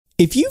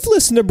If you've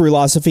listened to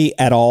Brewlosophy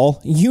at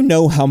all, you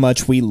know how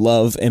much we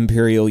love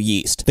Imperial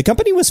Yeast. The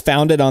company was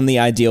founded on the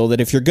ideal that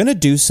if you're going to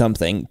do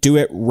something, do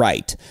it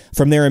right.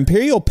 From their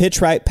Imperial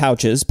Pitch-Right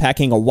pouches,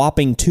 packing a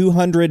whopping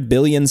 200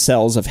 billion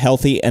cells of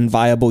healthy and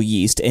viable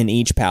yeast in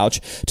each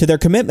pouch, to their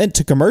commitment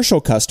to commercial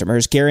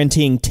customers,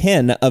 guaranteeing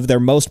 10 of their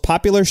most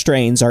popular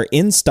strains are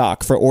in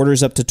stock for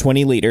orders up to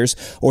 20 liters,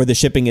 or the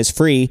shipping is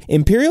free,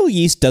 Imperial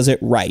Yeast does it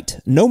right.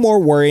 No more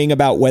worrying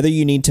about whether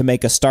you need to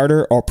make a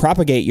starter or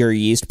propagate your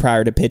yeast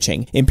prior to pitching.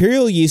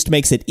 Imperial Yeast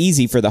makes it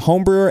easy for the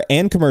home brewer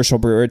and commercial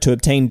brewer to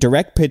obtain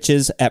direct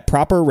pitches at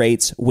proper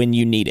rates when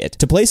you need it.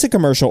 To place a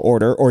commercial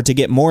order or to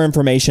get more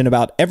information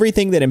about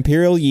everything that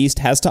Imperial Yeast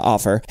has to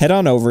offer, head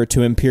on over to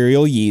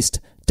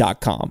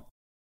imperialyeast.com.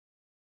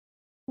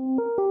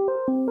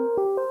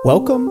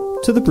 Welcome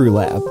to the Brew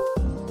Lab.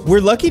 We're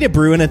lucky to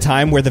brew in a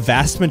time where the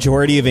vast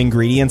majority of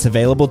ingredients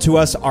available to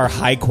us are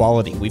high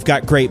quality. We've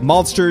got great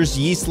maltsters,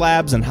 yeast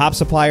labs, and hop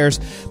suppliers,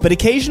 but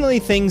occasionally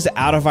things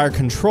out of our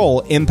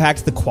control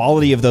impact the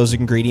quality of those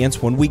ingredients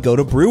when we go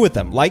to brew with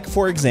them. Like,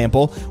 for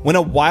example, when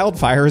a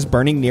wildfire is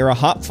burning near a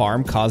hop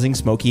farm causing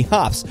smoky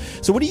hops.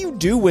 So what do you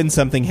do when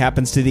something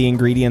happens to the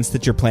ingredients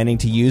that you're planning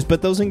to use,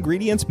 but those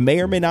ingredients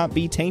may or may not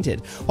be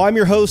tainted? Well, I'm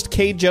your host,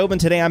 Cade Job,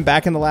 and today I'm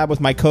back in the lab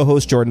with my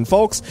co-host, Jordan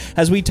Folks,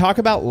 as we talk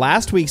about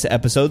last week's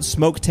episode,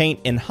 Smoke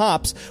Taint and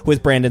Hops,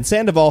 with Brandon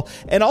Sandoval,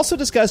 and also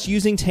discuss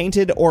using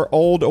tainted or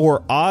old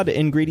or odd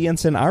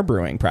ingredients in our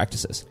brewing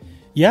practices.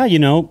 Yeah,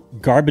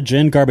 garbage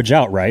in, garbage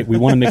out, right? We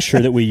want to make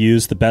sure that we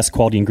use the best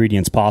quality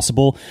ingredients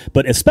possible,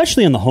 but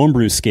especially on the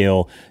homebrew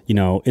scale,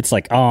 it's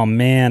like, oh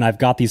man, I've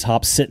got these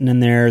hops sitting in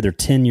there, they're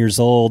 10 years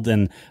old,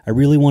 and I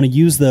really want to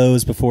use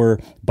those before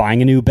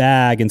buying a new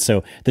bag, and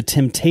so the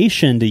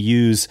temptation to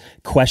use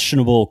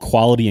questionable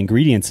quality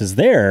ingredients is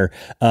there,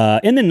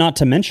 and then not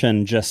to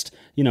mention just,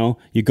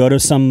 you go to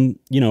some,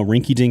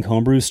 rinky-dink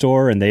homebrew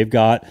store and they've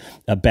got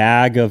a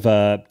bag of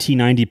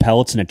T90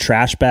 pellets in a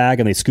trash bag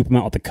and they scoop them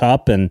out with a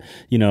cup, and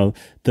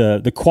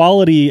the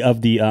quality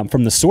of the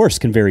from the source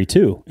can vary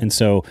too. And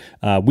so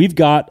we've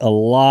got a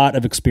lot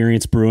of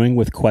experience brewing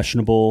with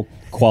questionable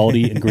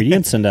quality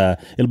ingredients, and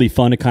it'll be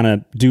fun to kind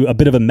of do a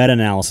bit of a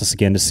meta-analysis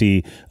again to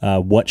see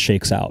what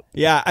shakes out.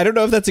 Yeah, I don't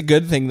know if that's a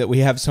good thing that we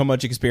have so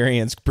much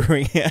experience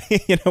brewing,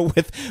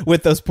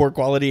 with those poor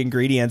quality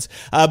ingredients,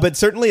 but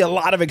certainly a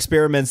lot of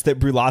experiments that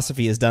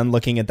Brewlosophy has done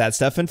looking at that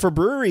stuff. And for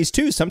breweries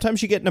too,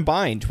 sometimes you get in a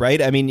bind,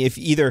 right? I mean,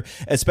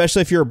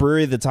 especially if you're a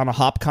brewery that's on a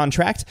hop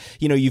contract,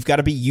 you've got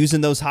to be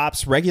using those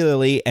hops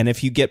regularly, and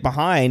if you get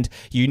behind,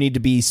 you need to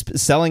be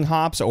selling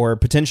hops, or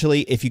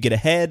potentially if you get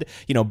ahead,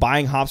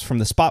 buying hops from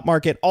the spot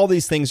market. All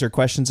these things are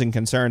questions and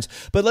concerns,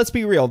 but let's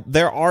be real.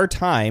 There are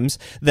times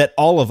that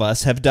all of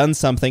us have done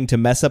something to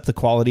mess up the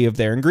quality of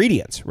their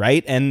ingredients,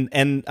 right? And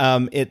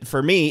it,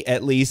 for me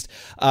at least,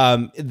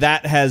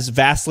 that has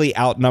vastly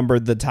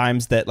outnumbered the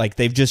times that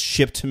they've just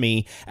shipped to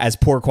me as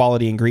poor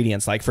quality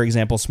ingredients, like for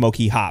example,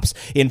 smoky hops.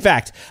 In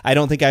fact, I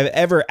don't think I've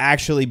ever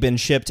actually been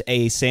shipped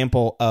a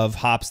sample of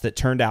hops that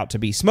turned out to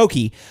be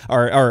smoky,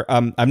 or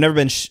I've never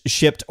been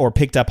shipped or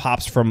picked up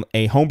hops from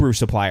a homebrew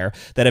supplier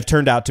that have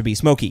turned out to be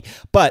smoky.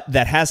 But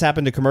that has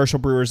happened to commercial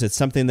brewers. It's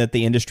something that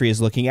the industry is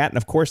looking at. And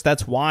of course,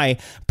 that's why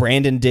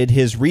Brandon did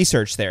his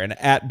research there.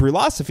 And at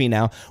Brewlosophy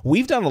now,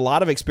 we've done a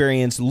lot of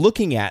experience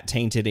looking at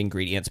tainted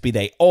ingredients, be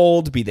they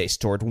old, be they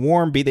stored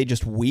warm, be they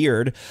just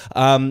weird.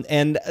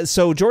 And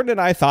so Jordan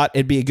and I thought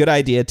it'd be a good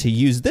idea to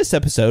use this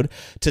episode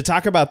to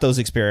talk about those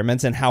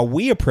experiments and how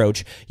we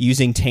approach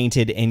using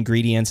tainted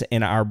ingredients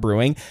in our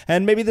brewing.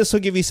 And maybe this will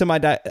give you some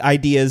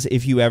ideas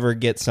if you ever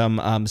get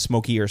some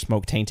smoky or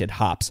smoke tainted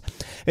hops.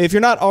 If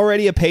you're not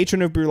already a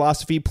patron of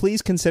Brewlosophy,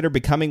 please consider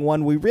becoming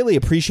one. We really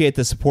appreciate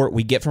the support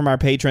we get from our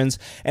patrons,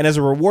 and as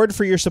a reward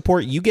for your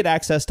support, you get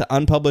access to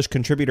unpublished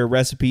contributor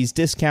recipes,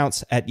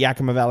 discounts at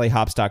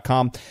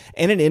YakimaValleyHops.com,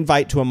 and an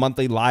invite to a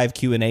monthly live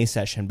Q&A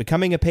session.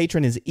 Becoming a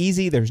patron is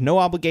easy. There's no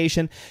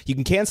obligation. You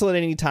can cancel at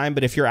any time,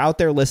 but if you're out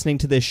there listening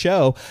to this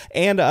show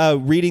and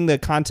reading the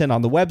content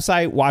on the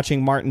website,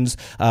 watching Martin's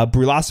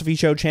Brewlosophy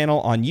Show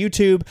channel on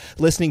YouTube,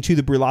 listening to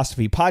the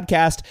Brewlosophy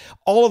podcast,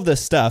 all of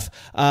this stuff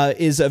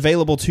is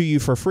available to you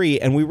for free,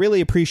 and we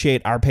really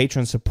appreciate our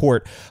patron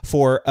support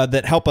for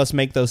that help us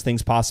make those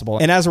things possible.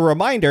 And as a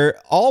reminder,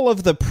 all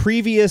of the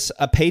previous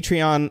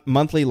Patreon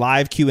monthly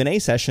live Q&A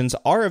sessions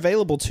are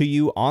available to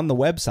you on the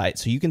website,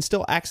 so you can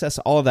still access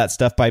all of that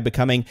stuff by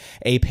becoming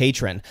a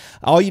patron.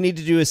 All you need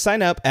to do is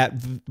sign up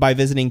by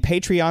visiting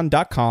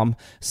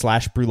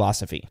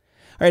patreon.com/Brewlosophy.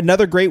 All right,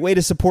 another great way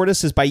to support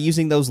us is by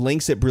using those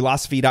links at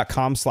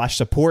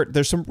brewlosophy.com/support.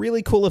 There's some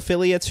really cool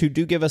affiliates who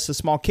do give us a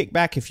small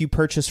kickback if you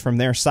purchase from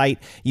their site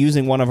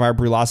using one of our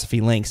Brewlosophy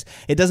links.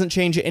 It doesn't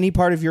change any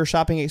part of your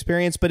shopping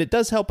experience, but it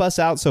does help us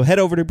out, so head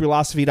over to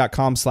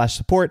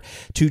brewlosophy.com/support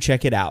to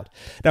check it out.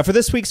 Now, for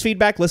this week's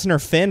feedback, listener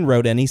Finn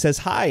wrote in. He says,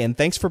 "Hi, and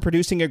thanks for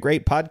producing a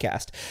great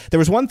podcast. There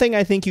was one thing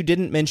I think you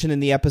didn't mention in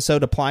the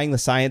episode applying the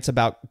science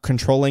about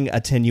controlling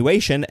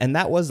attenuation, and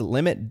that was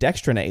limit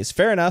dextranase.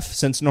 Fair enough,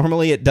 since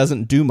normally it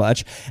doesn't do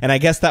much, and I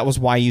guess that was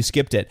why you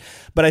skipped it.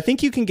 But I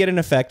think you can get an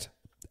effect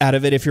out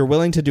of it if you're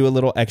willing to do a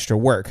little extra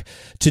work.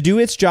 To do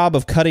its job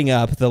of cutting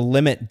up the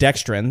limit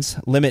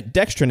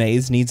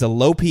dextrinase needs a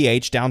low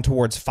pH down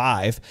towards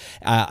 5,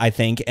 I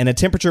think, and a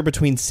temperature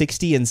between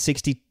 60 and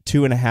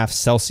 62.5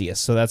 Celsius.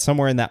 So that's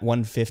somewhere in that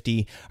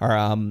 150 or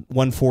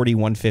 140,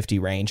 150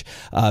 range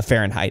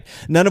Fahrenheit,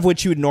 none of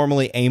which you would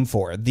normally aim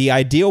for. The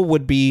ideal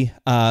would be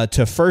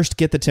to first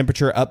get the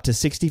temperature up to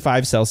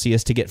 65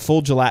 Celsius to get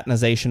full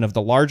gelatinization of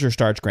the larger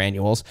starch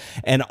granules,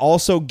 and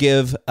also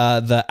give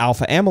the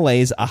alpha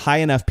amylase a high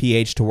enough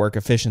pH to work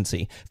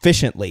efficiently.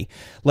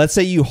 Let's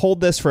say you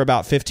hold this for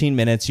about 15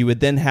 minutes, you would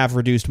then have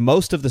reduced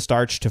most of the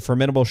starch to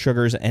fermentable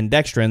sugars and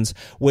dextrins,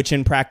 which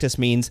in practice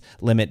means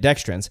limit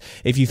dextrins.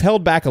 If you've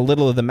held back a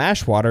little of the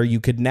mash water, you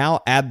could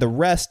now add the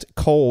rest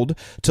cold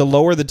to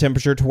lower the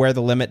temperature to where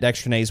the limit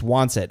dextrinase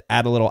wants it.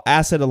 Add a little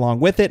acid along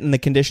with it, and the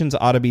conditions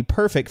ought to be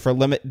perfect for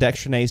limit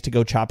dextrinase to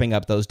go chopping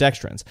up those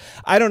dextrins.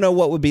 I don't know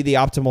what would be the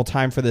optimal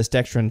time for this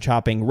dextrin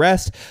chopping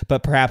rest,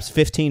 but perhaps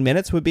 15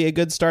 minutes would be a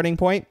good starting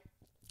point.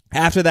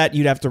 After that,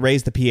 you'd have to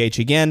raise the pH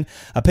again.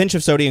 A pinch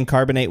of sodium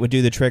carbonate would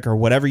do the trick, or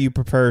whatever you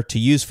prefer to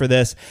use for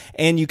this,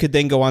 and you could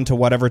then go on to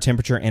whatever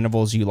temperature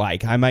intervals you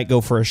like. I might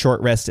go for a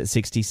short rest at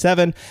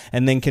 67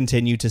 and then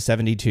continue to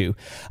 72.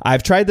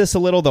 I've tried this a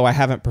little, though I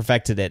haven't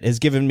perfected it. It's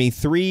given me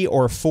 3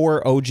 or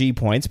 4 OG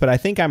points, but I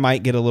think I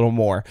might get a little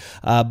more.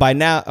 By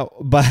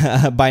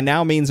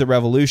no means a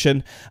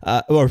revolution,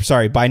 but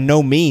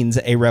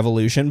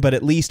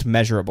at least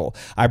measurable.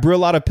 I brew a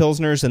lot of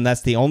Pilsners, and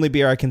that's the only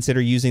beer I consider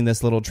using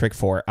this little trick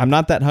for. I'm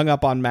not that hung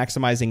up on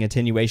maximizing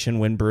attenuation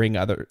when brewing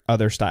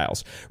other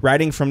styles.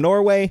 Writing from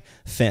Norway,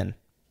 Finn.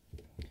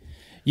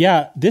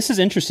 Yeah, this is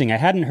interesting. I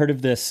hadn't heard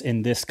of this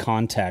in this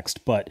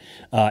context, but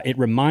it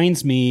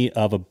reminds me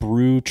of a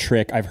brew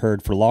trick I've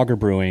heard for lager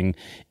brewing,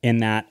 in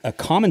that a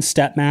common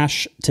step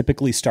mash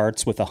typically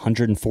starts with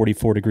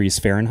 144 degrees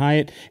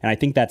Fahrenheit, and I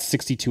think that's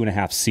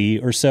 62.5 C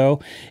or so.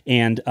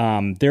 And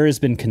there has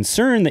been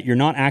concern that you're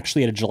not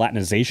actually at a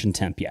gelatinization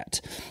temp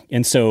yet.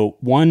 And so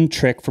one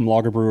trick from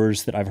lager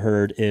brewers that I've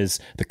heard is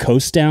the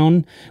coast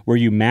down, where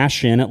you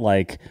mash in at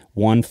like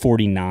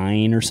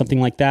 149 or something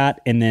like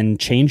that, and then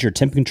change your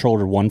temp control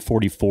to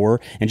 144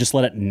 and just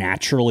let it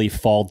naturally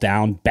fall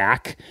down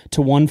back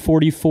to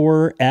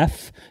 144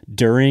 F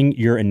during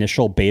your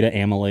initial beta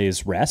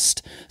amylase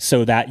rest,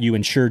 so that you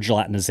ensure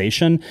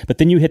gelatinization, but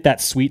then you hit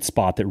that sweet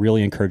spot that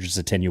really encourages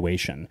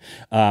attenuation.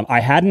 I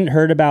hadn't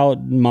heard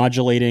about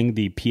modulating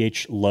the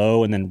pH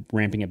low and then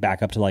ramping it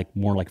back up to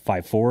more like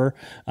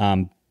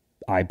 5.4.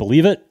 I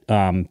believe it.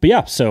 But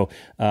yeah, so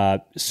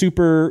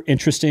super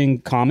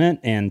interesting comment,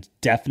 and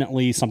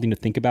definitely something to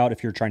think about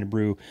if you're trying to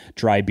brew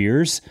dry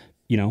beers.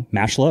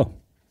 Mash low.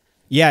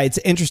 Yeah, it's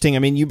interesting. I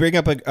mean, you bring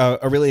up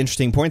a really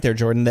interesting point there,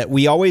 Jordan, that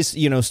we always,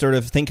 sort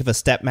of think of a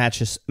step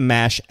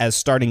mash as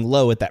starting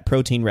low at that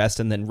protein rest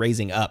and then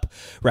raising up,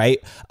 right?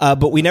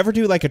 But we never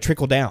do like a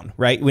trickle down,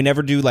 right? We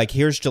never do like,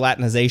 here's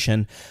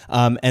gelatinization,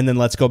 and then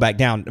let's go back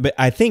down. But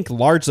I think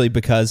largely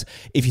because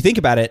if you think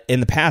about it,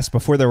 in the past,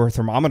 before there were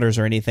thermometers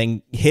or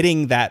anything,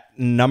 hitting that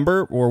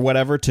number or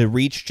whatever to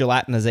reach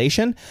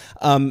gelatinization,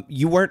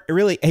 you weren't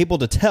really able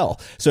to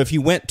tell. So if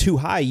you went too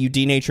high, you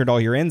denatured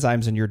all your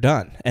enzymes and you're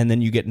done, and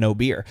then you get no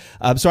beer.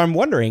 So I'm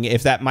wondering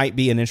if that might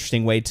be an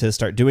interesting way to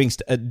start doing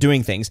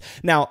things.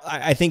 Now,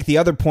 I think the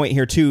other point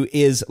here too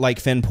is, like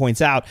Finn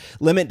points out,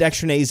 limit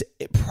dextrinase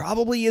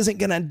probably isn't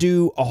going to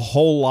do a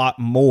whole lot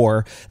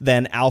more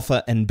than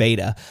alpha and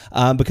beta,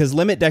 because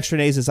limit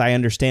dextrinase, as I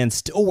understand,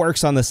 still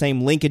works on the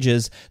same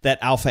linkages that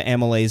alpha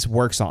amylase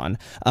works on.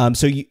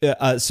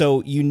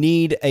 So you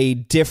need a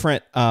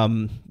different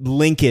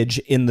linkage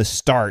in the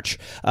starch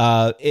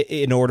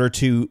in order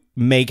to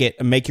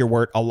make your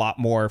wort a lot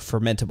more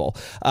fermentable.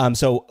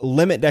 So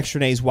limit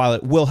dextrinase, while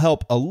it will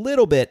help a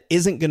little bit,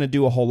 isn't going to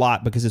do a whole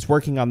lot because it's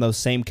working on those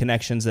same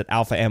connections that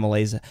alpha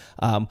amylase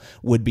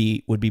would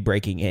be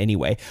breaking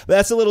anyway. But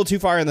that's a little too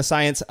far in the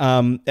science.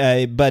 But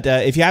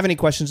if you have any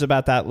questions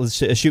about that, let's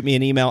shoot me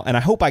an email. And I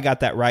hope I got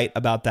that right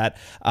about that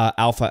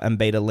alpha and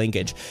beta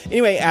linkage.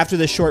 Anyway, after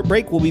this short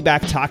break, we'll be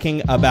back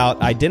talking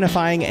about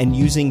identifying and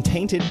using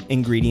tainted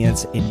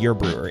ingredients in your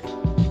brewery.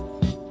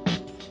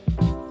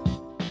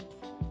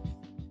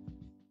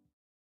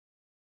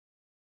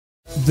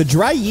 The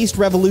dry yeast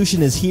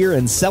revolution is here,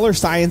 and Cellar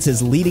Science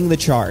is leading the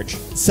charge.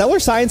 Cellar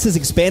Science has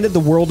expanded the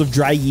world of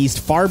dry yeast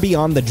far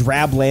beyond the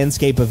drab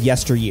landscape of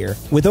yesteryear.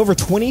 With over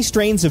 20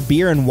 strains of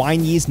beer and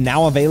wine yeast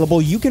now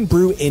available, you can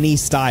brew any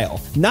style.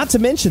 Not to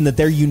mention that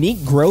their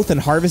unique growth and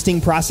harvesting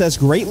process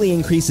greatly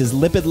increases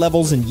lipid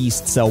levels in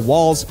yeast cell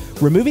walls,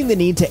 removing the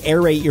need to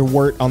aerate your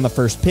wort on the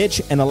first pitch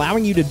and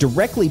allowing you to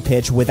directly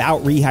pitch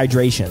without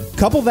rehydration.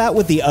 Couple that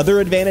with the other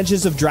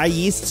advantages of dry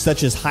yeast,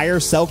 such as higher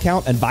cell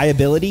count and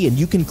viability, and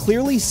you can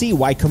clearly see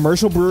why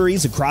commercial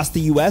breweries across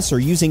the U.S. are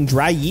using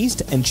dry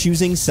yeast and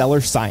choosing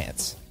Cellar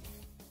Science.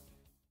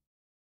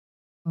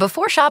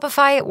 Before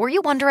Shopify, were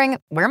you wondering,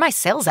 where are my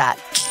sales at?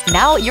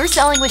 Now you're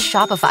selling with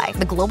Shopify,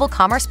 the global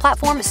commerce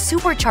platform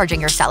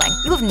supercharging your selling.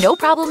 You have no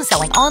problem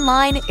selling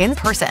online, in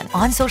person,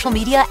 on social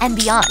media, and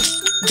beyond.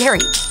 Gary,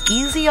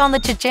 easy on the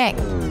cha-ching.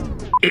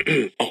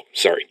 Oh,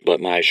 sorry, but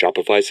my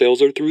Shopify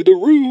sales are through the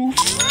roof.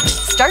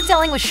 Start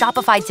selling with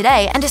Shopify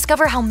today and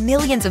discover how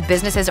millions of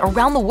businesses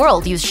around the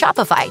world use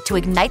Shopify to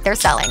ignite their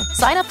selling.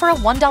 Sign up for a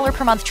 $1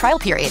 per month trial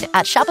period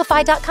at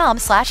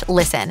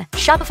shopify.com/listen.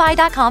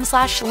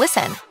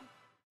 Shopify.com/listen.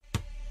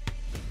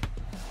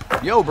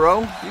 Yo,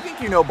 bro, you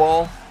think you know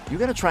ball? You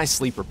gotta try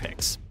Sleeper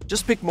Picks.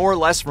 Just pick more or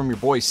less from your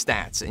boy's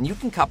stats, and you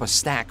can cop a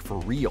stack for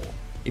real.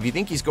 If you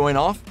think he's going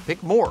off,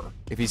 pick more.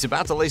 If he's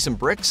about to lay some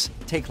bricks,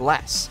 take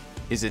less.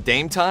 Is it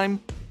Dame time?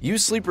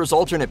 Use Sleeper's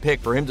alternate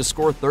pick for him to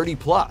score 30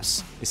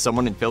 plus. Is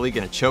someone in Philly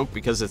gonna choke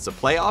because it's the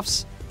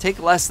playoffs?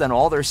 Take less than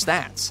all their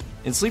stats.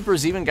 And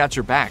Sleeper's even got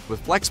your back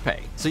with FlexPay,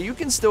 so you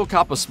can still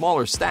cop a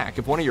smaller stack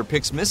if one of your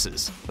picks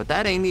misses. But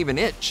that ain't even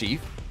it, Chief.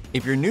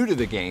 If you're new to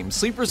the game,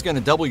 Sleeper's gonna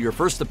double your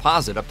first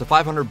deposit up to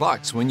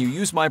 $500 when you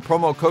use my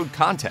promo code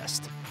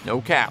CONTEST.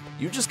 No cap,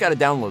 you just gotta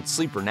download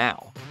Sleeper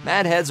now.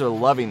 Mad heads are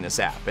loving this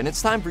app, and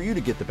it's time for you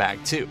to get the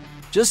bag too.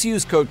 Just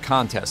use code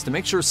CONTEST to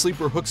make sure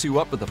Sleeper hooks you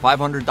up with a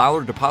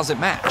 $500 deposit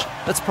match.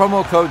 That's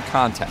promo code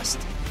CONTEST.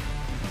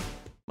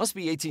 Must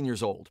be 18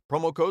 years old.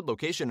 Promo code,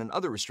 location, and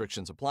other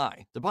restrictions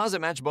apply. Deposit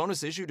match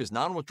bonus issued as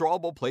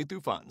non-withdrawable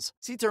playthrough funds.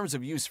 See terms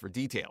of use for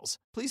details.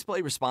 Please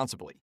play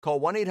responsibly. Call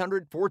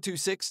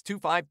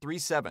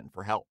 1-800-426-2537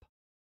 for help.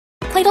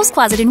 Plato's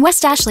Closet in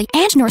West Ashley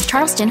and North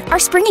Charleston are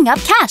springing up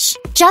cash.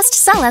 Just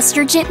sell us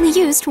your gently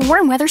used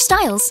warm weather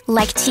styles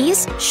like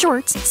tees,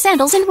 shorts,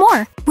 sandals, and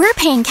more. We're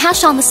paying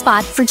cash on the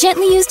spot for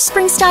gently used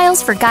spring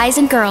styles for guys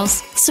and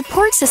girls.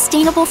 Support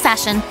sustainable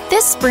fashion.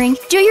 This spring,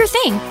 do your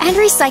thing and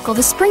recycle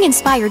the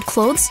spring-inspired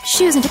clothes,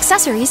 shoes, and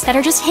accessories that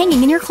are just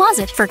hanging in your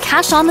closet for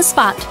cash on the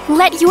spot.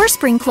 Let your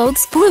spring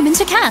clothes bloom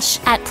into cash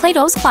at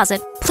Plato's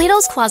Closet.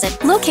 Plato's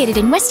Closet, located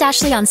in West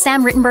Ashley on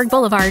Sam Rittenberg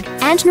Boulevard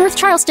and North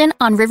Charleston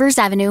on Rivers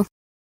Avenue.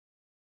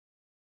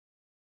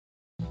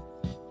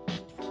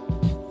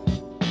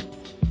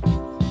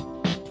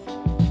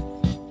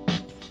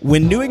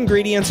 When new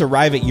ingredients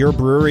arrive at your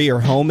brewery or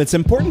home, it's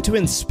important to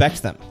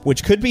inspect them,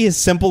 which could be as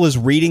simple as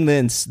reading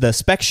the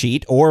spec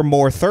sheet or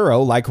more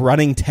thorough, like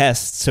running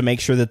tests to make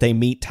sure that they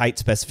meet tight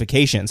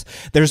specifications.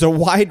 There's a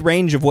wide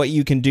range of what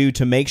you can do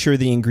to make sure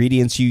the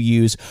ingredients you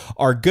use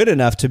are good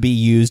enough to be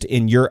used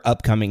in your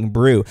upcoming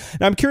brew.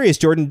 Now, I'm curious,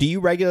 Jordan, do you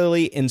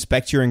regularly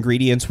inspect your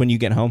ingredients when you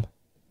get home?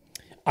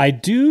 I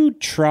do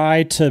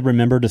try to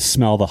remember to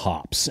smell the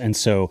hops. And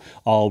so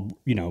I'll,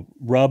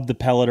 rub the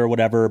pellet or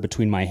whatever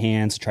between my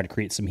hands to try to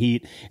create some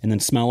heat and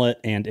then smell it.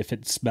 And if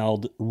it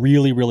smelled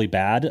really, really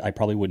bad, I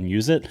probably wouldn't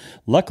use it.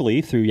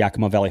 Luckily, through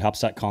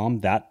YakimaValleyHops.com,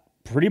 that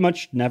pretty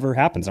much never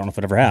happens. I don't know if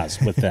it ever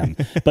has with them.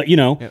 But,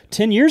 yep.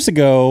 10 years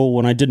ago,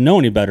 when I didn't know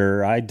any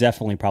better, I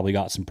definitely probably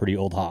got some pretty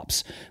old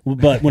hops.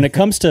 But when it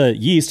comes to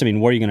yeast,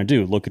 what are you going to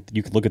do?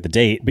 You could look at the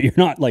date, but you're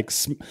not like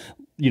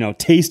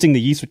tasting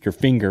the yeast with your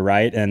finger,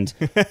 right? And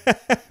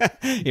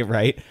you're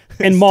right.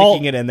 And malt,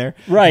 sticking it in there,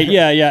 right?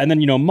 Yeah. And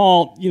then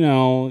malt.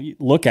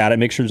 Look at it,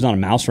 make sure there's not a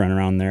mouse running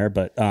around there.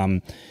 But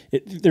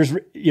there's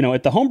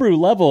at the homebrew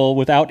level,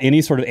 without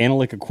any sort of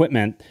analytic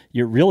equipment,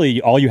 you're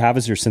really all you have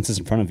is your senses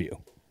in front of you.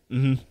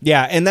 Mm-hmm.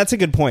 Yeah, and that's a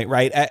good point,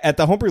 right? At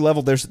the homebrew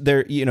level,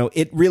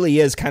 it really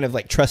is kind of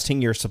like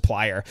trusting your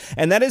supplier,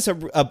 and that is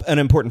an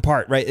important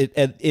part, right?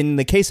 In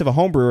the case of a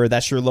homebrewer,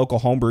 that's your local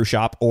homebrew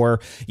shop,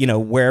 or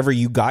wherever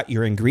you got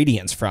your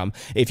ingredients from.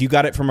 If you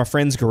got it from a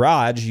friend's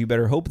garage, you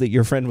better hope that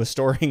your friend was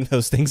storing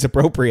those things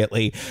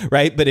appropriately,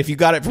 right? But if you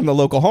got it from the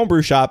local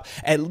homebrew shop,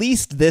 at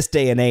least this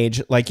day and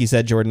age, like you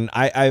said, Jordan,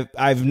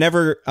 I've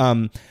never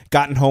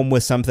gotten home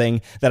with something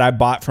that I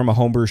bought from a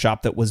homebrew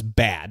shop that was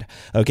bad.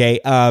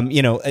 Okay,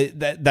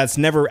 that's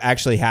never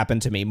actually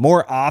happened to me.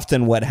 More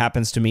often what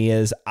happens to me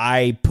is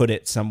I put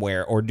it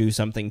somewhere or do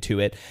something to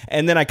it,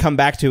 and then I come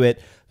back to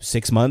it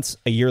 6 months,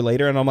 a year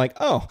later, and I'm like,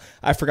 oh,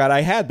 I forgot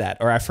I had that,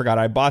 or I forgot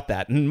I bought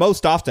that. And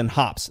most often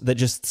hops that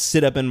just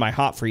sit up in my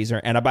hop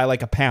freezer, and I buy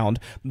like a pound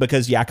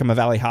because Yakima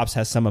Valley Hops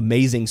has some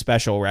amazing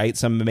special, right?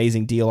 Some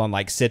amazing deal on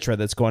like Citra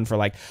that's going for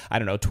like, I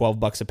don't know,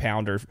 $12 a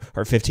pound or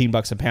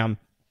 $15 a pound.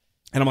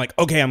 And I'm like,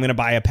 okay, I'm going to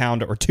buy a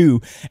pound or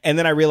two. And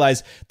then I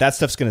realize that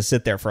stuff's going to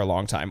sit there for a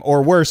long time.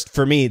 Or worse,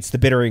 for me, it's the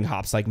bittering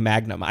hops like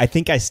Magnum. I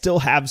think I still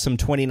have some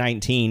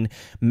 2019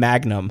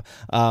 Magnum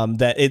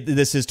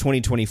this is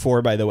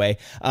 2024, by the way,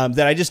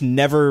 that I just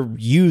never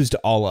used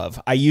all of.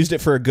 I used it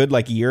for a good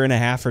like year and a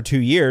half or 2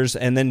 years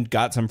and then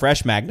got some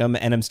fresh Magnum,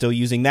 and I'm still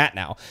using that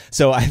now.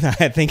 So I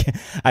think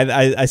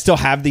I still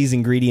have these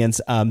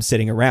ingredients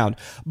sitting around.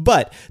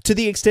 But to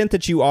the extent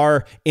that you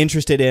are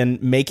interested in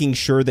making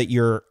sure that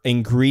your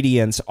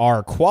ingredients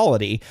are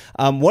quality.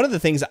 One of the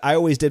things I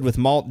always did with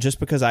malt,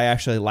 just because I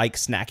actually like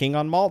snacking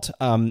on malt,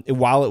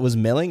 while it was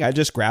milling, I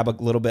just grab a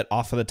little bit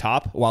off of the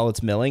top while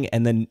it's milling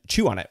and then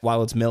chew on it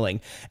while it's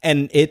milling.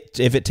 And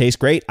if it tastes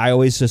great, I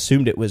always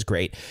assumed it was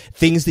great.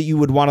 Things that you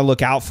would want to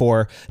look out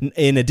for,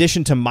 in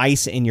addition to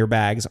mice in your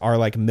bags, are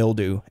like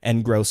mildew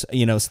and gross,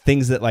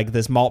 things that like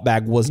this malt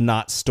bag was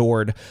not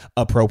stored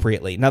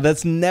appropriately. Now,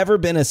 that's never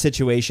been a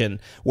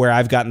situation where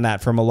I've gotten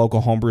that from a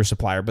local homebrew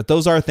supplier, but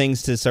those are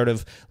things to sort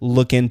of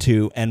look into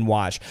and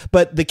watch.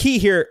 But the key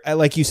here,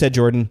 like you said,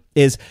 Jordan,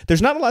 is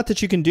there's not a lot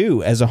that you can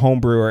do as a home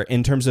brewer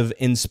in terms of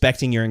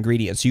inspecting your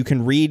ingredients. You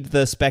can read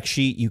the spec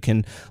sheet, you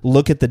can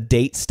look at the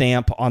date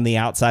stamp on the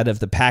outside of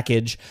the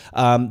package,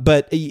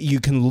 but you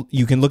can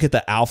look at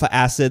the alpha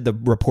acid, the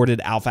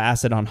reported alpha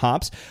acid on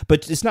hops,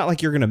 but it's not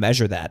like you're going to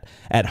measure that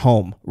at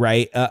home,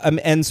 right?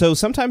 And so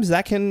sometimes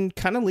that can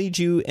kind of lead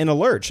you in a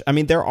lurch. I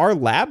mean, there are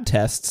lab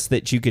tests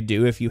that you could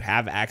do if you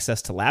have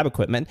access to lab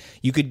equipment.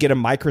 You could get a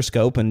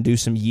microscope and do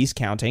some yeast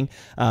counting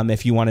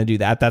if you want to do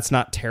that. That's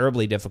not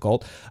terribly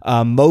difficult.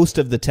 Most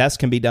of the tests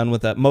can be done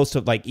with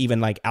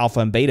even alpha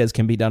and betas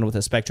can be done with a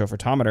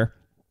spectrophotometer.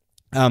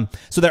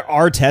 So there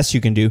are tests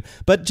you can do,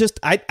 but just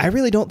I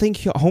really don't think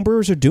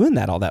homebrewers are doing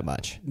that all that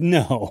much.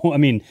 No, I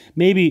mean,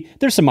 maybe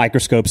there's some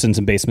microscopes in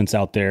some basements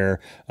out there.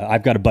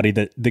 I've got a buddy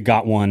that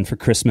got one for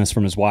Christmas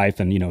from his wife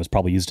and, has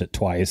probably used it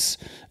twice.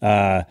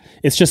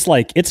 It's just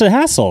like, it's a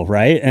hassle,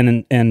 right?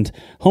 And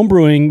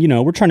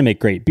homebrewing, we're trying to make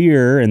great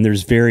beer and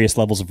there's various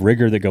levels of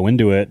rigor that go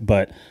into it,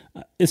 but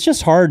it's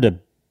just hard to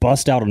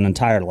bust out an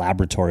entire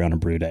laboratory on a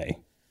brew day.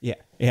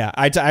 Yeah,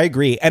 I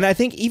agree. And I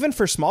think even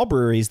for small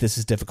breweries, this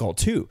is difficult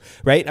too,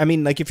 right? I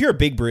mean, like if you're a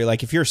big brewery,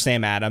 like if you're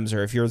Sam Adams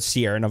or if you're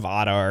Sierra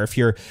Nevada or if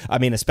you're,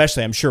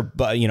 especially I'm sure,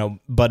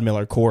 Bud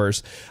Miller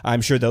Coors, I'm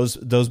sure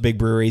those big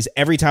breweries,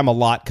 every time a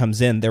lot comes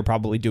in, they're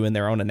probably doing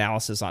their own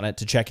analysis on it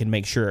to check and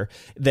make sure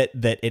that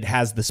it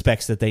has the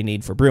specs that they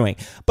need for brewing.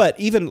 But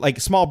even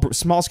like small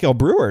scale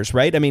brewers,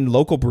 right? I mean,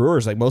 local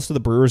brewers, like most of the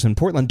brewers in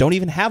Portland don't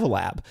even have a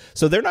lab.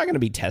 So they're not going to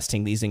be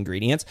testing these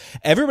ingredients.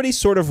 Everybody's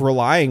sort of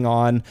relying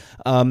on,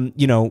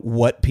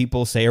 what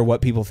people say or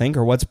what people think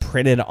or what's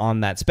printed on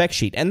that spec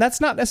sheet. And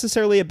that's not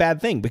necessarily a bad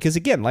thing because,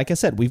 again, like I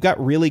said, we've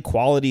got really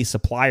quality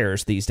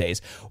suppliers these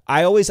days.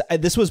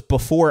 This was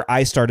before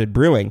I started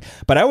brewing,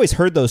 but I always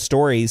heard those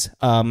stories,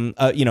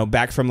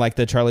 back from like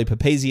the Charlie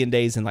Papazian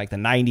days in like the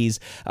 90s.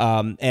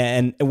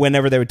 And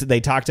whenever they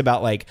talked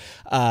about like,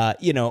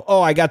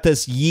 I got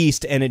this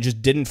yeast and it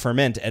just didn't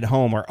ferment at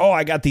home, or,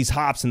 I got these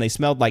hops and they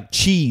smelled like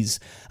cheese.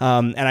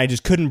 And I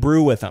just couldn't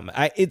brew with them.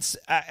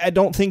 I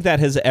don't think that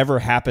has ever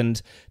happened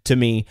to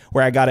me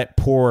where I got it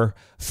poor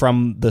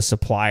from the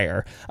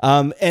supplier.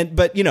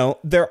 But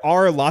there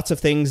are lots of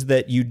things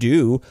that you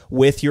do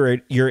with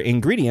your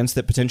ingredients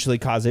that potentially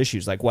cause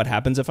issues. Like what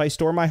happens if I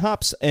store my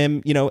hops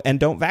and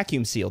don't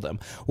vacuum seal them?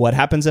 What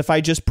happens if I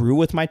just brew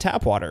with my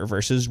tap water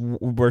versus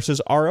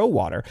RO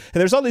water? And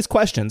there's all these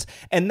questions.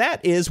 And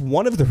that is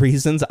one of the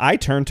reasons I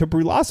turned to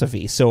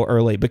Brewlosophy so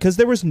early, because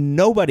there was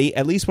nobody,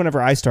 at least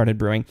whenever I started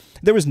brewing,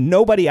 there was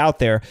nobody out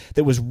there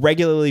that was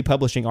regularly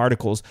publishing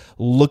articles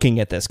looking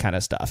at this kind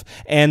of stuff.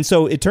 And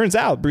so it turns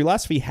out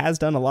Brewlosophy has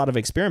done a lot of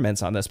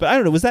experiments on this. But I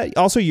don't know, was that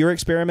also your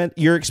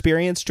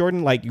experience,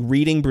 Jordan, like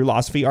reading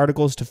Brewlosophy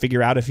articles to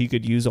figure out if you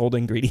could use old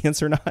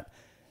ingredients or not?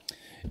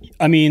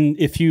 I mean,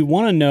 if you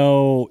want to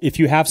know if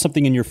you have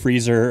something in your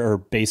freezer or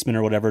basement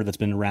or whatever that's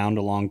been around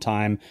a long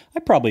time, I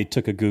probably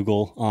took a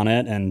Google on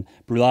it, and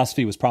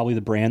Brewlosophy was probably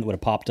the brand that would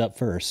have popped up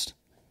first.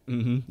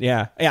 Mm-hmm.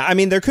 Yeah. I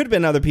mean, there could have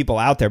been other people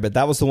out there, but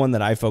that was the one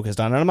that I focused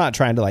on. And I'm not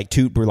trying to like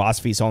toot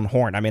Brewlosophy's own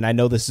horn. I mean, I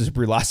know this is a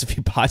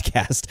Brewlosophy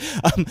podcast,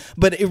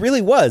 but it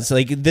really was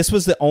like this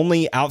was the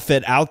only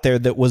outfit out there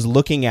that was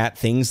looking at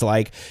things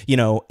like,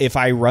 if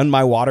I run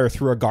my water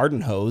through a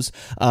garden hose,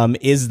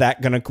 is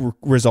that going to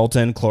result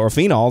in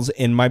chlorophenols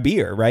in my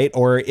beer, right?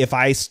 Or if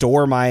I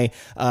store my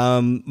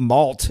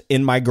malt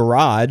in my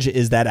garage,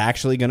 is that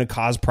actually going to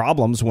cause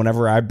problems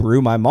whenever I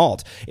brew my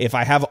malt? If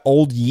I have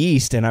old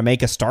yeast and I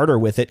make a starter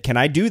with it, can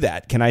I do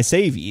that? Can I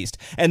save yeast?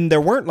 And there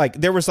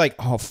was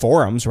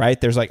forums, right?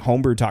 There's like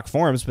homebrew talk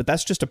forums, but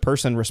that's just a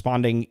person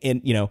responding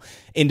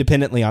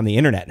independently on the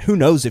internet. Who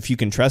knows if you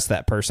can trust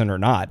that person or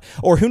not?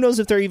 Or who knows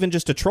if they're even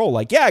just a troll,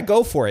 like, yeah,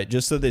 go for it,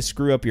 just so they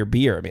screw up your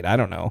beer. I mean, I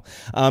don't know.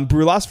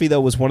 Brewlosophy,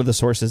 though, was one of the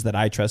sources that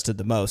I trusted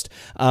the most.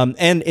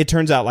 And it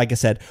turns out, like I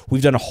said,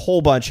 we've done a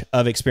whole bunch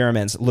of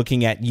experiments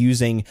looking at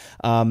using,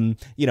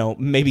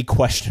 maybe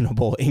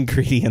questionable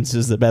ingredients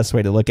is the best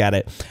way to look at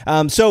it.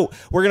 So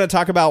we're going to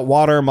talk about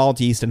water,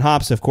 malt, yeast, and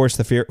hops, of course,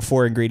 the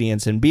four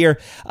ingredients in beer,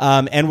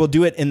 and we'll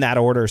do it in that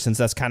order since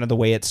that's kind of the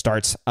way it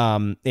starts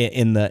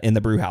in the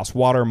brew house: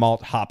 water,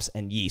 malt, hops,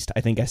 and yeast.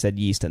 I think I said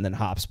yeast and then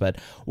hops, but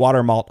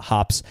water, malt,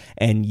 hops,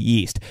 and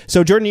yeast.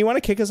 So, Jordan, you want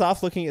to kick us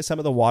off looking at some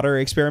of the water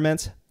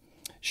experiments?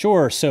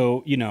 Sure.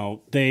 So,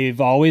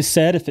 they've always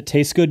said if it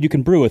tastes good, you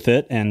can brew with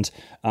it, and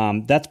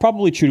that's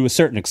probably true to a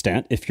certain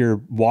extent. If your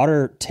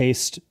water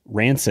tastes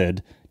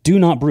rancid, do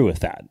not brew with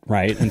that,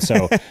 right? And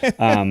so,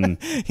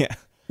 yeah.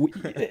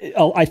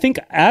 I think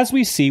as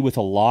we see with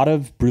a lot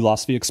of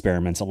Brewlosophy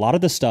experiments, a lot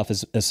of this stuff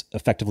is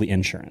effectively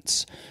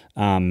insurance.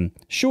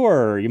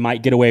 Sure, you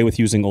might get away with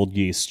using old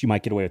yeast, you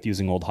might get away with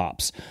using old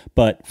hops,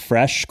 but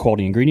fresh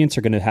quality ingredients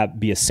are going to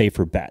be a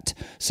safer bet.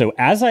 So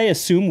as I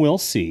assume we'll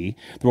see,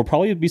 there will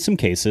probably be some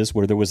cases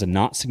where there was a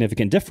not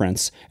significant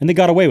difference and they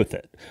got away with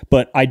it.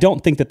 But I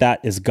don't think that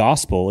is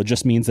gospel. It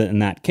just means that in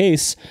that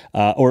case,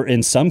 or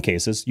in some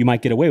cases, you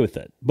might get away with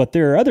it. But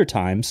there are other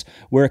times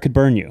where it could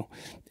burn you.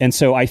 And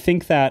so I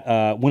think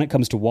that when it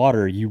comes to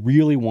water, you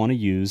really want to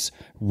use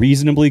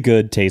reasonably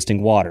good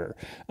tasting water.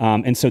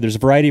 And so there's a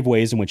variety of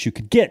ways in which which you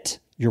could get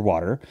your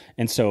water.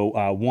 And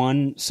so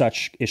one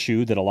such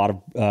issue that a lot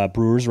of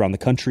brewers around the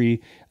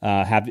country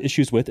have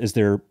issues with is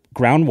their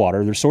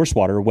groundwater, their source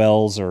water,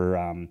 wells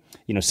or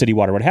city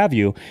water, what have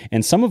you.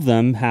 And some of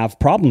them have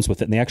problems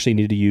with it, and they actually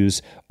need to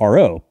use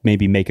RO,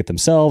 maybe make it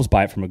themselves,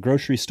 buy it from a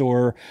grocery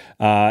store.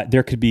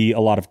 There could be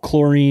a lot of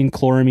chlorine,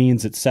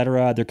 chloramines,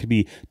 etc. There could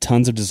be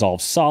tons of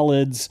dissolved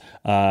solids,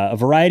 a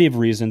variety of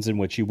reasons in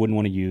which you wouldn't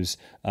want to use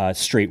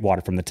straight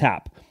water from the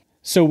tap.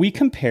 So we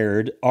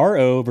compared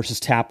RO versus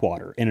tap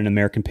water in an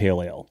American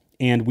Pale Ale.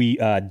 And we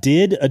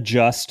did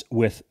adjust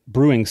with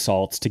brewing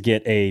salts to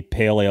get a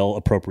pale ale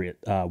appropriate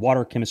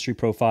water chemistry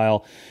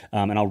profile.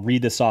 And I'll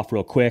read this off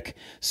real quick.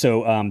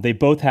 So they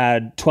both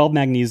had 12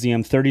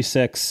 magnesium,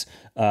 36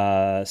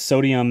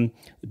 sodium,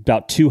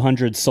 about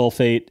 200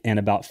 sulfate, and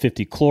about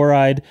 50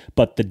 chloride.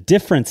 But the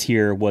difference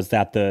here was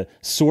that the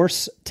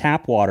source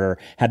tap water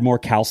had more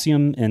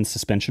calcium in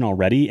suspension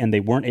already, and they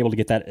weren't able to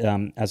get that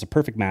as a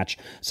perfect match.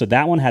 So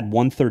that one had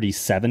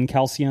 137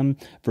 calcium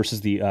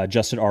versus the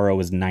adjusted RO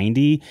is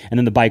 90. And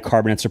then the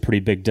bicarbonates are pretty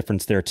big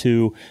difference there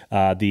too.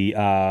 The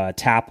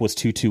tap was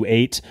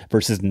 228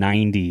 versus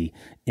 90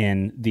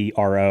 in the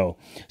RO.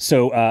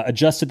 So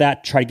adjusted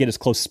that, try to get as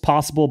close as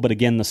possible. But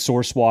again, the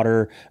source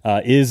water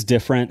is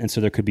different. And so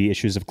there could be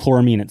issues of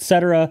chloramine,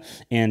 etc.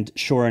 And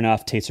sure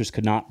enough, tasters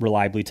could not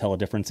reliably tell a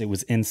difference. It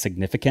was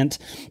insignificant.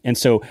 And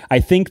so I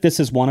think this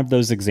is one of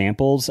those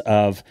examples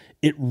of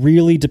it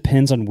really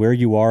depends on where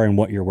you are and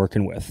what you're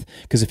working with.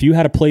 Because if you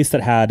had a place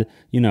that had,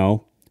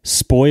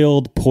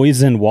 spoiled,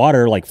 poisoned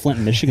water like Flint,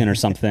 Michigan or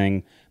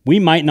something, we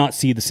might not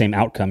see the same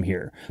outcome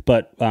here.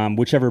 But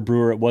whichever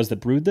brewer it was that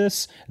brewed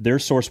this, their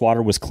source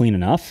water was clean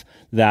enough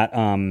that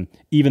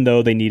even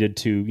though they needed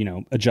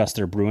to, adjust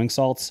their brewing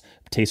salts,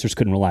 tasters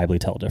couldn't reliably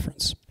tell a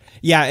difference.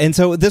 Yeah, and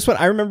so this one,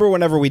 I remember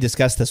whenever we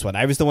discussed this one,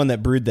 I was the one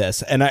that brewed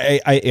this, and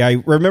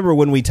I remember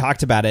when we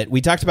talked about it, we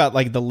talked about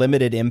like the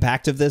limited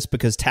impact of this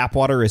because tap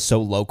water is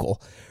so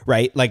local,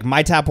 right? Like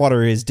my tap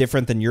water is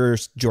different than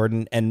yours,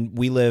 Jordan, and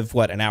we live,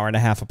 an hour and a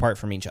half apart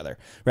from each other,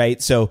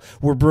 right? So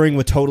we're brewing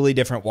with totally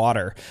different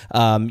water.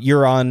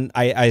 You're on,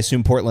 I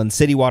assume, Portland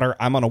city water.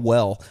 I'm on a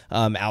well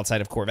outside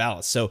of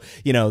Corvallis. So,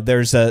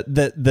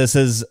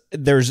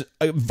 there's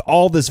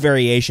all this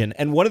variation.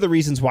 And one of the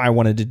reasons why I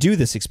wanted to do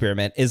this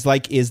experiment is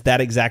that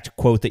exact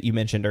quote that you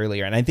mentioned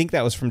earlier. And I think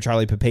that was from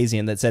Charlie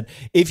Papazian that said,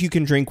 if you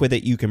can drink with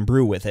it, you can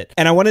brew with it.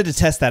 And I wanted to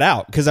test that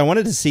out because I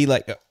wanted to see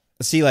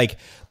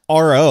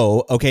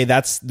RO, okay,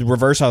 that's the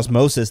reverse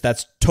osmosis.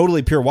 That's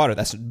totally pure water.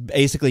 That's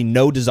basically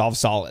no dissolved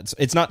solids.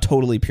 It's not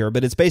totally pure,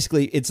 but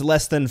it's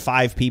less than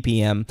 5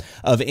 ppm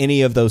of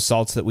any of those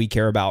salts that we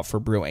care about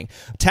for brewing.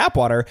 Tap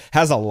water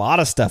has a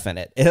lot of stuff in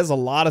it. It has a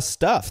lot of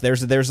stuff.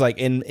 There's like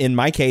in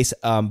my case,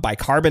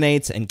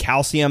 bicarbonates and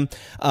calcium,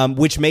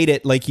 which made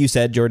it, like you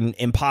said, Jordan,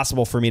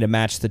 impossible for me to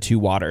match the two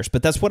waters.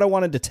 But that's what I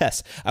wanted to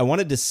test. I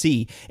wanted to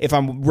see if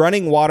I'm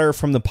running water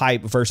from the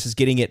pipe versus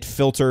getting it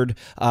filtered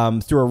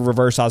through a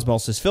reverse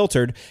osmosis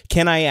filtered,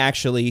 can I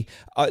actually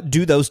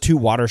do those two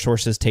water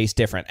sources taste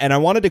different? And I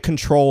wanted to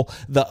control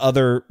the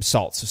other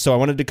salts. So I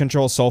wanted to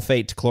control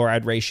sulfate to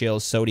chloride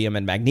ratios, sodium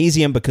and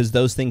magnesium, because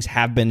those things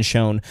have been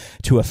shown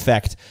to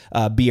affect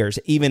beers,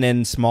 even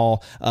in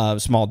small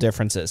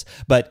differences.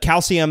 But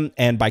calcium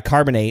and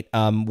bicarbonate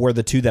were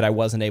the two that I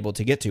wasn't able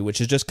to get to, which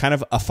is just kind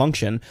of a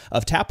function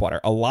of tap water.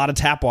 A lot of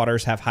tap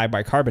waters have high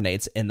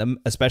bicarbonates in them,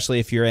 especially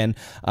if you're in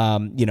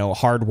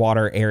hard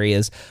water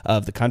areas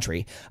of the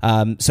country.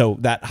 So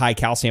that high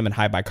calcium and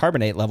high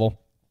bicarbonate level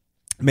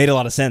made a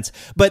lot of sense.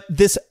 But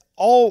this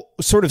all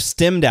sort of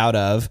stemmed out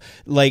of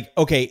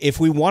okay, if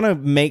we want to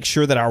make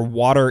sure that our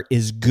water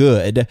is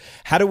good,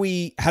 how do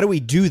we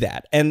do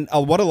that? And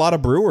what a lot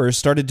of brewers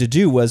started to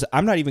do was,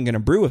 I'm not even going to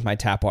brew with my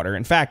tap water.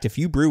 In fact, if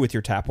you brew with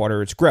your tap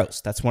water, it's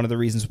gross. That's one of the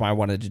reasons why I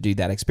wanted to do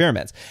that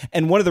experiment.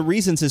 And one of the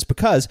reasons is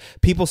because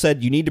people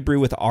said you need to brew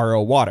with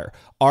RO water.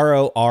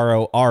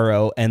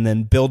 RO, and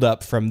then build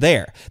up from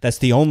there. That's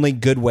the only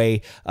good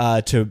way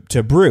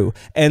to brew.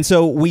 And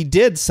so we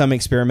did some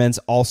experiments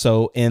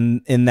also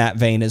in that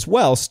vein as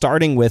well,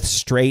 starting with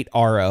straight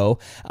RO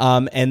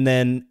and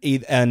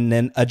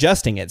then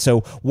adjusting it. So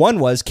one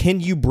was, can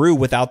you brew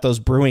without those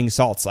brewing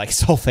salts like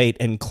sulfate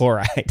and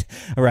chloride,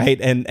 right?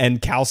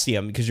 And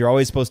calcium, because you're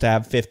always supposed to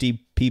have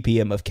 50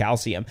 ppm of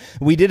calcium.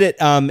 We did it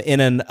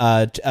in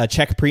a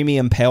Czech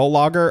premium pale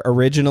lager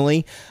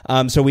originally.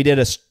 So we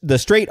did the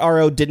straight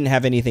RO didn't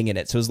have anything in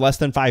it. So it was less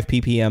than 5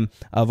 ppm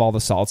of all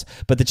the salts.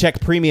 But the Czech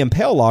premium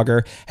pale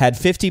lager had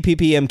 50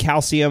 ppm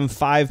calcium,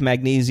 5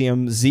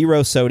 magnesium,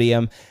 0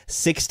 sodium,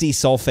 60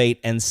 sulfate,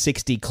 and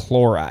 60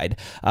 chloride.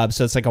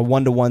 So it's like a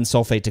 1-to-1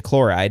 sulfate to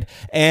chloride.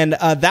 And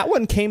that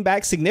one came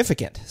back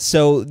significant.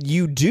 So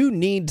you do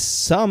need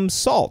some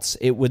salts,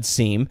 it would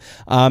seem,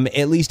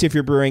 at least if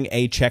you're brewing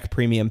a Czech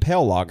premium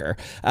pale lager.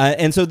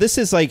 And so this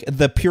is like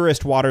the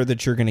purest water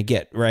that you're going to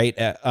get, right?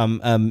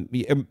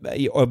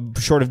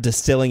 Short of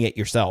distilling it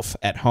yourself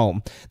at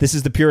home. This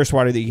is the purest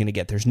water that you're going to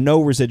get. There's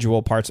no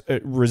residual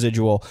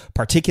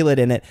particulate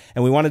in it.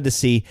 And we wanted to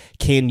see,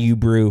 can you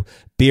brew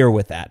beer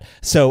with that.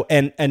 So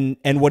and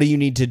what do you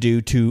need to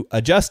do to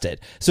adjust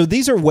it? So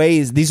these are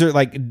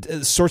like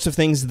sorts of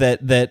things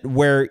that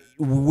where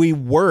we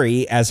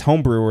worry as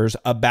homebrewers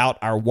about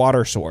our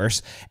water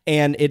source.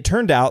 And it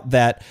turned out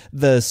that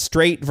the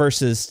straight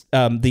versus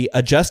the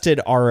adjusted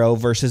RO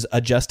versus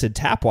adjusted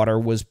tap water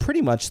was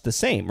pretty much the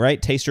same,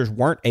 right? Tasters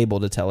weren't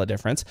able to tell a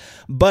difference.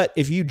 But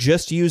if you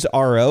just use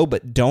RO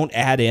but don't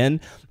add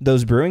in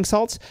those brewing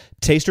salts,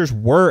 tasters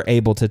were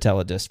able to tell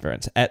a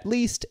difference, at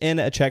least in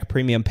a Czech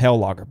Premium Pale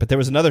Lager. But there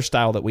was another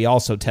style that we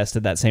also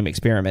tested that same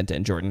experiment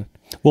in, Jordan.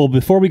 Well,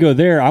 before we go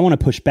there, I want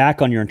to push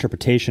back on your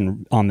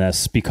interpretation on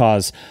this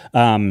because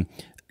I'm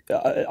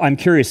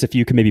curious if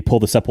you can maybe pull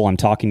this up while I'm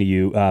talking to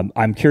you.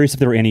 I'm curious if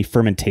there were any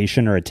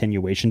fermentation or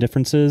attenuation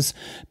differences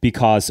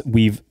because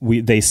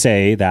they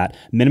say that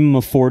minimum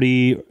of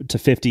 40 to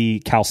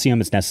 50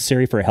 calcium is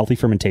necessary for a healthy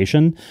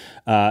fermentation.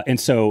 And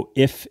so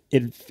if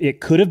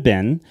it could have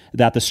been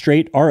that the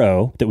straight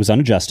RO that was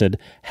unadjusted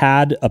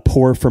had a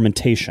poor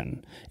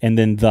fermentation and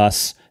then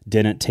thus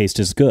didn't taste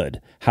as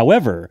good.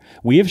 However,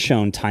 we have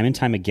shown time and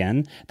time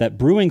again that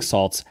brewing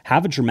salts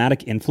have a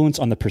dramatic influence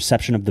on the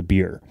perception of the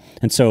beer.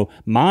 And so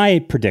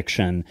my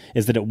prediction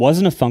is that it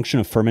wasn't a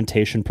function of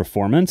fermentation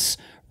performance.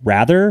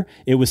 Rather,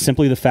 it was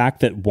simply the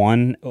fact that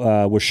one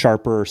was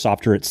sharper,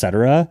 softer,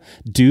 etc.,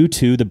 due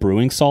to the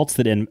brewing salts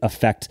that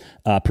affect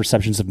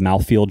perceptions of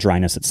mouthfeel,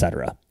 dryness,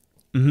 etc.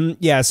 Mm-hmm.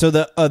 Yeah, so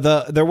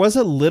there was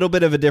a little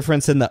bit of a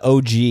difference in the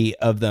OG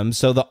of them.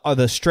 So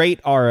the straight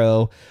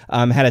RO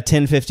had a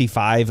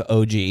 1055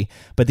 OG,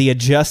 but the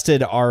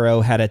adjusted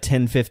RO had a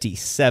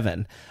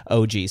 1057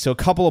 OG. So a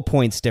couple of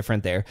points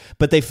different there,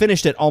 but they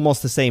finished at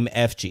almost the same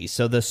FG.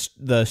 So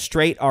the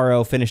straight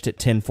RO finished at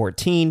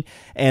 1014,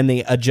 and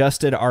the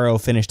adjusted RO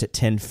finished at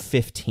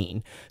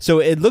 1015. So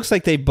it looks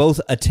like they both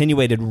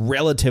attenuated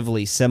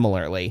relatively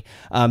similarly.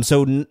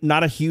 So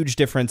not a huge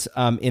difference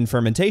in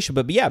fermentation,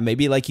 but yeah,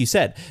 maybe like you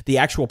said, the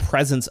actual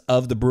presence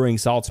of the brewing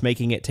salts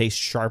making it taste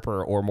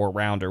sharper or more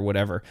round or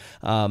whatever,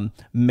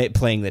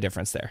 playing the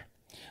difference there.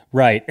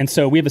 Right. And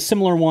so we have a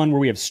similar one where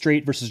we have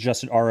straight versus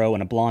adjusted RO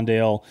and a blonde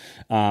ale.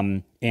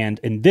 And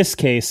in this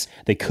case,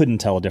 they couldn't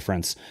tell a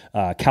difference.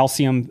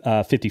 Calcium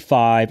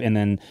 55 and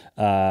then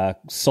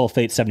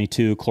sulfate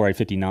 72, chloride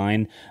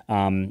 59.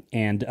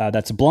 And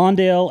that's a blonde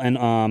ale.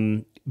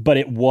 And but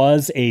it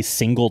was a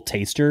single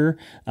taster.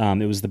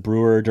 It was the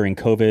brewer during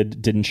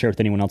COVID, didn't share with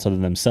anyone else other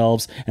than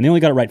themselves, and they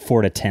only got it right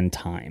 4 to 10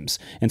 times.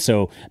 And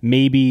so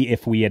maybe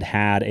if we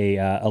had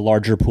a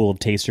larger pool of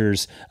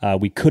tasters,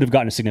 we could have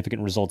gotten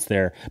significant results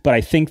there. But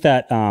I think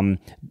that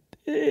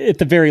at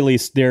the very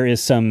least, there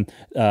is some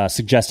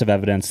suggestive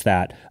evidence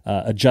that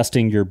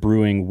adjusting your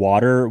brewing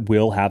water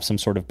will have some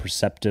sort of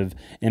perceptive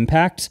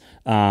impact,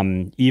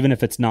 even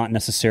if it's not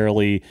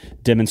necessarily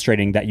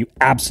demonstrating that you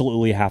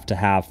absolutely have to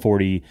have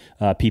 40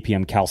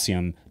 ppm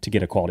calcium to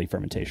get a quality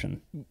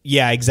fermentation.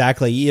 Yeah,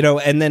 exactly.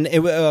 And then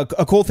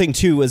a cool thing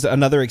too was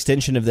another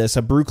extension of this.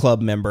 A brew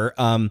club member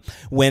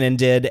went and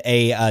did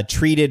a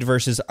treated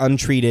versus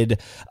untreated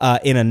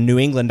in a New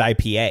England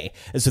IPA.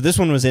 And so this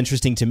one was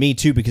interesting to me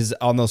too, because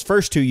on those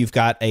first two, you've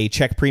got a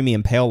Czech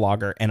Premium Pale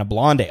Lager and a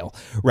blonde ale,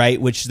 right?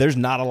 Which there's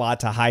not a lot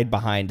to hide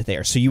behind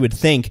there. So you would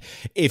think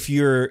if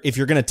you're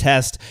going to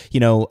test,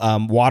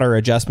 water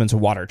adjustments or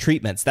water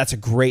treatments,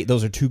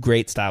 those are two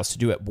great styles to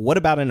do it. But what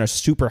about in a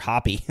super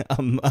hoppy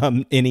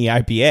any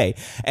IPA?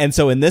 And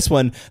so in this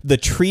one, the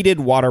treated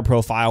water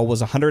profile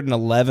was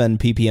 111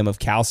 ppm of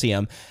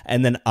calcium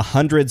and then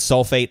 100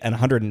 sulfate and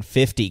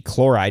 150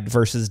 chloride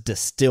versus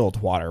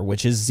distilled water,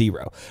 which is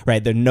 0,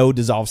 right? There are no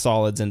dissolved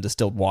solids in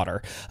distilled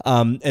water.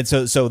 And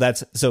so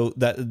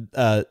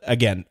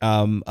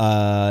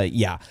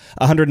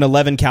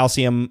 111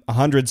 calcium,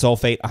 100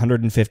 sulfate,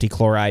 150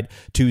 chloride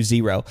to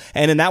 0.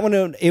 And in that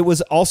one, it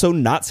was also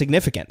not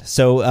significant.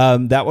 So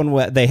that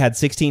one, they had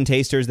 16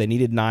 tasters. They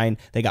needed 9.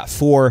 They got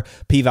 4,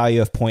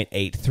 p-value of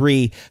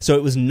 0.83. So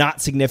it was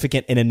not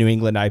significant in a New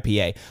England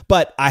IPA.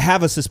 But I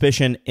have a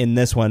suspicion in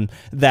this one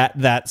that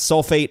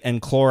sulfate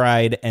and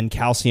chloride and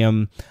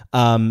calcium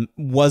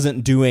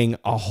wasn't doing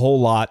a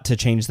whole lot to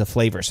change the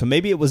flavor. So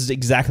maybe it was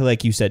exactly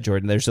like you said,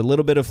 Jordan. There's a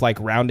little bit of like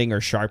rounding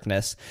or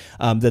sharpness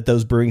that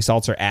those brewing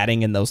salts are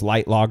adding in those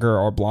light lager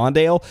or blonde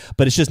ale,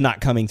 but it's just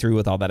not coming through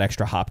with all that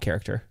extra hop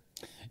character.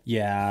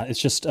 Yeah, it's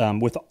just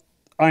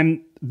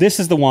this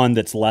is the one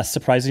that's less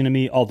surprising to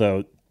me,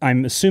 although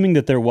I'm assuming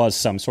that there was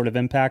some sort of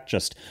impact.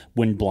 Just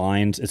when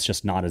blind, it's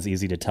just not as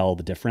easy to tell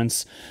the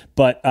difference.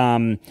 But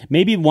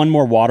maybe one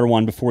more water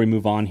one before we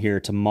move on here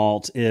to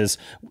malt is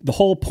the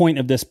whole point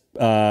of this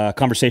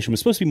conversation was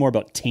supposed to be more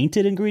about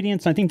tainted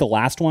ingredients. I think the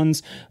last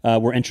ones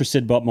were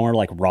interested about more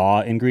like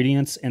raw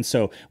ingredients. And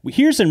so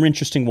here's an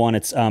interesting one.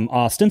 It's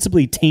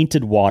ostensibly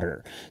tainted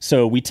water.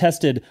 So we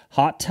tested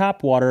hot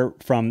tap water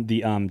from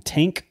the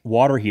tank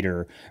water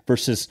heater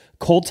versus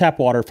cold tap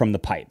water from the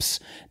pipes.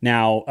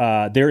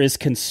 Now, there is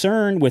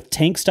concern with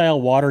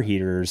tank-style water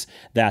heaters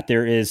that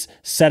there is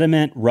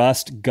sediment,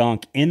 rust,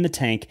 gunk in the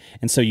tank,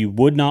 and so you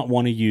would not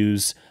want to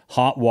use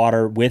hot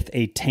water with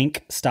a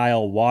tank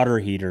style water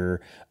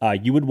heater,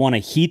 you would want to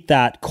heat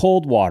that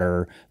cold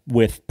water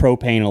with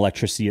propane,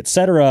 electricity,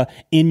 etc.,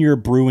 in your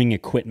brewing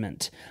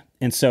equipment.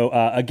 And so,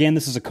 again,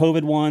 this is a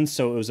COVID one,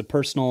 so it was a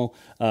personal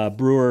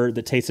brewer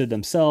that tasted it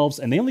themselves,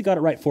 and they only got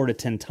it right 4 to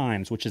 10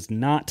 times, which is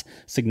not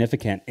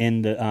significant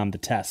in the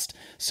test.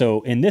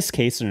 So in this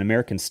case, in an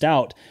American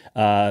Stout,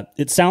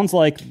 it sounds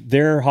like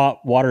their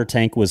hot water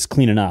tank was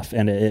clean enough,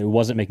 and it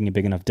wasn't making a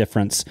big enough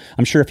difference.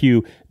 I'm sure if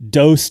you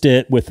dosed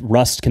it with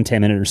rust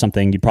contaminant or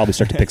something, you'd probably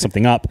start to pick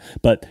something up,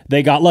 but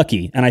they got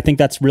lucky. And I think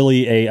that's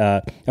really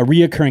a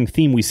reoccurring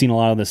theme we see in a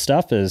lot of this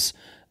stuff is,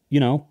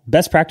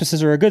 best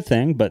practices are a good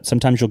thing, but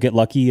sometimes you'll get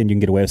lucky and you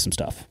can get away with some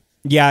stuff.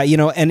 Yeah,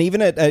 and even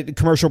at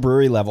commercial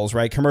brewery levels,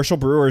 right? Commercial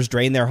brewers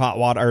drain their hot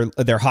water,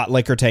 their hot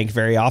liquor tank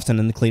very often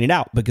and clean it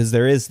out because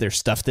there's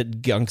stuff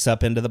that gunks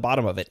up into the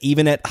bottom of it.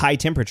 Even at high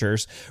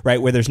temperatures, right,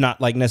 where there's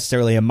not like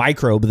necessarily a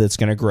microbe that's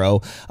going to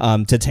grow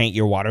to taint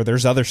your water.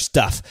 There's other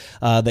stuff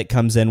that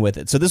comes in with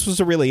it. So this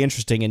was a really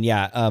interesting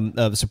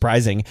and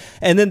surprising.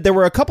 And then there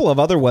were a couple of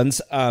other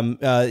ones,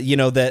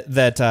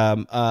 that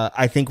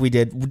I think we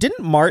did.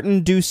 Didn't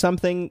Martin do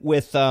something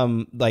with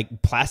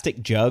like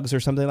plastic jugs or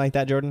something like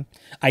that, Jordan?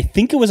 I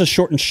think it was a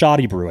short and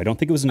shoddy brew. I don't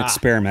think it was an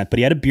experiment, but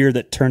he had a beer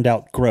that turned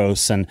out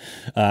gross. And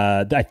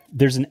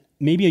there's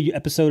maybe an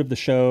episode of the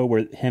show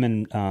where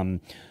him and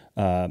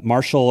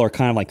Marshall are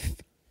kind of like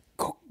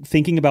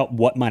thinking about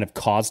what might have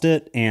caused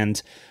it.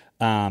 And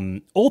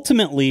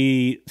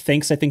ultimately,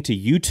 thanks, I think, to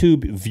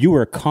YouTube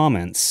viewer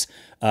comments,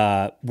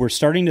 we're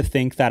starting to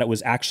think that it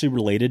was actually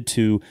related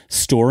to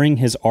storing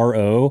his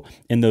RO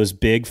in those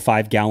big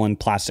 5-gallon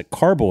plastic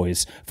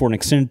carboys for an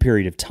extended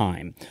period of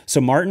time. So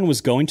Martin was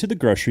going to the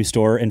grocery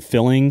store and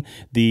filling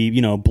the,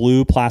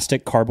 blue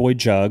plastic carboy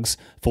jugs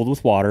filled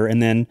with water,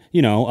 and then,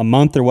 a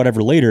month or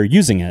whatever later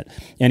using it.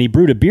 And he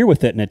brewed a beer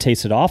with it, and it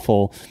tasted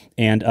awful.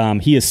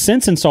 And he has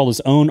since installed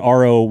his own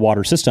RO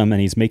water system, and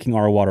he's making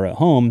RO water at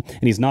home,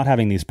 and he's not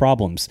having these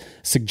problems,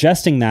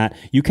 suggesting that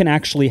you can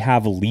actually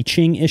have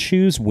leaching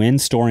issues when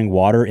storing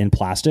water in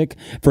plastic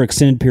for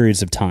extended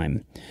periods of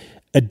time.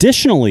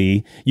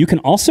 Additionally, you can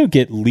also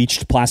get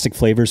leached plastic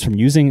flavors from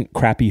using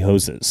crappy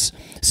hoses.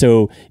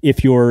 So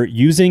if you're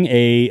using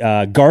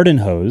a garden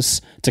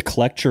hose to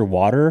collect your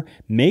water,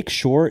 make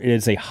sure it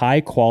is a high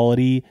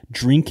quality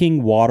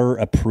drinking water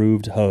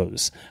approved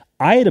hose.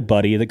 I had a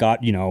buddy that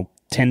got,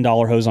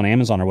 $10 hose on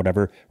Amazon or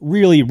whatever.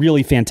 Really,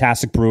 really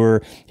fantastic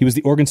brewer. He was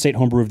the Oregon State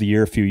Homebrewer of the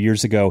Year a few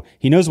years ago.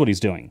 He knows what he's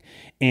doing.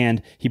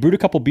 And he brewed a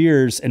couple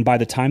beers, and by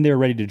the time they were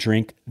ready to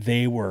drink,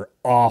 they were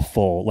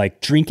awful,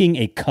 like drinking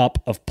a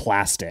cup of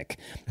plastic.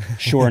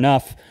 Sure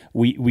enough,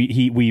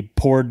 we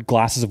poured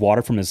glasses of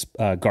water from his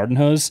garden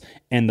hose,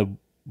 and the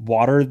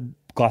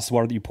glass of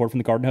water that you poured from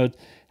the garden hose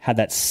had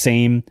that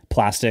same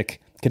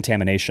plastic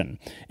contamination.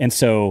 And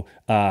so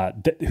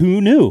who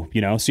knew, so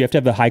you have to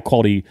have a high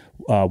quality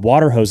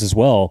water hose as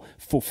well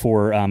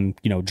for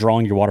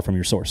drawing your water from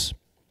your source.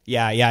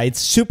 Yeah, it's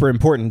super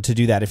important to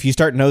do that. If you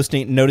start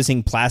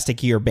noticing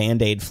plasticky or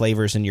Band-Aid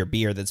flavors in your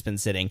beer that's been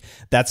sitting,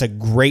 that's a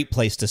great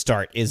place to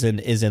start, is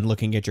in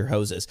looking at your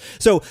hoses.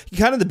 So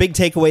kind of the big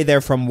takeaway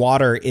there from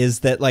water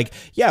is that,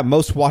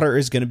 most water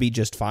is going to be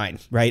just fine,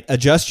 right?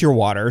 Adjust your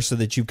water so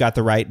that you've got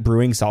the right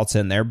brewing salts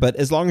in there. But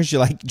as long as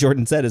like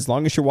Jordan said, as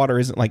long as your water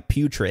isn't like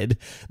putrid,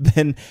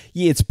 then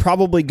it's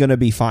probably going to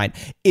be fine.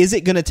 Is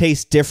it going to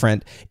taste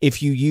different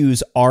if you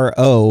use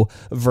RO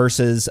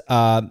versus,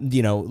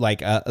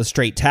 a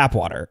straight tap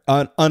water,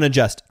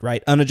 unadjusted,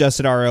 right?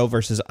 Unadjusted RO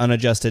versus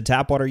unadjusted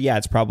tap water. Yeah,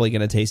 it's probably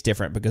going to taste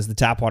different because the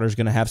tap water is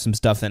going to have some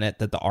stuff in it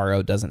that the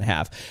RO doesn't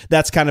have.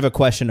 That's kind of a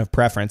question of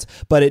preference,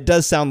 but it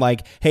does sound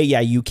like, hey,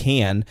 yeah, you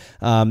can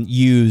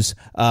use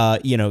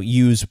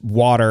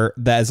water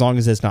that, as long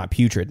as it's not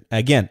putrid.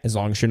 Again, as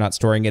long as you're not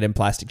storing it in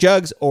plastic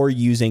jugs or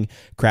using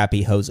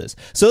crappy hoses.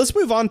 So let's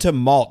move on to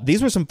malt.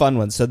 These were some fun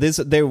ones. So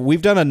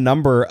we've done a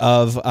number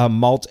of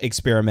malt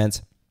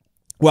experiments.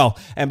 Well,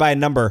 and by a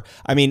number,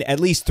 I mean at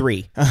least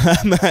 3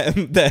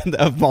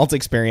 of malt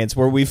experience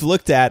where we've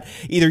looked at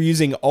either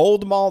using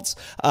old malts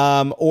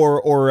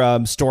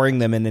or storing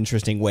them in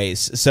interesting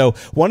ways. So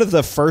one of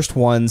the first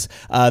ones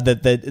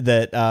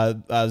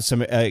that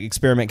some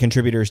experiment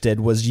contributors did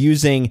was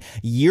using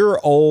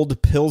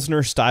year-old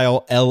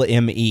Pilsner-style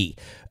LME.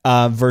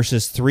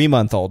 Versus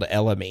 3-month-old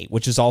LME,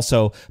 which is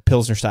also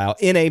Pilsner style,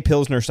 in a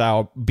Pilsner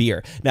style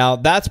beer. Now,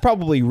 that's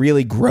probably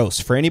really gross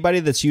for anybody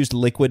that's used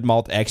liquid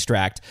malt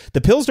extract. The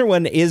Pilsner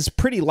one is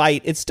pretty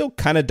light. It's still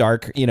kind of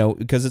dark,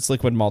 because it's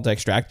liquid malt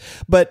extract.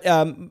 But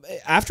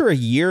after a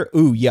year,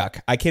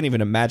 yuck. I can't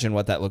even imagine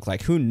what that looked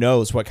like. Who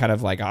knows what kind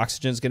of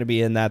oxygen is going to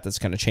be in that's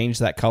going to change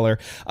that color.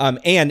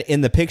 And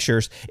in the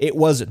pictures, it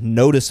was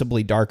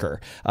noticeably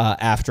darker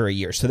after a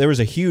year. So there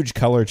was a huge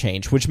color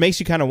change, which makes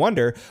you kind of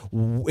wonder,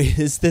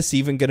 is this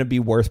even going to be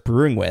worth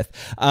brewing with?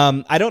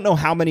 I don't know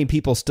how many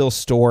people still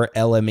store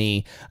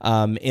LME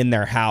in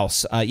their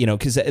house,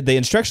 because the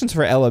instructions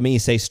for LME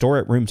say store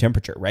at room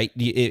temperature, right?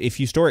 If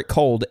you store it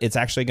cold, it's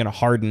actually going to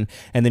harden,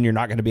 and then you're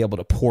not going to be able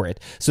to pour it.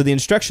 So the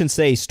instructions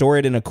say store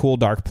it in a cool,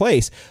 dark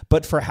place,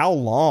 but for how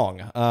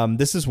long?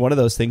 This is one of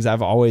those things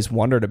I've always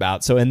wondered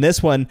about. So in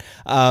this one,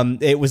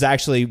 it was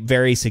actually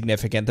very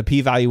significant. The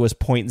p-value was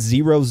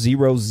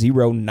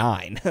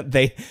 0.0009.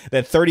 They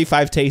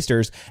 35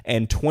 tasters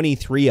and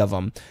 23 of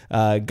them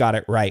got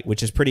it right,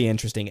 which is pretty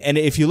interesting. And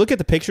if you look at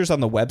the pictures on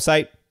the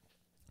website,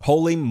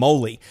 holy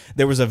moly,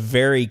 there was a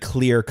very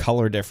clear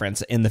color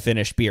difference in the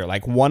finished beer.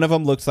 Like one of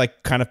them looked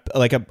like kind of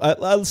like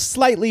a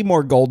slightly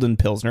more golden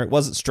Pilsner. It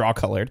wasn't straw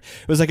colored.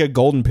 It was like a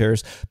golden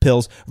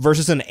Pils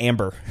versus an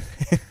amber,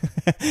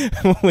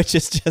 which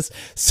is just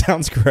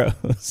sounds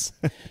gross.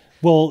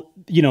 Well,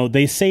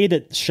 they say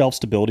that shelf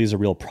stability is a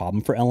real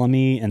problem for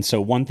LME. And so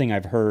one thing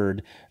I've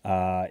heard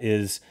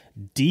is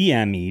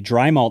DME,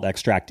 dry malt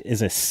extract,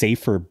 is a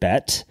safer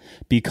bet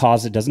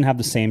because it doesn't have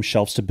the same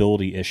shelf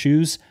stability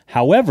issues.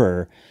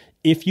 However,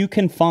 if you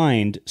can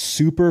find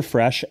super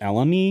fresh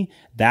LME,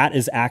 that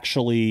is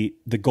actually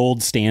the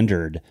gold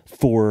standard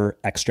for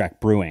extract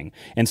brewing.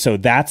 And so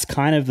that's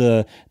kind of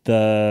the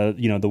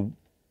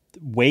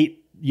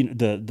weight,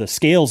 the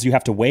scales you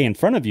have to weigh in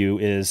front of you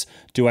is,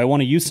 do I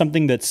want to use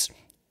something that's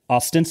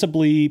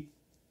ostensibly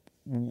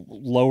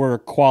lower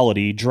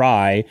quality,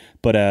 dry,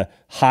 but a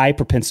high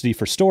propensity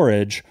for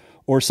storage,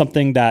 or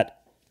something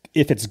that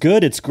if it's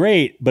good, it's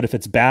great, but if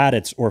it's bad,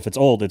 or if it's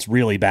old, it's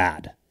really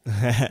bad.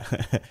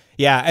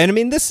 Yeah, and I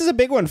mean, this is a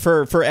big one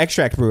for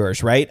extract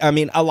brewers, right? I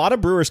mean, a lot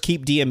of brewers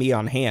keep DME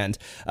on hand,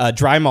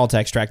 dry malt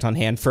extract on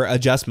hand for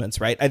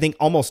adjustments, right? I think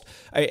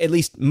at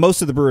least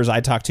most of the brewers I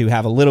talk to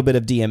have a little bit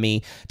of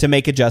DME to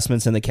make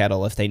adjustments in the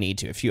kettle if they need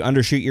to. If you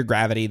undershoot your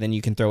gravity, then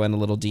you can throw in a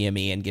little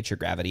DME and get your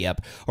gravity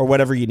up, or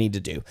whatever you need to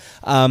do.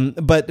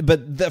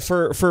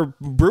 For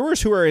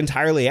brewers who are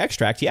entirely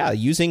extract, yeah,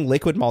 using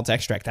liquid malt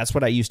extract, that's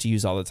what I used to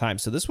use all the time.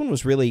 So this one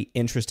was really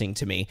interesting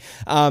to me.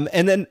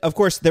 And then, of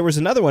course, there was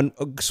another one,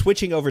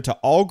 switching over to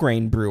all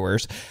grain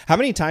brewers. How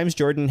many times,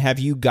 Jordan, have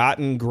you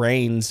gotten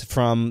grains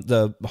from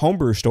the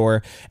homebrew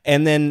store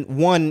and then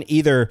one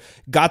either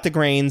got the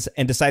grains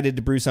and decided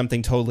to brew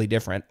something totally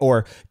different,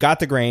 or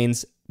got the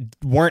grains,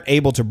 weren't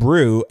able to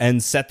brew,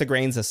 and set the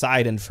grains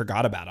aside and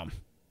forgot about them?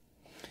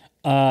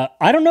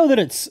 I don't know that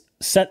it's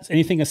set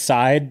anything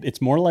aside.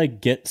 It's more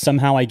like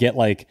I get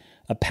like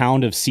a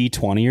pound of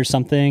C20 or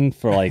something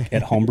for like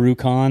at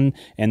HomebrewCon,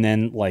 and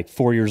then like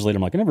 4 years later,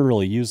 I'm like, I never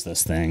really used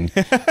this thing.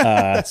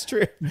 That's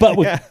true.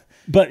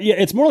 But yeah,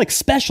 it's more like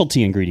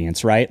specialty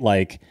ingredients, right?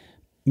 Like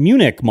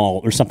Munich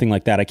malt or something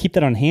like that. I keep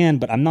that on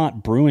hand, but I'm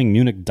not brewing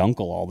Munich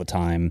Dunkel all the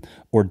time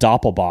or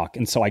Doppelbock.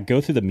 And so I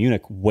go through the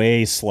Munich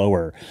way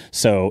slower.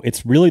 So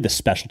it's really the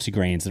specialty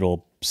grains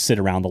that'll sit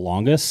around the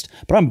longest,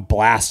 but I'm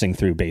blasting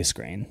through base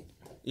grain.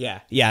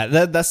 Yeah,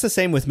 that's the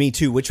same with me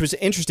too, which was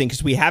interesting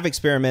because we have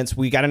experiments.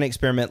 We got an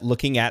experiment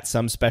looking at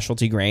some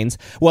specialty grains.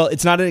 Well,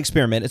 it's not an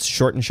experiment; it's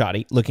short and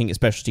shoddy looking at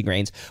specialty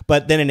grains.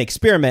 But then an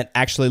experiment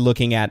actually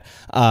looking at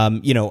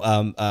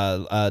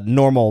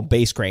normal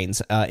base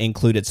grains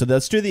included. So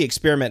let's do the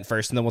experiment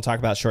first, and then we'll talk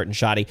about short and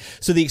shoddy.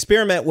 So the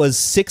experiment was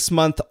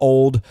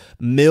 6-month-old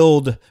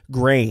milled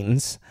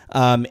grains.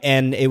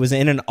 And it was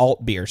in an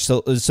alt beer. So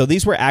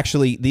these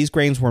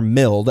grains were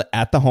milled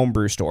at the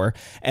homebrew store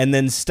and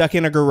then stuck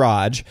in a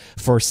garage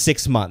for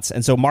 6 months.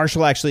 And so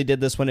Marshall actually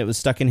did this when it was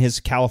stuck in his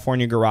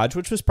California garage,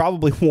 which was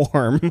probably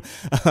warm,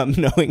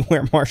 knowing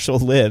where Marshall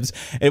lives.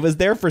 It was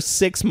there for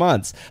 6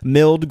 months,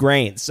 milled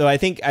grains. So I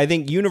think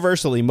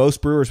universally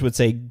most brewers would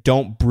say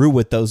don't brew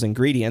with those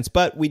ingredients,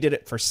 but we did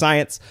it for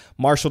science.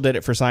 Marshall did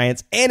it for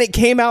science, and it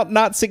came out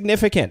not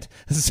significant.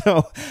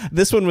 So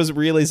this one was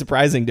really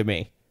surprising to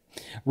me.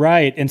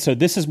 Right. And so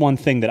this is one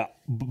thing that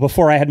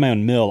before I had my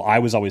own mill, I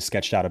was always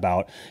sketched out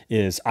about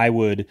is I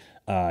would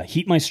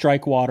heat my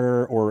strike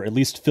water or at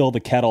least fill the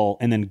kettle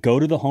and then go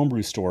to the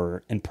homebrew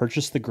store and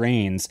purchase the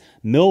grains,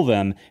 mill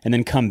them, and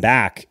then come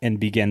back and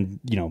begin,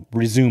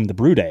 resume the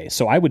brew day.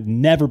 So I would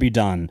never be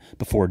done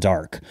before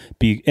dark.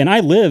 And I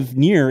live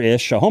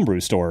near-ish a homebrew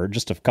store,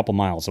 just a couple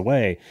miles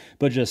away,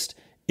 but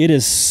it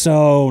is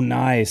so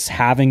nice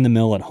having the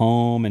mill at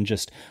home,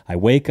 and I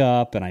wake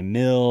up and I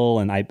mill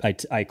and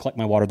I collect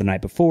my water the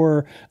night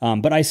before,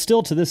 but I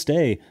still to this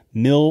day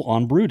mill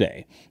on brew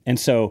day. And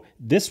so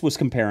this was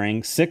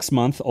comparing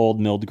 6-month-old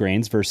milled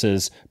grains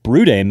versus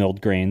brew day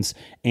milled grains,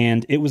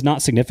 and it was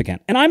not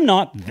significant. And I'm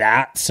not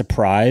that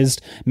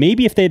surprised.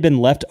 Maybe if they'd been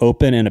left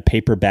open in a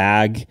paper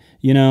bag,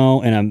 in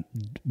a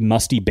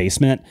musty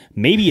basement,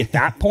 maybe at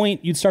that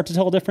point you'd start to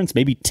tell a difference.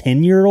 Maybe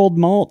 10-year-old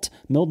milled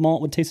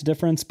malt would taste a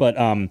difference. But,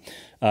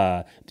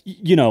 I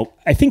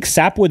think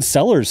Sapwood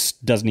Cellars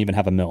doesn't even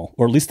have a mill,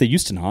 or at least they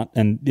used to not.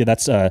 And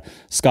that's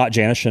Scott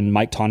Janish and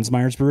Mike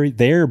Tonsmeyer's brewery.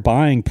 They're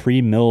buying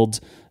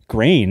pre-milled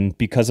grain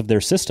because of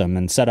their system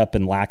and setup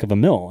and lack of a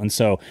mill. And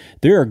so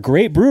there are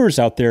great brewers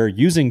out there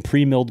using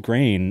pre-milled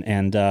grain.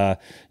 And,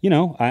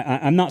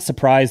 I'm not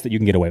surprised that you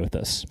can get away with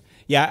this.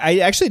 Yeah, I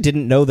actually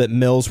didn't know that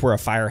mills were a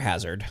fire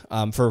hazard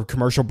for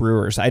commercial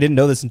brewers. I didn't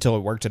know this until I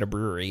worked at a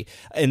brewery.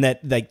 And that,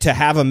 like, to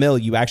have a mill,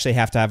 you actually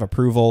have to have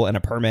approval and a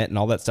permit and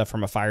all that stuff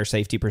from a fire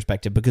safety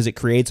perspective, because it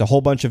creates a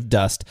whole bunch of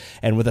dust.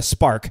 And with a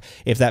spark,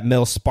 if that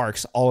mill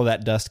sparks, all of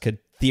that dust could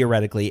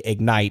theoretically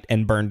ignite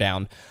and burn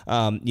down,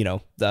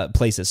 the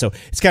places. So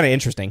it's kind of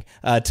interesting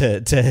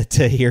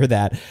to hear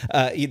that.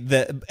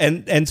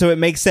 And so it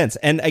makes sense.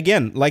 And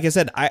again, like I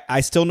said,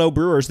 I still know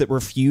brewers that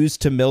refuse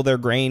to mill their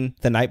grain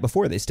the night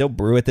before. They still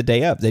brew it the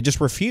day of. They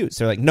just refuse.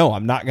 They're like, no,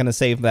 I'm not going to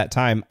save that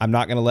time. I'm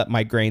not going to let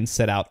my grain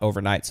sit out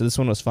overnight. So this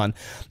one was fun.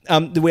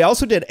 We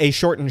also did a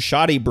short and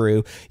shoddy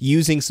brew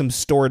using some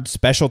stored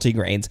specialty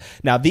grains.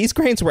 Now, these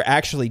grains were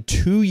actually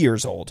 2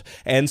 years old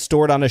and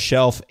stored on a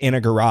shelf in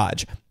a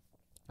garage.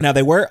 Now,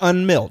 they were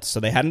unmilled, so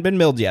they hadn't been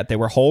milled yet. They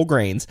were whole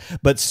grains,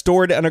 but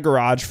stored in a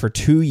garage for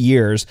 2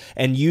 years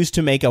and used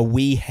to make a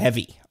wee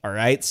heavy. All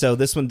right, so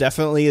this one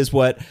definitely is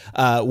what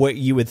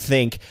you would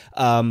think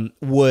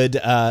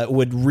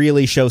would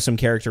really show some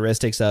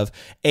characteristics of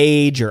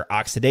age or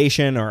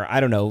oxidation, or I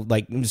don't know,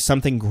 like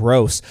something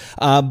gross.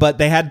 But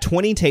they had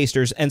 20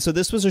 tasters, and so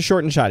this was a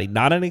short and shoddy,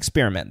 not an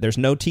experiment. There's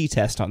no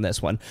T-test on this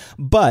one,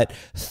 but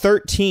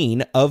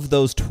 13 of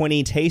those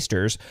 20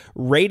 tasters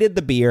rated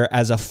the beer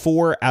as a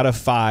 4 out of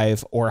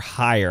 5 or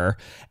higher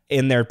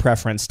in their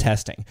preference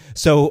testing.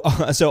 So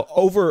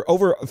over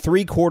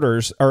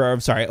 3/4, or I'm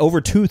sorry,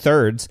 over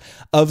 2/3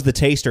 of the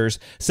tasters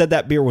said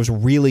that beer was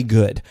really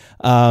good.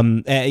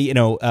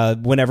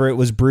 Whenever it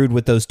was brewed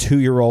with those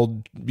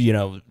 2-year-old,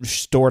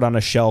 stored on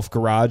a shelf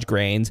garage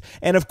grains.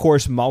 And of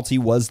course, malty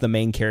was the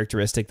main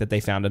characteristic that they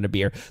found in a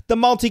beer. The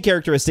malty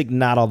characteristic,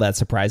 not all that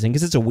surprising,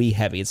 because it's a wee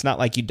heavy. It's not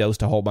like you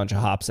dosed a whole bunch of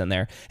hops in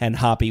there and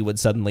hoppy would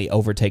suddenly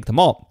overtake the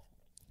malt.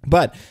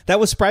 But that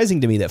was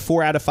surprising to me that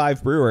 4 out of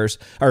 5 brewers,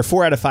 or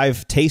 4 out of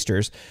 5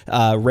 tasters,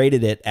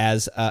 rated it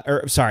as,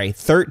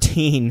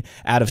 13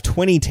 out of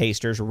 20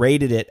 tasters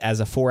rated it as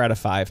a 4 out of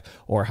 5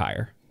 or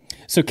higher.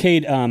 So,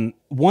 Cade, I'm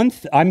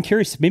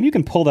curious, maybe you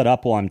can pull that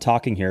up while I'm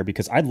talking here,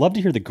 because I'd love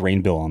to hear the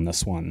grain bill on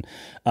this one.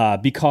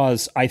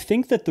 Because I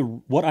think that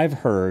what I've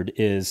heard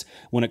is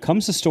when it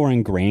comes to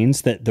storing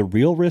grains, that the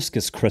real risk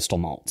is crystal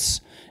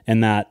malts.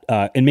 And that,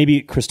 and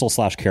maybe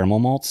crystal/caramel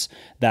malts,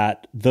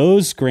 that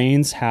those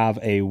grains have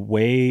a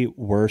way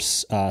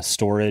worse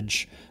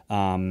storage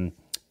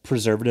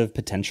preservative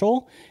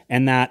potential,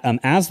 and that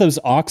as those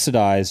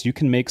oxidize, you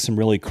can make some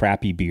really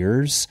crappy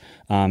beers.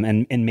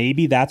 And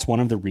maybe that's one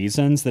of the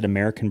reasons that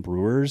American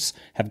brewers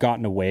have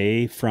gotten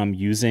away from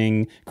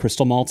using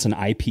crystal malts and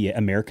IPA,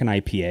 American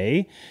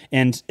IPA.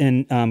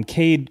 And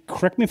Cade,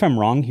 correct me if I'm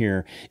wrong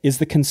here, is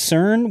the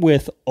concern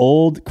with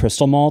old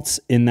crystal malts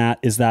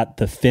is that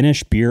the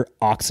finished beer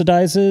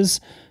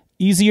oxidizes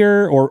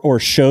easier or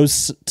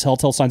shows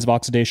telltale signs of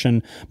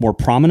oxidation more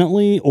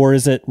prominently? Or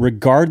is it,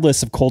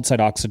 regardless of cold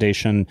side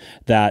oxidation,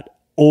 that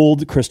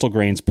old crystal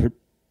grains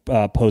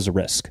pose a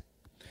risk?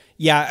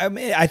 Yeah, I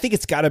mean, I think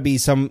it's got to be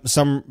some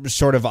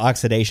sort of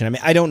oxidation. I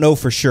mean, I don't know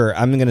for sure.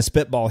 I'm going to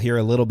spitball here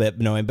a little bit,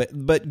 knowing,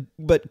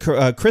 but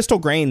crystal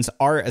grains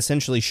are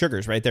essentially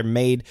sugars, right? They're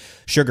made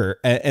sugar,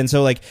 and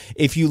so like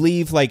if you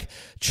leave like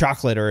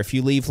chocolate, or if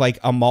you leave like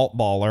a malt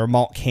ball or a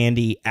malt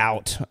candy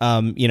out,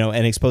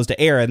 and exposed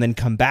to air, and then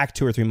come back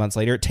 2 or 3 months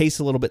later, it tastes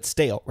a little bit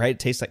stale, right? It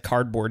tastes like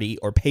cardboardy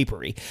or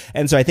papery,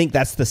 and so I think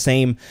that's the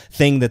same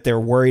thing that they're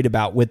worried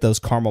about with those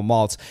caramel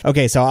malts.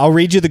 Okay, so I'll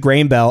read you the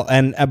grain bell,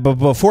 and but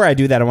before I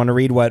do that, I want to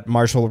read what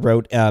Marshall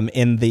wrote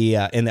in the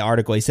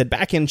article. He said,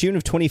 back in June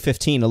of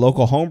 2015, a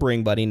local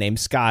homebrewing buddy named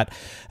Scott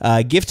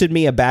gifted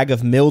me a bag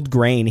of milled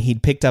grain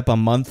he'd picked up a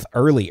month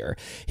earlier.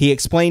 He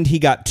explained he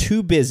got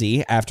too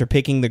busy after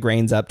picking the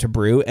grains up to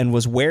brew and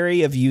was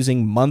wary of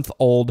using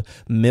month-old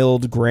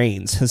milled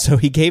grains. So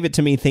he gave it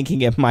to me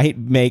thinking it might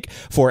make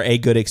for a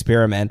good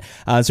experiment.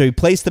 So he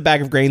placed the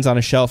bag of grains on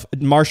a shelf.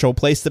 Marshall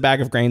placed the bag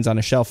of grains on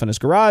a shelf in his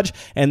garage,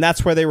 and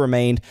that's where they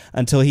remained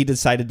until he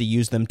decided to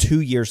use them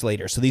 2 years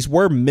later. So these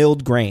were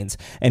milled grains.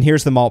 And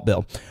here's the malt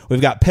bill.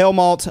 We've got pale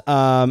malt,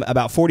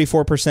 about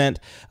 44%.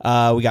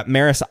 We got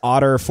Maris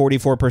Otter,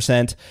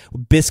 44%.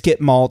 Biscuit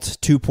malt,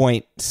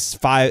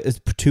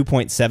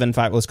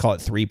 2.75. Let's call it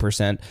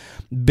 3%.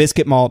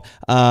 Biscuit malt,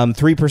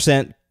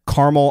 3%.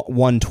 Caramel,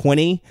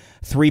 120.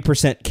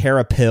 3%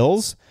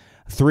 Carapils.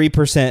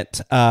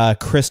 3%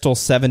 Crystal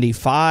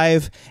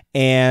 75,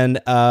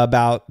 and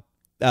about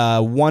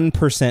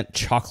 1%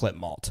 chocolate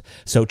malt.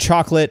 So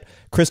chocolate,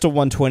 Crystal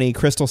 120,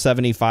 Crystal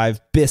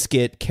 75,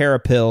 Biscuit,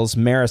 Carapils,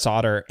 Maris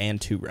Otter, and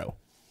 2-row.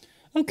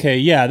 Okay,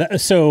 yeah.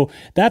 So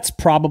that's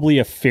probably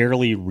a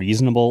fairly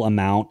reasonable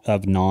amount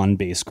of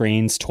non-base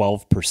grains,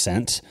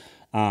 12%.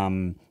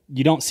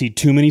 You don't see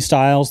too many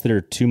styles that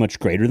are too much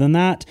greater than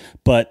that,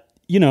 but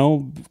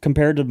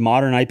compared to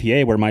modern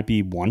IPA, where it might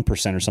be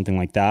 1% or something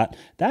like that,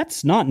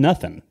 that's not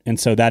nothing. And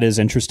so that is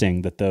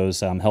interesting that those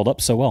held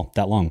up so well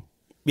that long.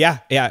 Yeah,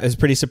 it's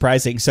pretty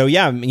surprising. So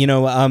yeah,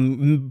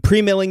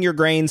 pre-milling your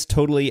grains,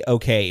 totally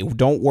okay.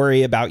 Don't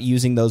worry about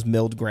using those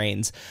milled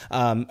grains.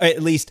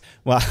 At least,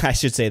 well, I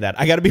should say that.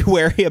 I got to be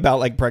wary about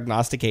like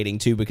prognosticating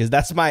too, because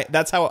that's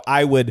how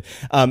I would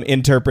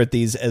interpret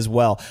these as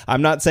well.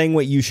 I'm not saying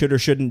what you should or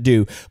shouldn't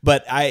do,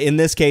 but in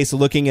this case,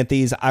 looking at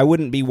these, I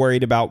wouldn't be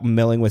worried about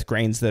milling with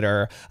grains that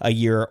are a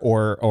year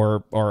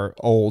or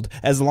old,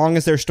 as long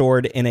as they're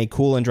stored in a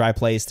cool and dry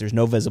place. There's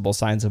no visible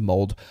signs of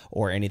mold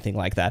or anything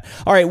like that.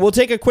 All right, we'll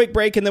take a quick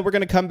break, and then we're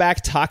going to come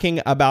back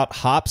talking about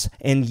hops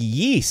and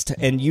yeast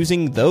and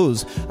using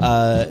those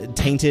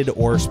tainted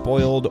or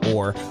spoiled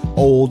or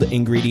old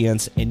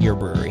ingredients in your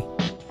brewery.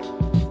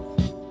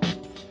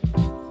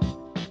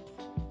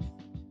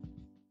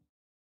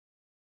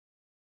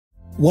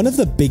 One of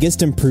the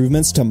biggest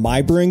improvements to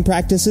my brewing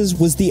practices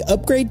was the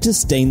upgrade to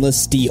stainless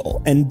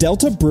steel, and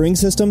Delta Brewing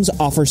Systems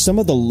offers some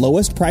of the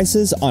lowest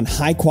prices on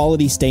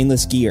high-quality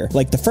stainless gear,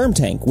 like the Firm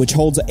Tank, which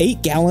holds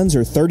 8 gallons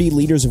or 30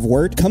 liters of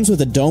wort, comes with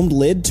a domed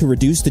lid to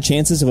reduce the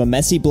chances of a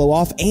messy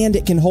blow-off, and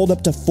it can hold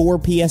up to 4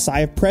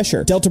 psi of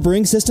pressure. Delta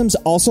Brewing Systems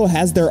also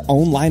has their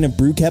own line of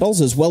brew kettles,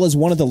 as well as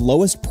one of the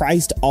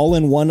lowest-priced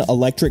all-in-one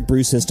electric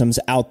brew systems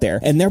out there,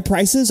 and their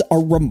prices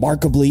are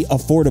remarkably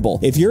affordable.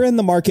 If you're in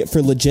the market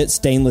for legit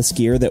stainless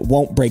gear that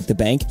won't break the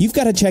bank, you've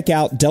got to check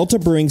out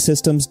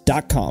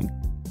deltabrewingsystems.com.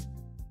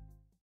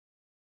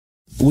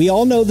 We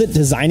all know that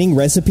designing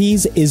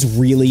recipes is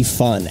really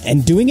fun,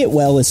 and doing it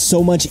well is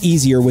so much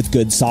easier with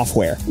good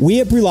software.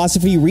 We at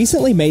Brewlosophy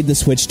recently made the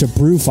switch to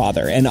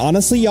Brewfather, and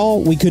honestly,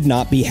 y'all, we could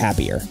not be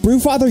happier.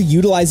 Brewfather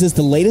utilizes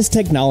the latest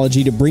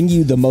technology to bring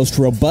you the most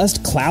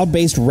robust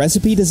cloud-based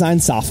recipe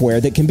design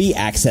software that can be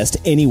accessed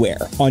anywhere,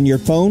 on your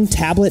phone,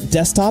 tablet,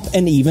 desktop,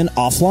 and even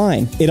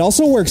offline. It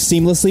also works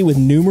seamlessly with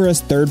numerous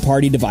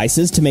third-party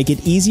devices to make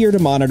it easier to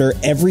monitor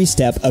every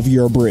step of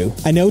your brew.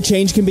 I know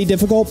change can be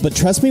difficult, but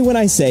trust me when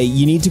I say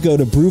you need to go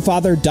to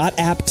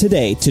brewfather.app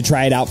today to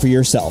try it out for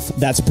yourself.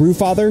 That's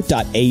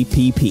brewfather.app.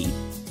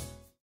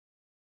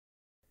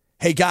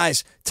 Hey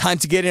guys, time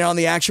to get in on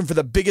the action for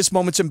the biggest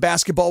moments in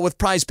basketball with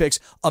Prize Picks,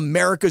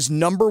 America's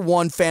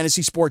 #1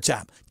 fantasy sports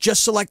app.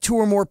 Just select 2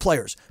 or more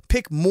players,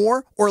 pick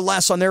more or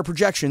less on their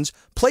projections,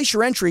 place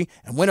your entry,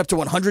 and win up to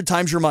 100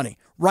 times your money.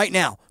 Right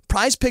now,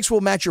 Prize Picks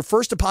will match your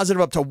first deposit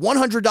of up to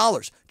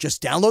 $100.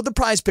 Just download the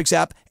Prize Picks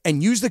app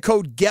and use the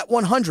code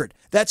GET100.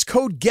 That's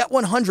code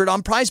GET100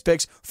 on Prize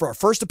Picks for a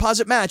first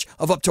deposit match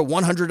of up to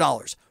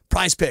 $100.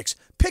 Prize Picks.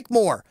 Pick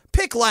more.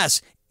 Pick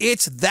less.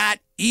 It's that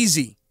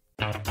easy.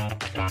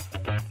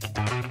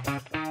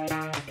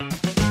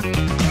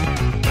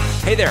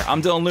 Hey there,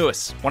 I'm Dylan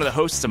Lewis, one of the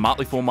hosts of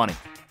Motley Fool Money.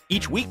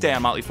 Each weekday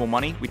on Motley Fool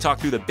Money, we talk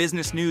through the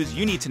business news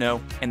you need to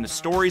know and the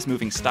stories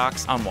moving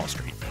stocks on Wall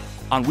Street.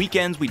 On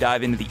weekends, we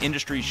dive into the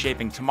industries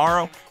shaping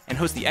tomorrow and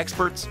host the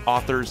experts,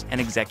 authors,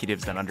 and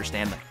executives that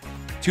understand them.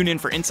 Tune in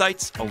for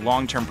insights, a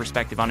long-term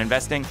perspective on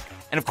investing,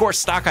 and of course,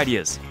 stock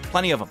ideas.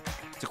 Plenty of them.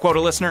 To quote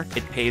a listener,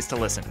 it pays to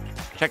listen.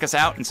 Check us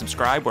out and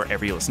subscribe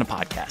wherever you listen to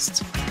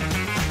podcasts.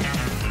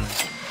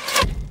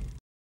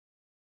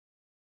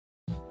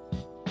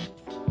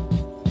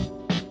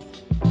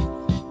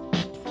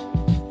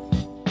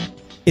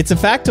 It's a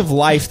fact of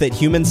life that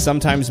humans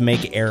sometimes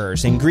make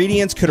errors.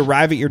 Ingredients could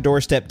arrive at your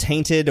doorstep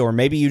tainted, or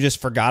maybe you just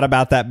forgot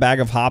about that bag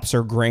of hops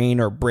or grain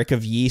or brick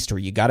of yeast, or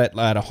you got it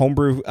at a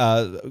homebrew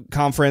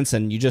conference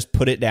and you just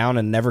put it down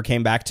and never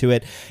came back to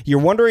it. You're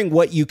wondering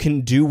what you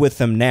can do with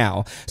them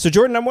now. So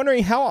Jordan, I'm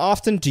wondering, how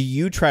often do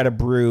you try to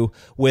brew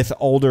with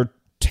older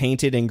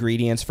tainted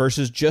ingredients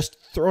versus just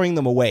throwing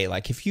them away?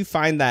 Like if you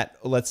find that,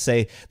 let's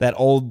say, that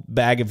old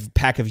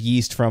pack of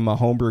yeast from a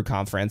homebrew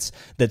conference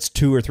that's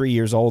 2 or 3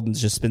 years old and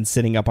just been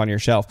sitting up on your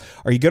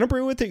shelf, are you going to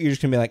brew with it? Or you're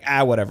just going to be like,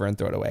 whatever, and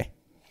throw it away?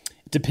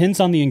 It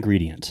depends on the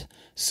ingredient.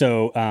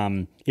 So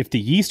if the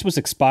yeast was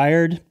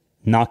expired,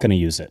 not going to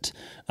use it.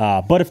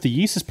 But if the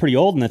yeast is pretty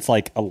old and it's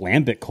like a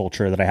lambic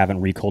culture that I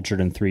haven't recultured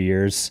in 3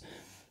 years,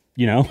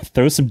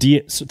 throw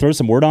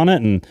some wort on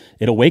it and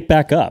it'll wake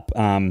back up.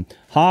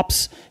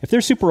 Hops, if they're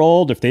super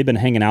old, if they've been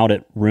hanging out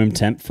at room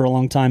temp for a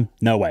long time,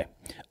 no way.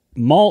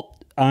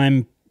 Malt,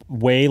 I'm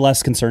way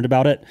less concerned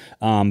about it.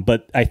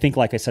 But I think,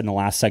 like I said in the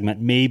last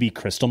segment, maybe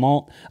crystal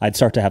malt, I'd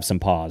start to have some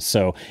pause.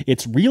 So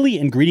it's really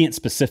ingredient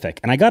specific.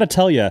 And I got to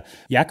tell you,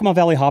 Yakima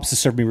Valley hops has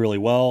served me really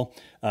well.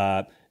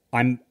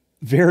 I'm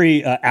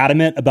very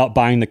adamant about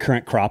buying the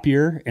current crop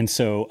year. And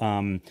so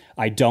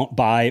I don't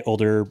buy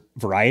older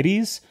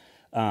varieties.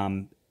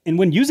 And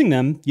when using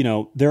them,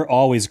 they're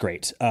always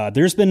great.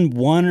 There's been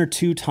 1 or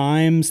 2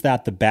 times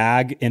that the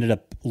bag ended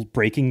up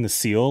breaking the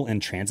seal in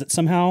transit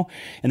somehow,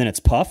 and then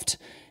it's puffed.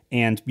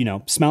 And,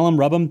 smell them,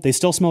 rub them, they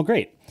still smell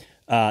great.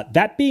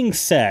 That being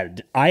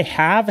said, I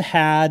have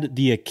had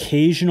the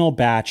occasional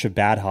batch of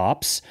bad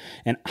hops,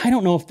 and I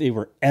don't know if they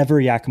were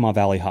ever Yakima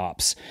Valley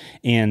hops.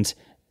 And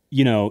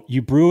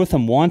you brew with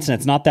them once and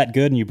it's not that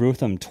good, and you brew with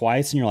them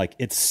twice and you're like,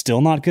 it's still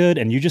not good,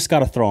 and you just got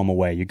to throw them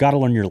away. You got to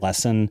learn your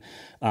lesson.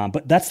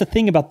 But that's the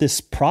thing about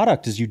this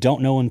product, is you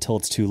don't know until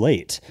it's too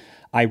late.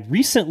 I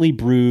recently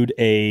brewed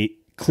a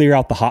clear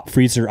out the hop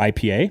freezer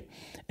IPA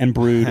and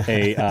brewed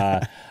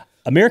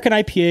American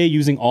IPA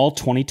using all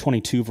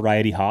 2022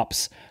 variety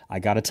hops. I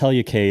got to tell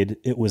you, Cade,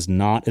 it was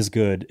not as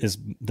good as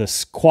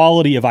the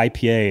quality of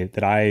IPA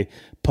that I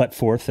put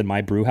forth in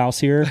my brew house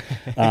here.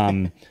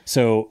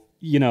 So,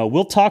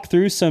 we'll talk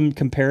through some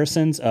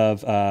comparisons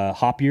of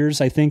hop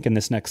years, I think, in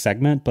this next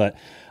segment, but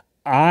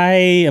I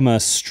am a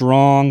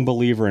strong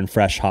believer in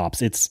fresh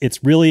hops.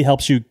 It's really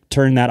helps you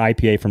turn that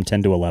IPA from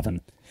 10 to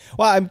 11.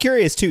 Well, I'm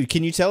curious too.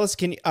 Can you tell us?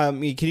 Can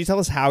you tell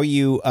us how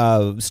you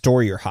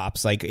store your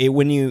hops? Like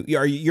when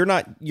you're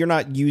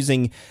not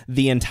using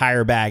the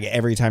entire bag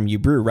every time you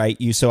brew, right?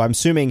 So I'm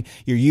assuming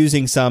you're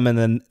using some, and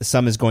then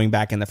some is going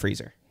back in the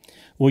freezer.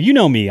 Well, you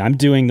know me, I'm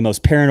doing the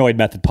most paranoid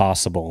method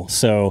possible.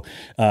 So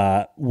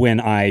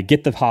when I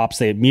get the hops,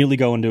 they immediately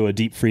go into a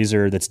deep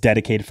freezer that's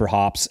dedicated for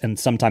hops. And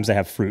sometimes I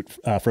have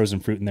frozen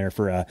fruit in there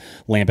for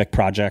lambic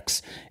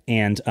projects.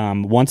 And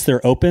once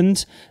they're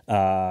opened,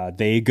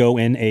 they go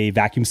in a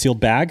vacuum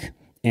sealed bag.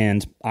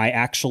 And I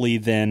actually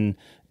then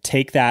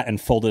take that and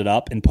fold it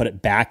up and put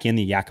it back in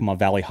the Yakima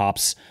Valley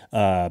hops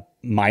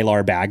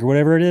Mylar bag or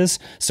whatever it is.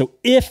 So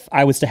if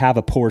I was to have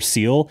a poor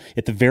seal,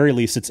 at the very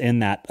least, it's in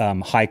that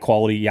high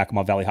quality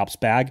Yakima Valley hops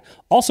bag.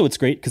 Also, it's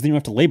great because then you don't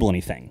have to label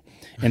anything.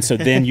 And so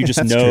then you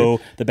just know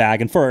the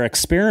bag. And for our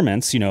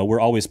experiments, we're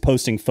always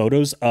posting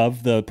photos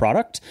of the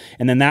product.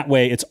 And then that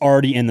way it's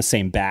already in the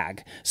same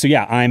bag. So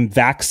yeah, I'm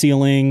vac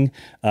sealing,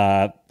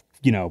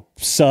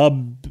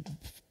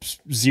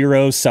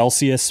 sub-0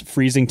 Celsius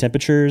freezing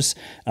temperatures,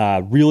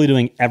 really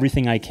doing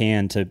everything I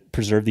can to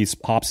preserve these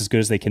hops as good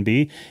as they can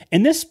be.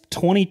 And this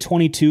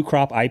 2022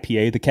 crop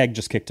IPA, the keg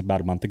just kicked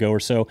about a month ago or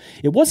so,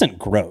 it wasn't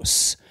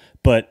gross,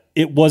 but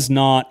it was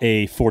not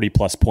a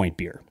 40-plus point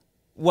beer.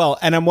 Well,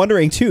 and I'm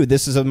wondering too,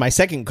 this is my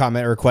second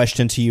comment or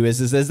question to you,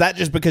 is that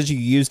just because you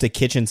used a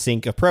kitchen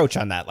sink approach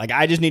on that? Like,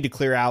 I just need to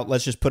clear out,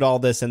 let's just put all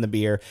this in the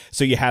beer.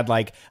 So you had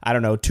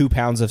 2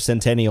 pounds of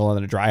Centennial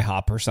and a dry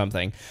hop or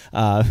something.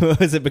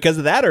 Was it because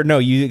of that, or no,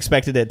 you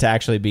expected it to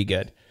actually be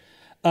good?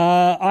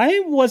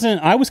 I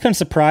was kind of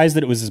surprised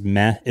that it was as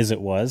meh as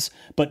it was,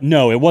 but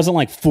no, it wasn't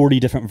like 40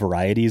 different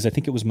varieties. I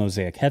think it was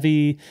mosaic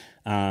heavy.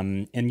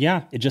 And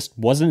yeah, it just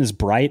wasn't as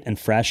bright and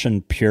fresh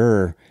and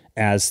pure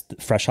as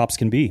fresh hops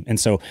can be. And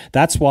so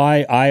that's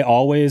why I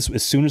always,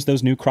 as soon as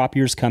those new crop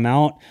years come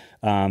out,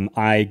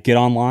 I get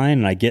online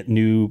and I get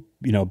new,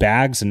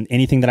 bags, and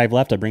anything that I've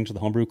left, I bring to the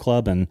homebrew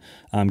club and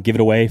give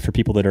it away for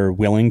people that are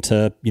willing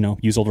to,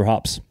 use older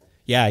hops.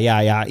 Yeah.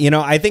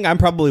 I think I'm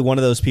probably one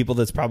of those people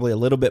that's probably a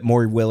little bit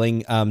more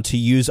willing to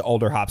use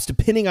older hops,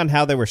 depending on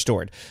how they were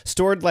stored.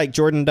 Stored like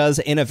Jordan does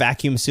in a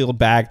vacuum sealed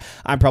bag,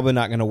 I'm probably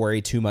not going to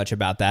worry too much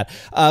about that.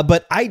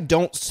 But I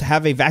don't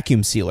have a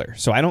vacuum sealer,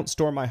 so I don't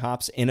store my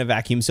hops in a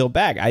vacuum sealed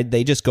bag.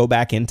 They just go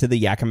back into the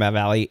Yakima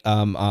Valley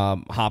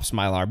hops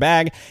Mylar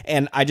bag,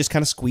 and I just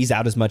kind of squeeze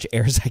out as much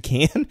air as I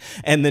can,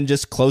 and then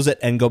just close it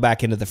and go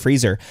back into the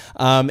freezer.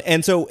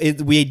 And so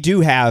we do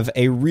have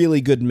a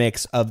really good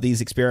mix of these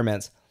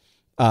experiments.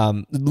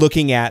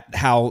 Looking at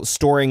how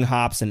storing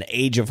hops and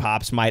age of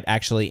hops might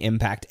actually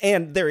impact.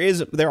 And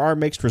there are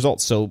mixed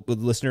results, so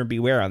listener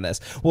beware on this.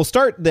 We'll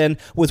start then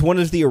with one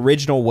of the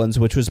original ones,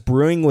 which was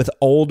brewing with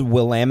old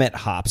Willamette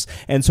hops.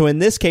 And so in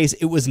this case,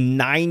 it was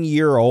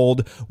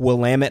 9-year-old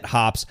Willamette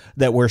hops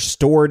that were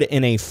stored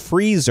in a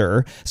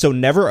freezer, so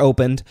never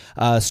opened,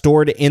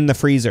 stored in the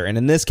freezer. And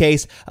in this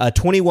case,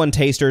 21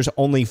 tasters,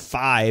 only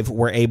 5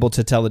 were able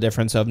to tell the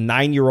difference of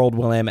 9-year-old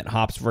Willamette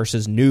hops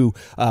versus new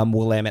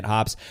Willamette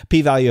hops.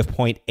 P-value of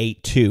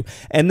 0.82.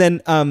 And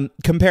then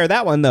compare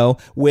that one, though,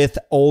 with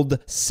old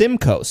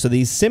Simcoe. So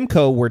these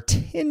Simcoe were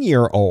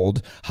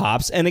 10-year-old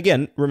hops. And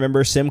again,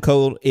 remember,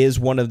 Simcoe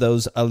is one of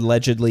those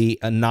allegedly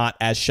not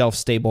as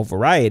shelf-stable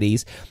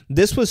varieties.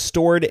 This was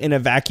stored in a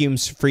vacuum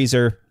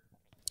freezer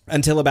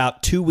until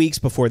about 2 weeks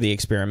before the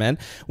experiment,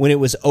 when it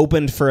was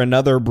opened for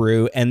another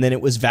brew, and then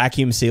it was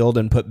vacuum sealed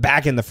and put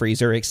back in the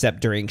freezer,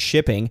 except during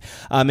shipping.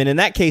 And in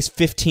that case,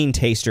 15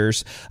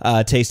 tasters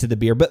tasted the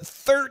beer, but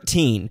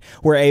 13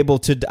 were able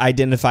to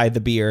identify the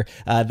beer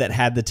that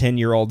had the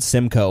 10-year-old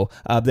Simcoe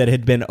that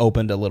had been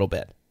opened a little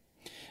bit.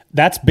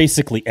 That's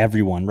basically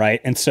everyone,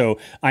 right? And so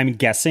I'm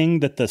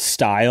guessing that the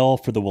style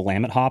for the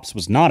Willamette hops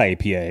was not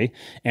IPA,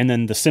 and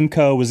then the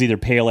Simcoe was either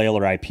pale ale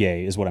or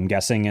IPA, is what I'm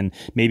guessing. And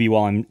maybe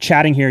while I'm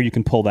chatting here, you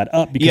can pull that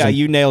up. Because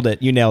you nailed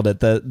it.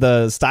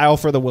 The style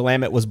for the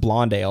Willamette was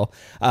blonde ale,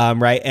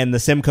 right? And the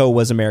Simcoe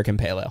was American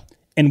pale ale.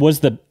 And was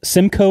the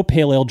Simcoe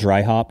Pale Ale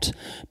dry hopped?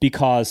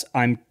 Because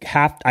I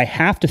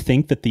have to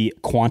think that the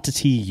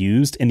quantity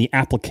used and the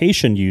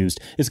application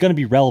used is going to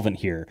be relevant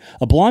here.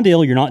 A blonde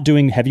ale, you're not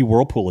doing heavy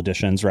whirlpool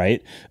additions,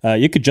 right?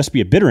 It could just be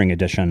a bittering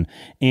addition.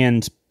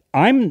 And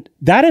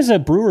that is a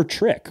brewer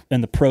trick in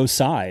the pro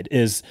side,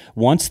 is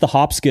once the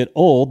hops get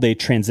old, they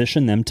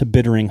transition them to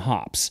bittering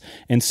hops.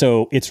 And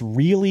so it's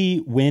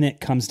really when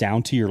it comes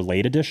down to your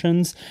late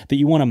additions that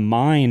you want to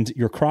mind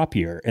your crop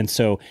year. And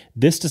so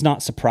this does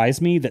not surprise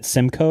me that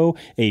Simcoe,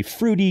 a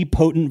fruity,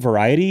 potent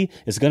variety,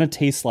 is going to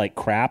taste like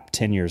crap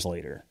 10 years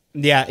later.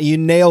 Yeah, you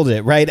nailed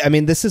it, right? I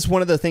mean, this is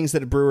one of the things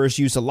that brewers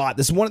use a lot.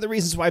 This is one of the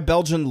reasons why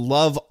Belgians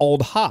love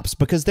old hops,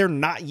 because they're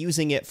not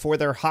using it for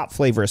their hop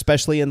flavor,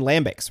 especially in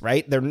lambics,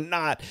 right?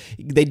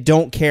 They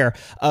don't care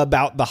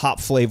about the hop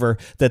flavor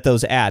that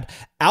those add.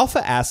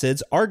 Alpha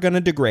acids are going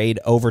to degrade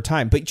over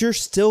time, but you're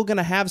still going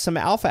to have some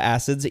alpha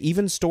acids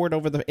even stored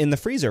in the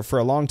freezer for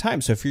a long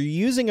time. So if you're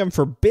using them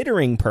for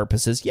bittering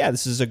purposes, yeah,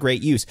 this is a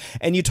great use.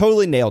 And you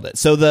totally nailed it.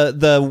 So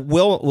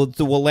the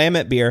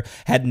Willamette beer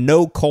had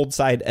no cold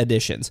side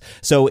additions.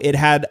 So it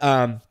had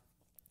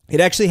it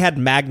actually had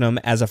Magnum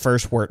as a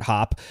first wort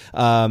hop,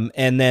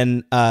 and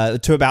then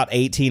to about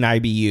 18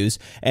 IBUs.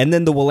 And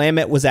then the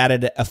Willamette was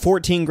added at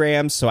 14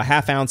 grams, so a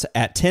half ounce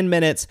at 10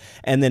 minutes,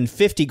 and then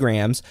 50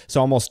 grams, so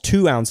almost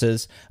 2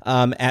 ounces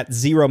at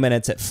 0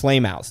 minutes at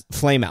flame out.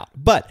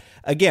 But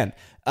again,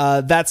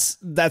 that's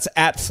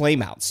at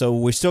flame out. So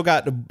we still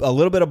got a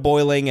little bit of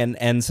boiling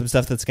and some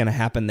stuff that's going to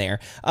happen there.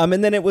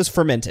 And then it was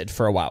fermented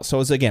for a while. So it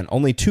was, again,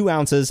 only 2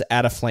 ounces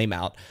at a flame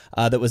out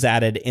that was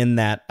added in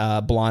that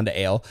blonde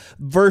ale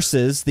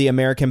versus the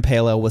American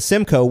Pale Ale with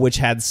Simcoe, which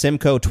had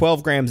Simcoe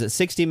 12 grams at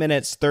 60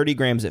 minutes, 30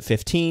 grams at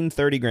 15,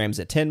 30 grams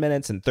at 10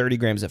 minutes, and 30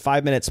 grams at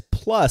 5 minutes,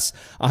 plus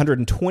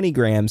 120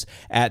 grams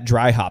at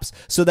dry hops.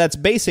 So that's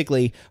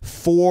basically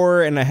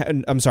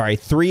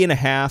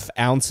 3.5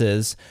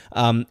 ounces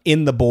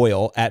in the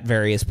boil at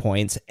various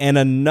points, and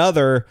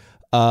another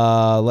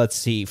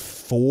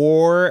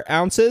 4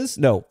 ounces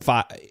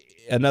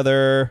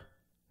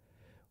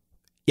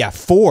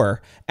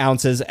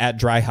at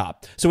dry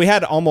hop. So we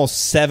had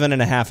almost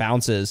 7.5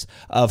 ounces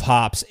of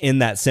hops in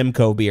that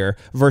Simcoe beer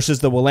versus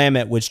the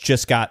Willamette, which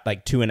just got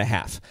like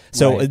 2.5.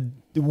 So right.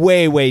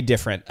 Way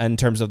different in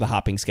terms of the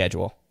hopping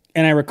schedule.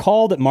 And I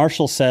recall that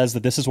Marshall says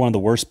that this is one of the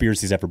worst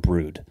beers he's ever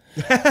brewed.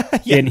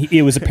 Yeah. And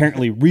it was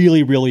apparently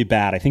really, really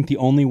bad. I think the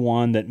only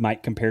one that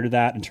might compare to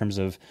that in terms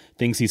of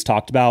things he's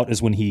talked about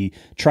is when he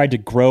tried to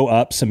grow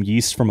up some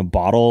yeast from a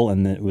bottle,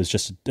 and it was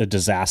just a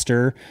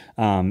disaster.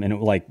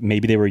 And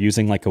maybe they were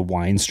using like a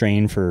wine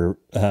strain for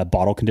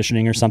bottle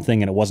conditioning or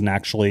something, and it wasn't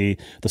actually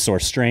the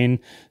source strain.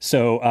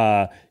 So,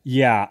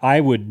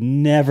 I would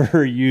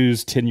never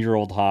use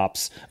 10-year-old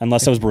hops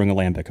unless I was brewing a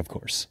lambic, of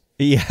course.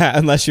 Yeah,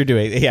 unless you're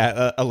doing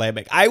a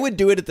lambic. I would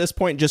do it at this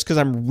point just because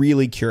I'm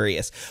really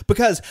curious,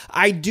 because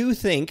I do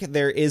think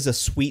there is a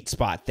sweet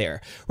spot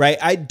there, right?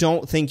 I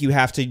don't think you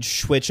have to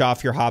switch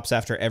off your hops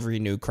after every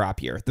new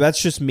crop year.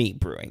 That's just me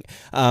brewing.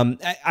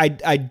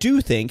 I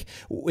do think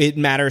it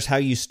matters how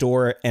you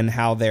store and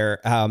how they're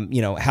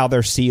how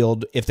they're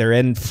sealed, if they're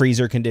in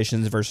freezer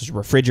conditions versus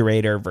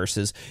refrigerator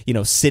versus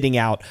sitting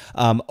out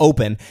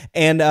open.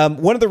 And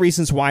one of the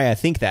reasons why I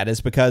think that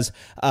is because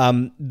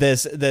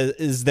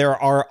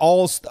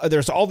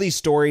there's all these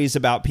stories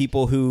about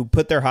people who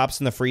put their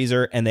hops in the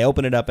freezer and they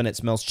open it up and it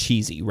smells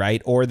cheesy,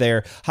 right? Or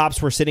their hops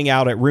were sitting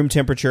out at room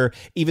temperature,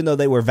 even though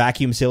they were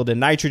vacuum sealed in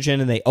nitrogen,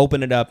 and they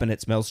open it up and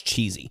it smells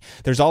cheesy.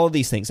 There's all of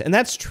these things, and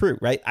that's true,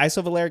 right?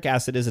 Isovaleric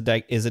acid is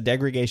a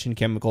degradation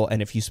chemical,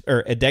 and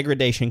a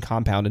degradation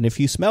compound, and if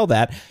you smell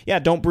that,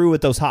 don't brew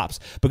with those hops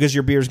because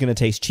your beer is going to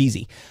taste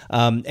cheesy,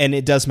 and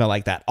it does smell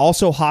like that.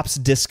 Also, hops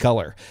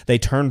discolor; they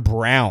turn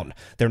brown.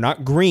 They're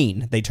not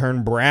green; they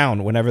turn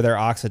brown whenever they're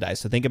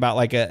oxidized. So think about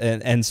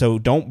and so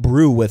don't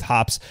brew with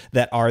hops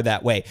that are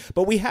that way.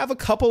 But we have a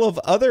couple of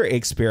other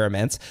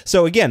experiments.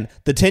 So again,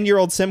 the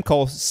 10-year-old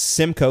Simcoe,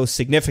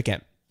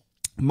 significant.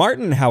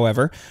 Martin,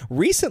 however,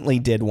 recently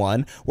did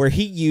one where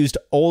he used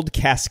old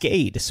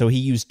Cascade. So he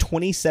used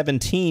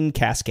 2017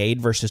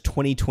 Cascade versus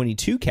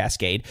 2022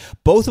 Cascade,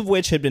 both of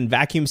which had been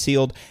vacuum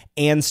sealed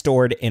and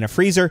stored in a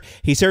freezer.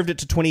 He served it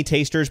to 20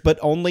 tasters, but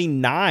only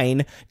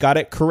 9 got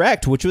it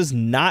correct, which was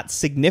not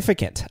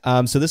significant.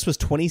 So this was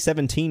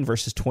 2017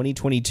 versus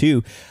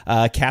 2022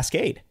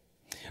 Cascade.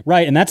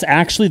 Right, and that's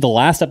actually the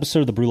last episode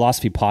of the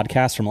Brewlosophy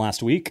podcast from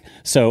last week.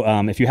 So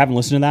if you haven't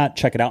listened to that,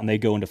 check it out, and they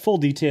go into full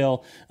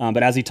detail.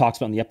 But as he talks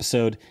about in the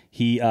episode,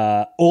 he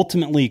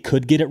ultimately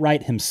could get it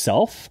right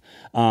himself,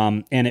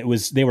 and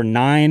they were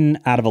 9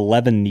 out of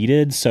 11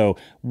 needed, so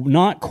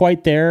not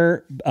quite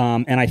there.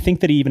 And I think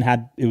that he even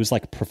it was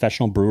like a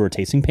professional brewer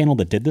tasting panel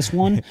that did this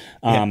one.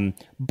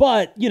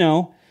 But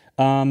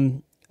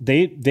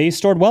they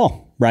stored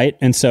well, right?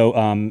 And so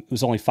it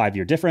was only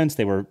 5-year difference.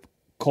 They were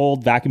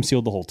cold, vacuum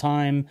sealed the whole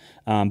time.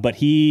 But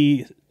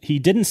he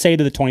didn't say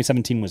that the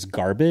 2017 was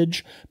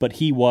garbage, but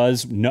he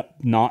was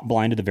not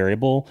blind to the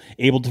variable,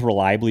 able to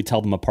reliably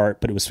tell them apart,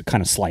 but it was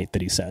kind of slight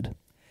that he said.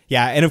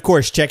 Yeah, and of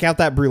course, check out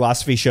that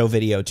Brewlosophy Show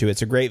video, too.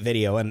 It's a great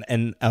video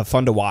and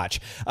fun to watch.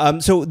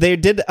 So they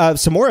did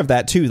some more of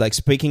that, too, like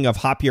speaking of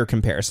hop year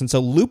comparison.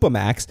 So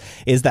Lupamax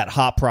is that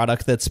hop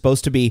product that's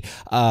supposed to be,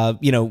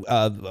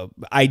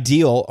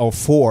 ideal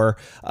for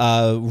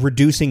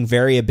reducing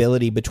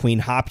variability between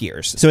hop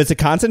years. So it's a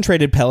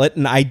concentrated pellet,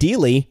 and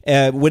ideally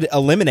would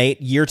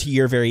eliminate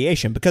year-to-year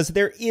variation, because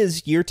there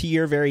is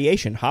year-to-year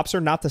variation. Hops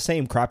are not the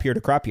same crop year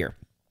to crop year.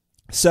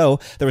 So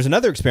there was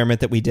another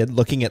experiment that we did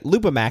looking at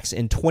Lupamax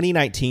in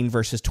 2019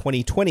 versus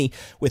 2020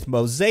 with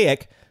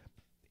Mosaic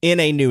in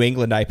a New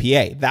England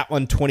IPA. That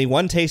one,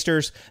 21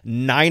 tasters,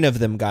 9 of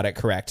them got it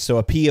correct. So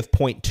a P of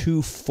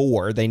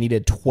 0.24, they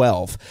needed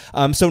 12.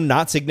 So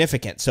not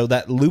significant. So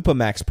that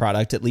Lupamax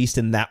product, at least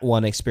in that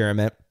one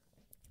experiment,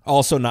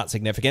 also not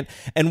significant.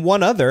 And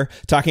one other,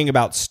 talking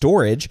about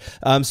storage.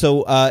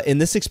 In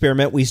this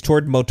experiment, we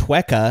stored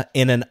Motueka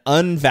in an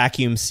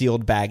unvacuum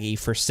sealed baggie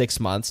for 6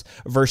 months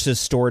versus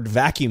stored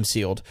vacuum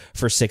sealed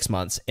for 6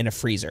 months in a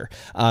freezer.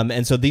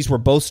 And so these were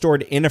both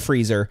stored in a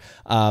freezer,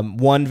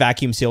 one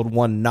vacuum sealed,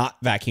 one not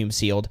vacuum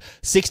sealed.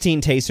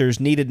 16 tasters,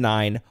 needed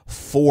 9.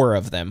 4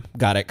 of them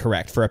got it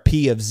correct for a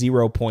P of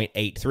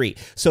 0.83.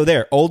 So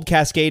there, Old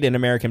Cascade and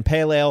American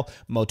Pale Ale,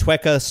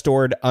 Motueka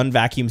stored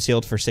unvacuum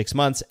sealed for 6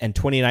 months, and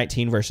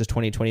 2019 versus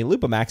 2020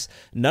 Lupamax,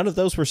 none of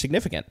those were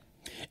significant.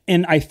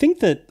 And I think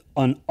that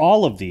on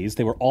all of these,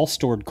 they were all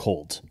stored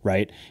cold,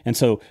 right? And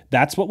so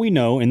that's what we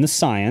know in the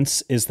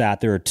science, is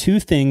that there are 2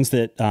 things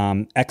that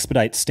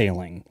expedite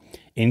staling: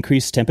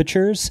 increased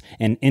temperatures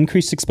and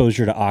increased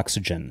exposure to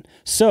oxygen.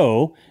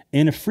 So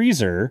in a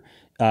freezer,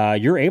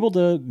 you're able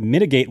to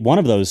mitigate one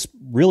of those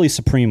really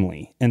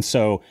supremely. And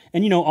so,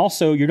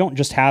 also you don't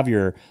just have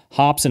your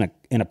hops in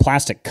a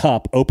plastic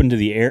cup open to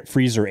the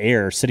freezer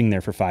air sitting there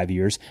for 5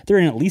 years. They're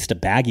in at least a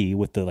baggie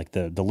with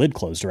the lid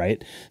closed,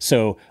 right?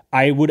 So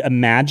I would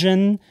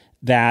imagine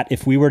that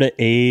if we were to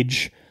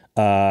age,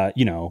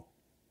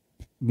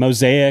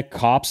 Mosaic,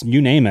 hops,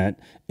 you name it,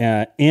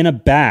 in a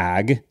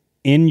bag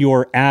in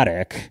your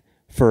attic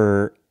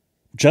for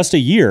just a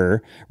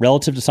year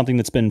relative to something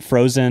that's been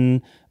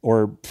frozen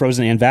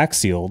and vac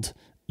sealed,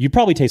 you'd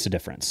probably taste a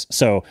difference.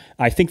 So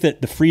I think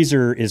that the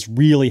freezer is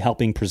really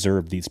helping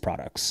preserve these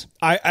products.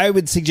 I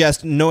would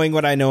suggest, knowing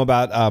what I know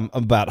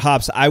about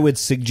hops, I would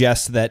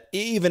suggest that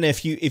even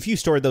if you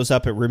stored those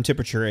up at room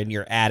temperature in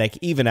your attic,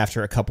 even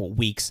after a couple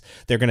weeks,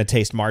 they're going to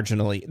taste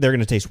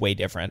way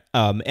different.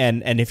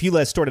 And if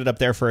you stored it up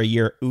there for a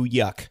year, ooh,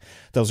 yuck,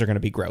 those are going to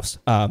be gross.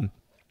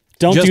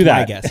 Don't just do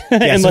that. I guess.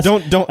 Yeah, unless, so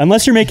don't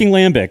unless you're making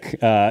lambic,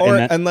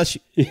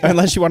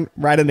 unless you want to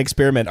write an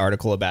experiment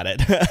article about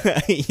it.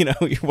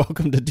 You're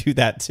welcome to do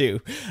that too,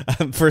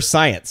 for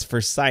science,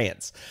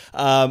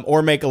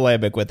 or make a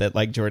lambic with it,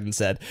 like Jordan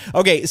said.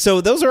 Okay, so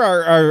those are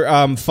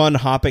our fun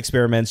hop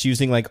experiments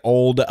using like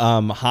old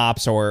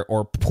hops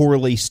or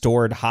poorly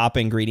stored hop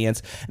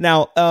ingredients.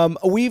 Now,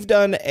 we've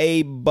done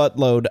a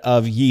buttload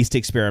of yeast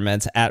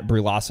experiments at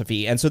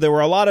Brewlosophy, and so there were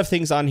a lot of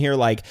things on here,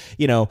 like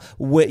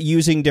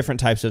using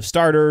different types of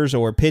starters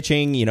or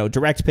pitching,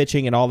 direct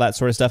pitching and all that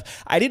sort of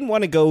stuff. I didn't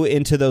want to go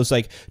into those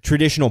like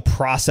traditional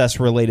process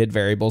related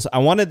variables. I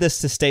wanted this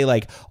to stay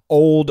like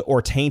old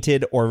or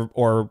tainted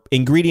or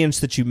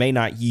ingredients that you may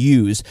not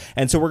use.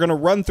 And so we're going to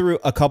run through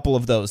a couple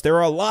of those. There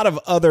are a lot of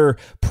other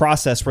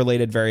process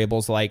related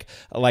variables like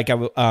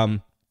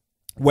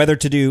whether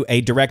to do a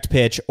direct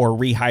pitch or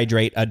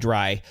rehydrate a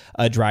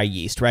dry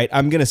yeast, right?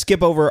 I'm going to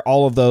skip over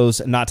all of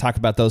those and not talk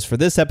about those for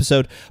this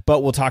episode,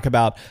 but we'll talk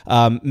about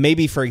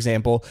maybe, for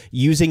example,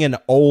 using an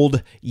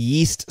old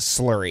yeast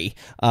slurry.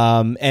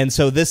 And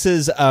so this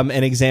is an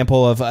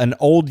example of an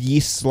old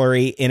yeast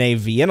slurry in a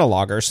Vienna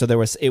lager. So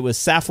it was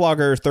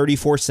Saftlager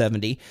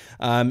 3470.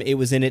 It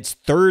was in its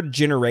 3rd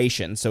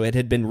generation. So it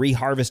had been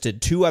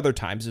reharvested 2 other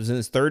times. It was in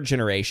its 3rd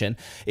generation.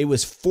 It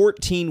was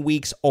 14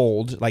 weeks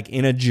old, like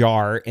in a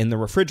jar in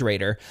the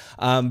refrigerator,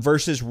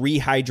 versus a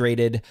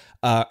rehydrated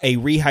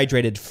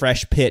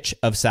fresh pitch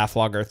of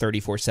Saftlager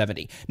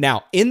 3470.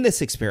 Now, in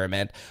this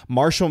experiment,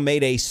 Marshall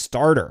made a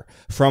starter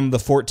from the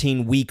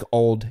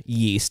 14-week-old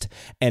yeast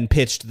and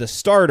pitched the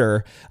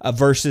starter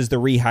versus the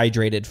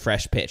rehydrated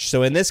fresh pitch.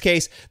 So in this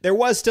case, there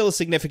was still a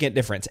significant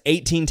difference.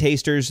 18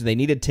 tasters, they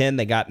needed 10,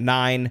 they got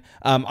 9.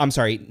 I'm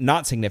sorry,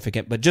 not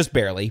significant, but just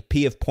barely.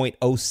 P of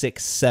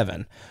 0.067,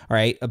 all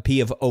right? A P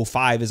of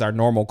 0.05 is our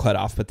normal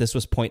cutoff, but this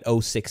was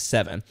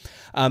 0.067.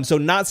 So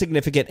not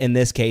significant in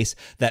this case,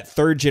 that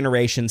 3rd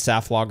generation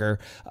Saftlager,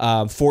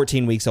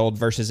 14 weeks old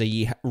versus a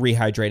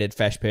rehydrated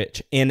fresh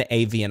pitch in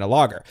a Vienna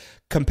lager.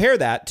 Compare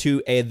that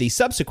to the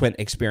subsequent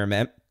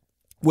experiment,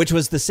 which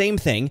was the same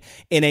thing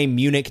in a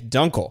Munich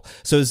Dunkel.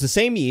 So it's the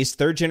same yeast,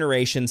 3rd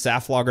generation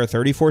Saftlager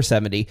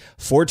 3470,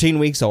 14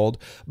 weeks old,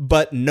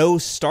 but no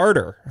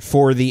starter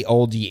for the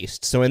old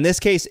yeast. So in this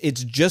case,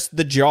 it's just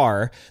the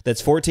jar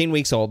that's 14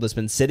 weeks old that's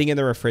been sitting in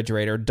the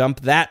refrigerator, dump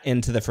that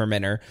into the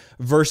fermenter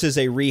versus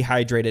a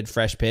rehydrated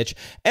fresh pitch.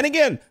 And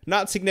again,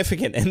 not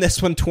significant. In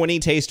this one, 20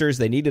 tasters,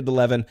 they needed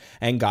 11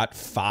 and got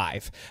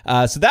 5.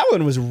 So that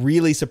one was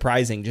really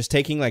surprising, just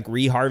taking like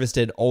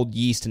reharvested old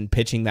yeast and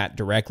pitching that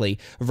directly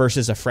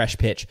versus a fresh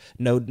pitch.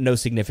 No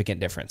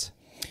significant difference.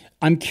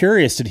 I'm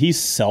curious, did he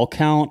cell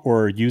count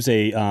or use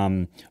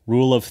a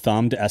rule of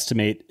thumb to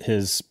estimate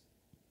his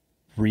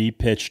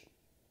repitched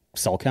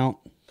cell count?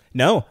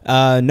 No,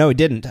 it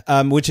didn't,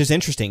 which is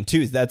interesting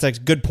too. That's a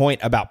good point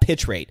about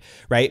pitch rate,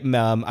 right?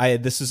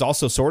 This is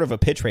also sort of a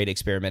pitch rate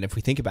experiment if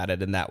we think about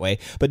it in that way.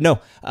 But no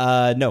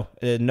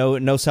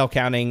cell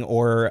counting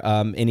or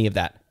any of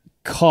that.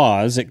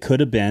 Cause it could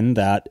have been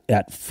that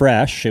at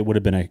fresh, it would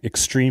have been an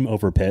extreme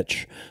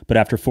overpitch, but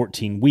after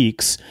 14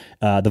 weeks,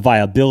 the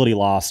viability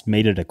loss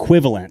made it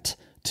equivalent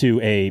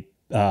to a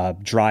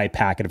dry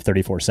packet of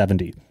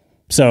 3470.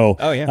 So,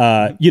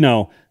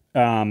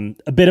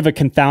 a bit of a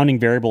confounding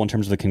variable in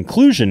terms of the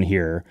conclusion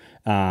here.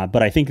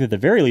 But I think that at the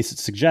very least it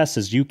suggests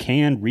is you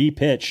can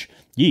repitch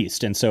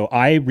yeast. And so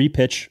I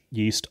repitch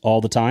yeast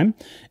all the time.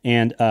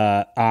 And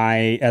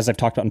as I've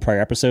talked about in prior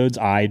episodes,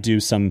 I do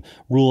some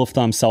rule of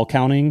thumb cell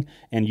counting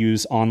and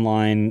use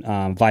online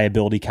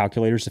viability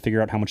calculators to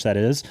figure out how much that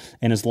is.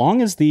 And as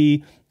long as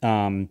the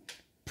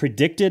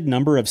predicted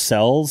number of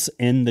cells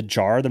in the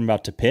jar that I'm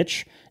about to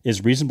pitch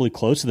is reasonably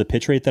close to the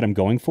pitch rate that I'm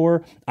going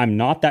for, I'm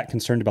not that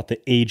concerned about the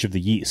age of the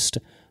yeast.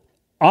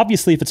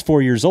 Obviously, if it's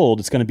 4 years old,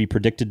 it's going to be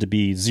predicted to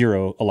be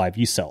 0 alive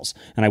yeast cells,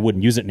 and I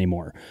wouldn't use it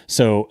anymore.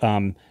 So,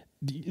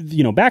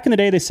 back in the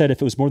day, they said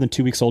if it was more than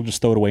 2 weeks old,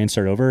 just throw it away and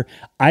start over.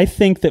 I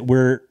think that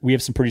we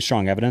have some pretty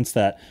strong evidence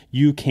that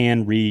you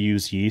can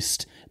reuse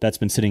yeast that's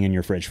been sitting in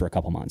your fridge for a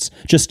couple months.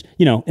 Just,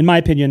 in my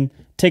opinion,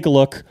 take a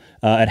look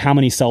at how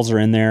many cells are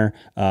in there.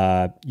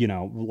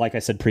 Like I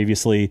said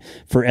previously,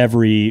 for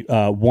every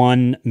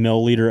 1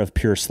 milliliter of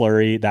pure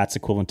slurry, that's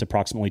equivalent to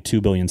approximately 2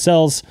 billion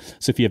cells.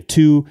 So if you have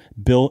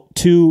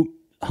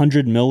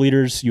 200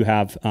 milliliters, you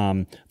have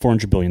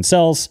 400 billion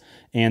cells,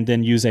 and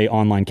then use a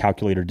online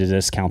calculator to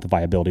discount the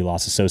viability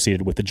loss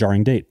associated with the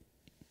jarring date.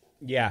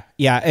 Yeah.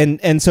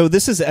 And so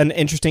this is an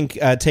interesting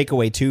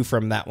takeaway too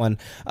from that one.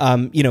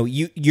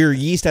 Your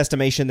yeast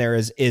estimation there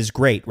is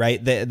great,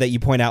 right? That you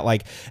point out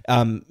like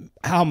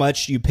how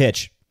much you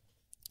pitch.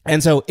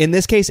 And so in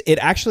this case, it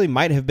actually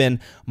might have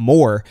been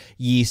more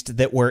yeast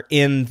that were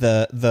in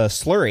the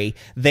slurry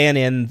than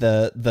in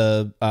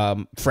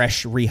the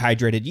fresh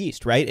rehydrated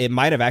yeast, right? It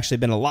might have actually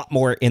been a lot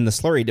more in the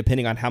slurry,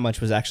 depending on how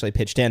much was actually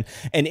pitched in.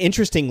 And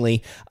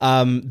interestingly,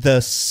 the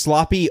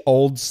sloppy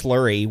old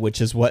slurry, which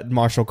is what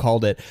Marshall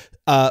called it,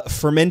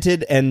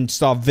 fermented and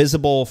saw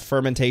visible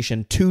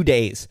fermentation 2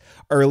 days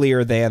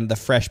earlier than the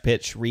fresh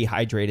pitch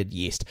rehydrated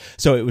yeast.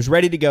 So it was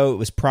ready to go. It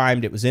was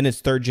primed. It was in its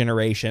third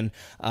generation.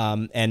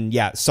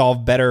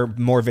 Solved better,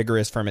 more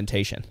vigorous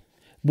fermentation.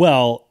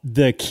 Well,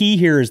 the key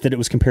here is that it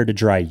was compared to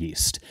dry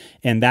yeast.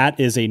 And that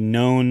is a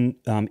known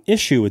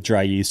issue with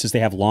dry yeast is they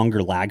have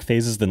longer lag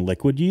phases than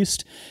liquid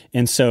yeast.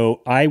 And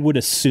so I would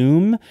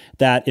assume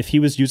that if he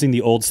was using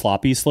the old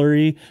sloppy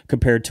slurry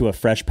compared to a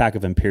fresh pack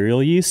of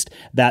imperial yeast,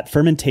 that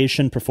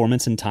fermentation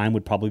performance and time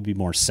would probably be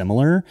more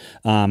similar,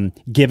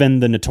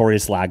 given the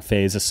notorious lag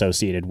phase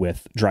associated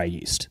with dry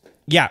yeast.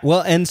 Yeah, well,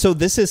 and so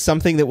this is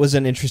something that was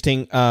an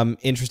interesting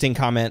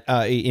comment,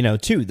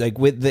 too. Like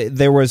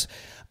there was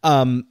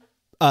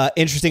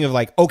interesting of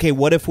like, okay,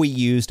 what if we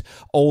used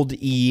old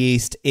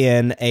yeast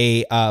in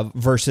a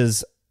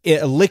versus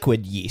a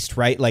liquid yeast,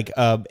 right? Like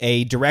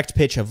a direct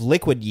pitch of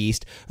liquid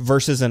yeast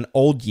versus an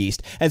old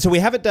yeast. And so we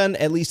haven't done,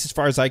 at least as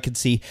far as I could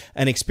see,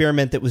 an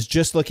experiment that was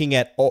just looking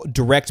at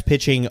direct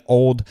pitching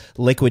old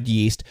liquid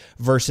yeast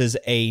versus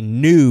a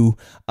new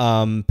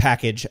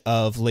package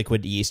of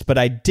liquid yeast. But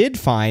I did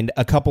find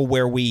a couple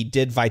where we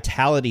did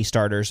vitality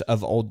starters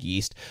of old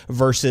yeast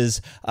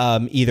versus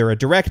either a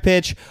direct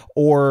pitch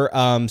or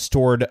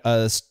stored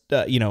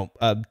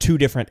two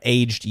different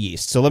aged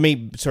yeast. So let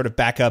me sort of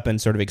back up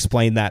and sort of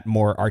explain that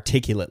more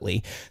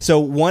articulately. So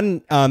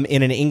one,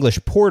 in an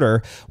English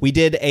porter, we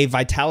did a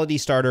vitality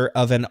starter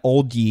of an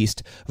old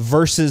yeast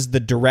versus the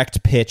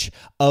direct pitch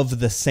of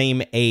the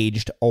same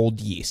aged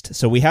old yeast.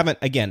 So we haven't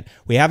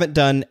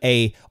done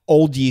a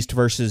old yeast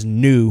versus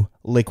new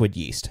liquid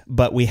yeast,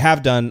 but we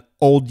have done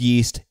old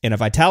yeast in a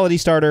vitality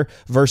starter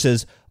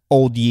versus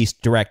old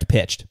yeast direct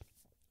pitched.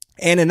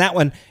 And in that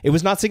one, it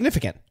was not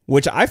significant,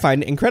 which I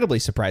find incredibly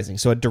surprising.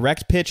 So a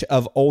direct pitch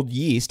of old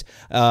yeast,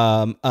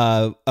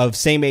 of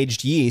same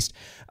aged yeast,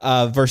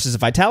 versus a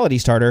vitality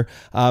starter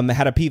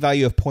had a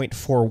p-value of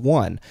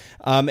 0.41.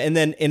 And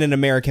then in an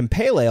American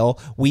Pale Ale,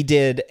 we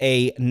did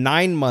a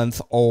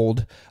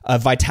 9-month-old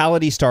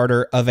vitality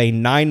starter of a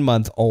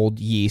 9-month-old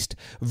yeast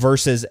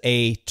versus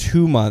a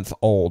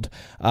 2-month-old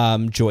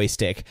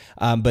joystick.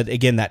 But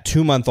again, that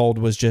 2-month-old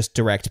was just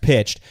direct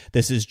pitched.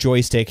 This is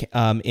joystick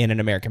in an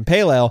American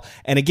Pale Ale.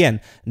 And again,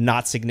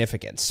 not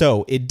significant.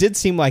 So it did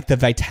seem like the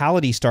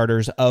vitality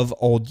starters of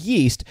old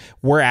yeast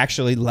were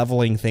actually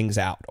leveling things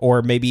out,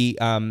 or maybe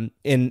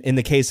in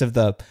the case of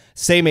the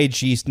same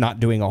age yeast,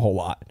 not doing a whole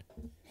lot.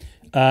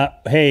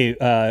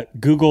 Hey,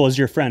 Google is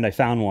your friend. I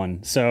found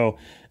one. So,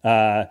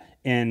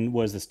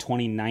 was this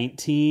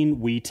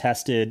 2019? We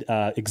tested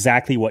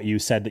exactly what you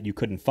said that you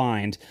couldn't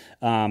find.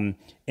 And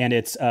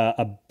it's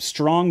a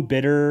strong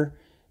bitter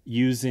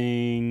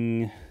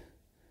using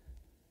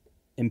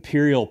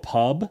Imperial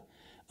Pub.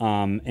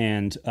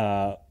 And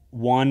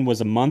one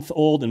was a month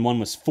old and one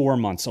was 4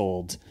 months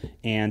old.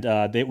 And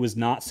it was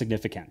not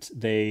significant.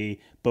 They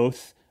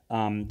both...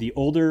 the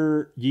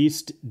older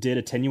yeast did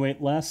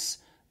attenuate less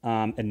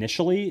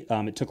initially.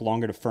 It took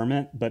longer to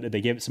ferment, but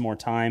they gave it some more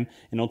time,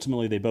 and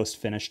ultimately they both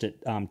finished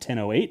at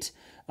 10:08.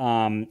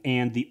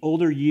 And the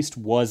older yeast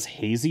was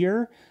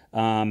hazier,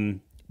 so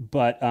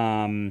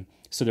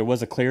there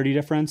was a clarity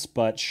difference,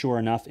 but sure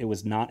enough, it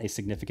was not a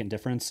significant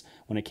difference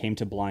when it came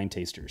to blind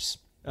tasters.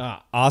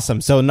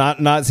 Awesome. So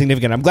not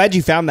significant. I'm glad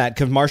you found that,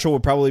 because Marshall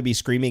would probably be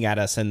screaming at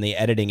us in the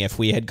editing if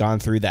we had gone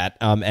through that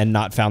and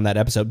not found that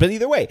episode. But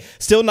either way,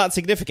 still not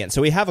significant.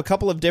 So we have a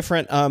couple of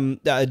different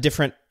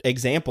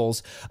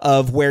examples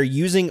of where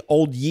using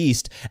old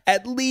yeast,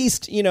 at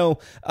least,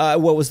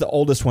 what was the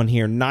oldest one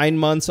here? 9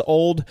 months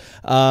old.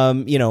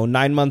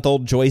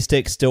 9-month-old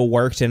Joystick still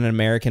worked in an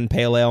American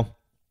pale ale.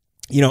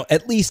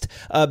 At least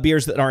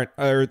beers that aren't,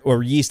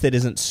 or yeast that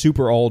isn't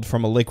super old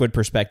from a liquid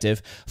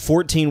perspective,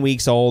 14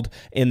 weeks old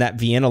in that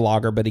Vienna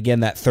lager, but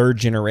again, that third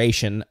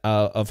generation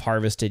of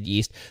harvested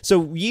yeast.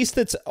 So yeast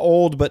that's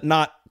old, but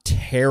not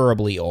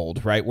terribly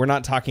old, right? We're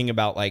not talking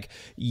about like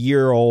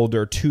year-old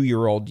or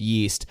 2-year-old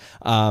yeast,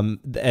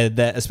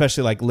 that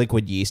especially like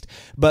liquid yeast.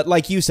 But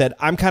like you said,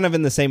 I'm kind of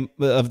in the same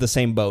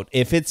boat.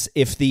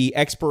 If the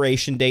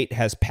expiration date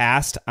has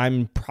passed,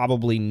 I'm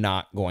probably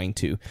not going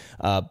to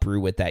brew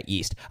with that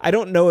yeast. I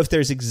don't know if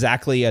there's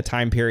exactly a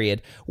time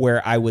period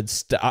where I would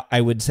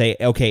say,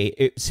 okay,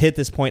 it's hit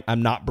this point,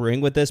 I'm not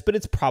brewing with this, but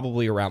it's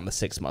probably around the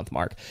 6-month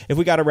mark. If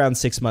we got around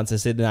 6 months, I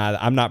said, nah,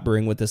 I'm not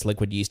brewing with this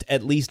liquid yeast,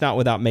 at least not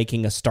without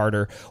making a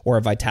starter or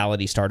a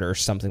vitality starter or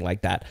something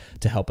like that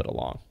to help it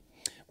along.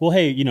 Well,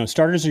 hey,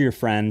 starters are your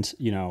friend.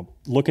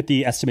 Look at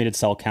the estimated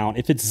cell count.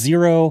 If it's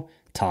 0,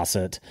 toss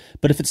it.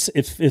 But if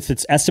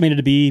it's estimated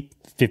to be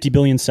 50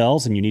 billion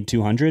cells and you need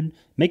 200,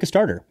 make a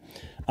starter.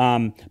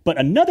 But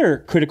another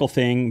critical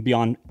thing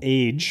beyond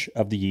age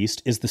of the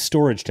yeast is the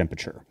storage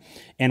temperature.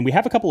 And we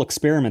have a couple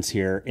experiments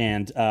here,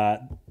 and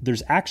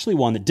there's actually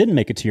one that didn't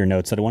make it to your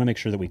notes that I want to make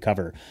sure that we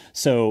cover.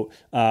 So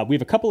we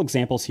have a couple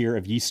examples here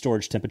of yeast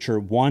storage temperature.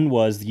 One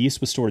was the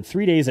yeast was stored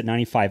 3 days at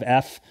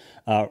 95F,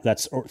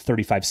 that's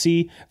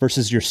 35C,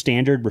 versus your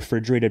standard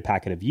refrigerated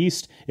packet of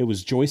yeast. It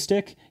was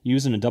Joystick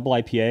used in a double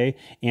IPA,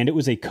 and it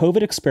was a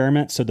COVID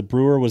experiment, so the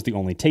brewer was the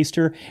only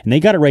taster, and they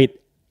got it right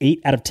 8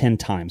 out of 10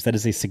 times. That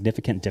is a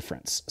significant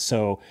difference.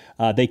 So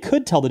they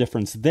could tell the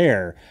difference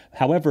there.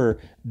 However,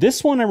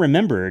 this one I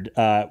remembered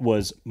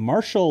was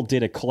Marshall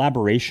did a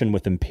collaboration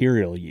with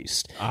Imperial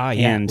Yeast.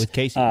 With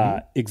Casey.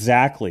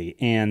 Exactly.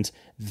 And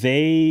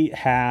they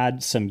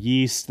had some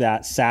yeast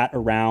that sat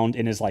around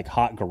in his like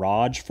hot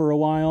garage for a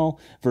while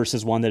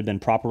versus one that had been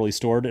properly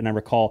stored. And I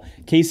recall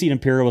Casey and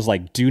Imperial was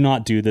like, do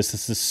not do this.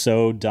 This is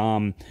so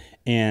dumb.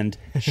 And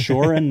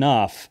sure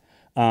enough,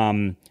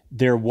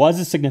 there was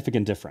a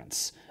significant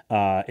difference.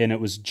 And it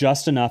was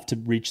just enough to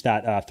reach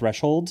that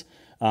threshold.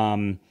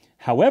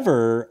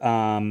 However,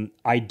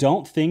 I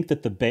don't think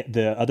that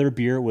the other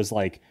beer was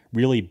like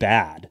really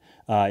bad.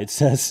 It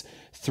says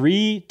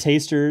 3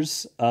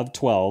 tasters of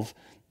 12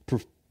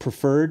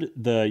 preferred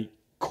the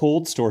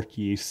cold stored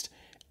yeast.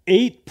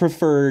 8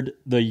 preferred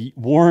the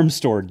warm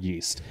stored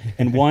yeast,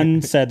 and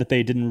 1 said that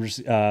they didn't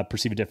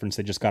perceive a difference.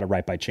 They just got it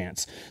right by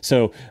chance.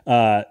 So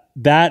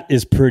that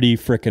is pretty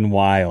freaking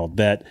wild.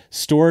 That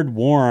stored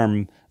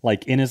warm,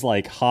 like in his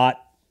like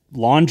hot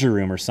laundry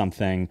room or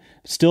something,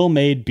 still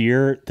made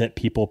beer that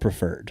people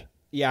preferred.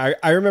 Yeah,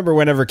 I remember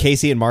whenever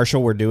Casey and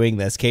Marshall were doing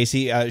this,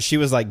 Casey, she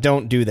was like,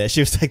 don't do this.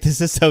 She was like, this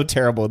is so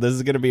terrible. This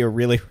is going to be a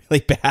really,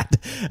 really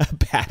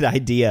bad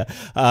idea.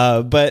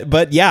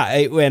 But yeah,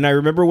 and I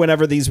remember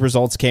whenever these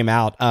results came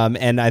out,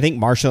 and I think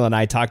Marshall and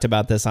I talked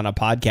about this on a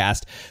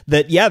podcast,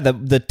 that, yeah,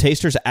 the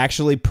tasters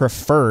actually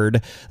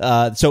preferred,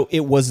 so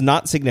it was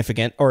not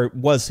significant, or it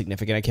was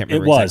significant. I can't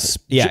remember. It was.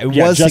 Exactly. Yeah,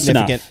 it was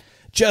significant. Enough.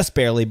 Just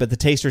barely, but the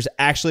tasters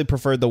actually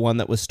preferred the one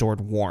that was stored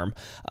warm.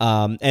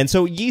 And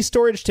so yeast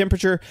storage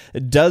temperature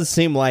does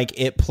seem like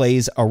it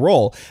plays a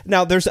role.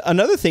 Now, there's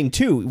another thing,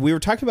 too. We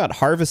were talking about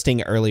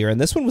harvesting earlier, and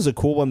this one was a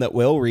cool one that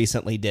Will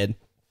recently did.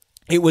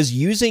 It was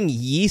using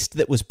yeast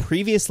that was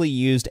previously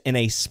used in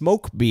a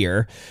smoke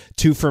beer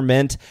to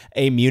ferment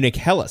a Munich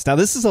Helles. Now,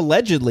 this is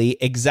allegedly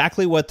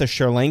exactly what the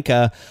Sri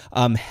Lanka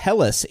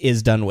Helles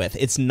is done with.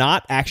 It's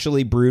not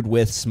actually brewed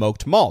with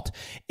smoked malt.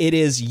 It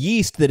is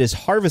yeast that is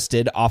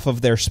harvested off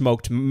of their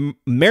smoked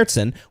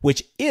Märzen,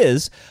 which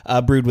is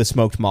brewed with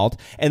smoked malt,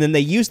 and then they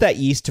use that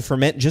yeast to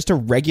ferment just a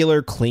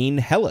regular clean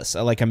Helles,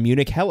 like a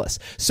Munich Helles.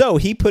 So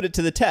he put it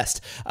to the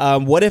test.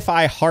 What if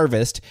I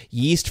harvest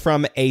yeast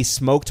from a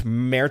smoked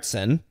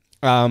Märzen?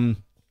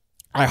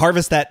 I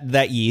harvest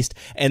that yeast,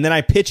 and then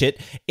I pitch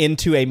it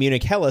into a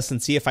Munich Helles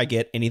and see if I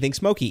get anything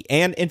smoky.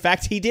 And in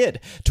fact, he did.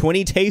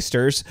 20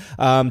 tasters,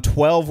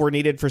 12 were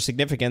needed for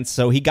significance,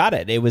 so he got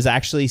it. It was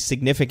actually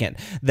significant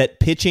that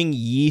pitching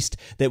yeast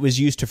that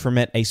was used to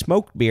ferment a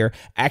smoked beer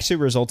actually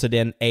resulted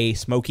in a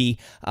smoky,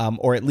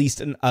 or at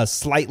least a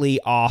slightly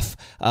off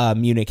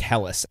Munich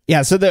Helles.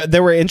 Yeah, so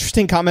there were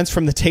interesting comments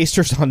from the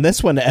tasters on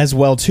this one as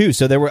well, too.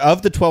 So there were,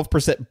 of the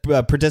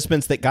 12%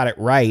 participants that got it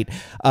right,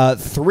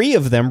 3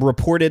 of them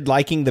reported like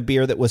liking the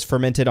beer that was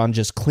fermented on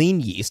just clean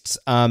yeasts.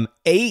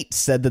 8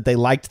 said that they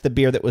liked the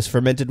beer that was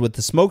fermented with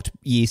the smoked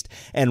yeast,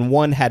 and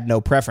 1 had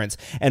no preference.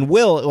 And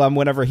Will,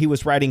 whenever he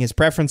was writing his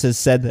preferences,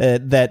 said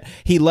that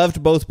he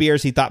loved both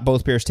beers. He thought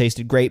both beers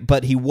tasted great,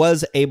 but he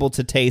was able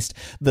to taste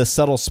the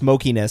subtle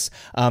smokiness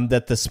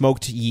that the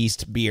smoked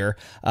yeast beer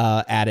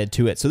added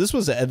to it. So this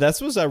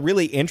was a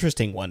really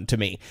interesting one to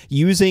me.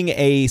 Using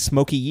a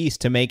smoky yeast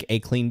to make a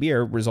clean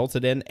beer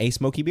resulted in a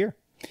smoky beer.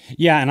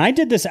 Yeah, and I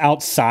did this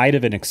outside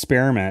of an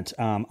experiment.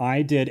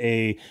 I did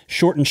a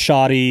short and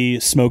shoddy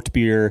smoked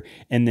beer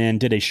and then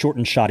did a short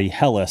and shoddy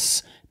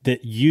Helles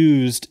that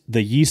used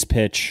the yeast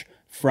pitch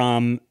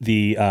from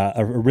the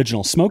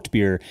original smoked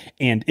beer,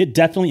 and it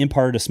definitely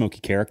imparted a smoky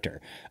character.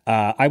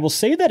 I will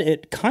say that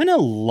it kind of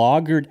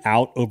lagered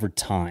out over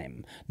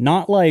time.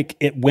 Not like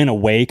it went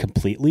away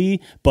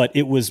completely, but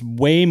it was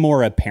way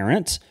more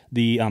apparent,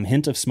 the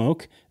hint of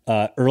smoke,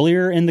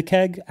 earlier in the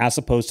keg as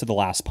opposed to the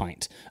last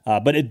pint.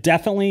 But it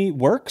definitely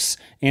works,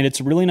 and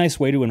it's a really nice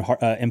way to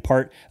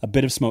impart a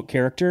bit of smoke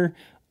character.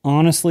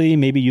 Honestly,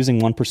 maybe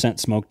using 1%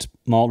 smoked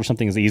malt or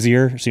something is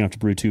easier, so you don't have to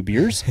brew 2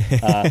 beers.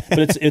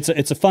 But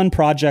it's a fun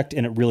project,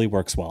 and it really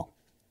works well.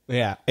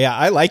 Yeah,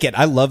 I like it.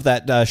 I love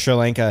that Sri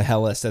Lanka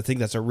Helles. I think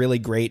that's a really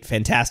great,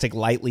 fantastic,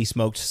 lightly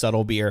smoked,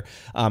 subtle beer.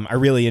 I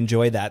really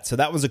enjoy that. So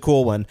that was a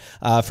cool one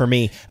for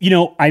me. You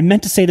know, I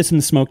meant to say this in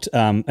the smoked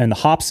and the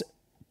hops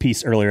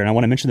piece earlier, and I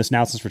want to mention this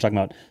now since we're talking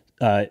about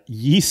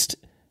yeast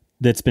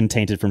that's been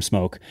tainted from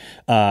smoke.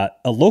 A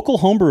local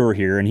homebrewer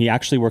here, and he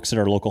actually works at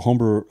our local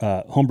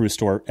homebrew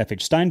store,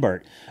 F.H.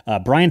 Steinbart.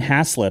 Brian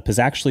Haslip has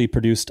actually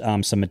produced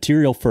some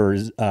material for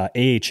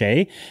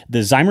AHA, the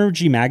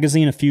Zymergy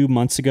magazine a few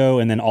months ago,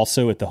 and then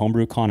also at the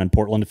Homebrew Con in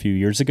Portland a few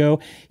years ago.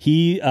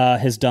 He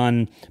has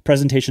done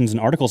presentations and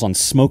articles on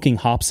smoking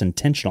hops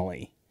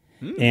intentionally.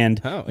 And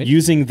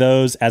using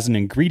those as an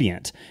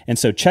ingredient. And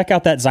so check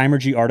out that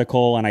Zymergy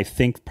article, and I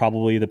think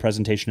probably the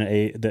presentation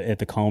at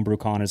the Homebrew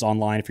Con is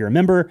online if you're a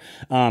member.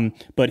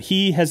 But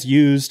he has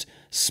used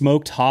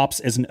smoked hops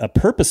as a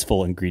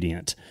purposeful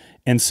ingredient.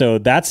 And so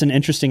that's an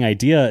interesting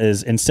idea,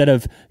 is instead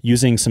of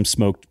using some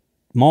smoked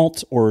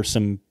malt or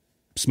some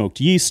smoked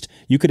yeast,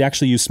 you could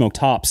actually use smoked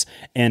hops.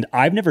 And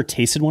I've never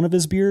tasted one of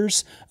his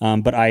beers,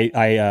 but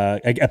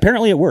I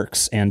apparently it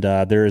works. And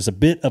there is a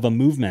bit of a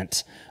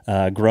movement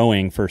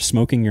growing for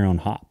smoking your own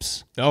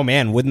hops. Oh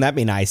man, wouldn't that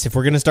be nice? If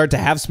we're going to start to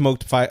have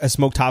smoked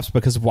hops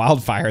because of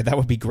wildfire, that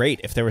would be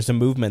great. If there was a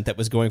movement that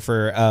was going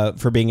for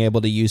being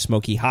able to use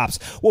smoky hops.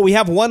 Well, we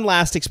have one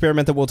last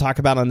experiment that we'll talk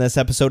about on this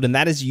episode, and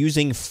that is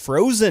using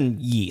frozen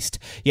yeast.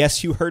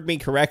 Yes, you heard me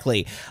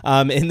correctly.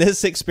 In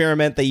this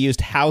experiment, they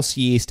used house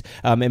yeast,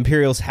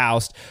 Imperial's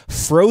House,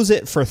 froze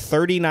it for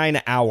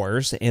 39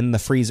 hours in the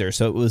freezer,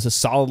 so it was a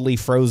solidly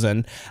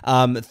frozen.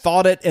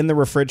 Thawed it in the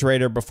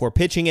refrigerator before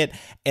pitching it,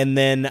 and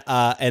then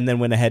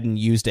went ahead and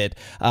used it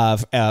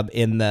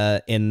in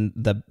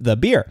the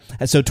beer.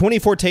 And so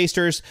 24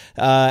 tasters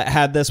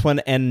had this one,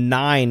 and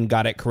 9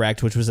 got it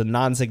correct, which was a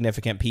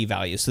non-significant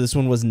p-value. So this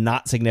one was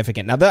not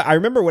significant. Now, I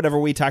remember whenever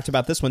we talked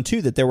about this one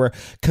too, that there were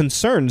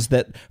concerns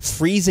that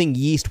freezing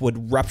yeast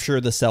would rupture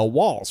the cell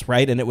walls,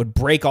 right? And it would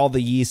break all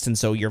the yeast, and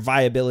so your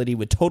viability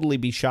would totally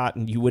be shot,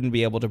 and you wouldn't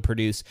be able to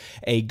produce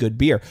a good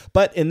beer.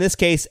 But in this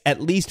case,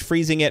 at least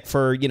freezing it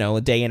for,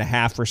 a day and a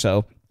half or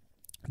so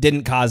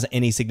didn't cause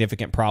any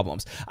significant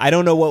problems. I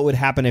don't know what would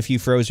happen if you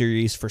froze your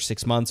yeast for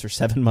 6 months or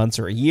 7 months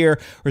or a year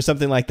or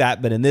something like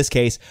that, but in this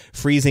case,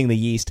 freezing the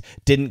yeast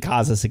didn't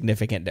cause a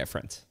significant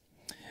difference.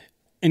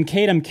 And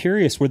Cade, I'm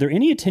curious, were there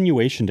any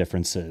attenuation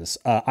differences?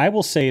 I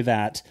will say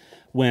that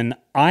when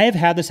I've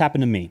had this happen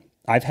to me,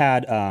 I've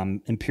had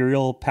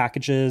Imperial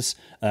packages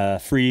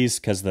freeze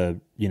because the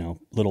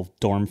little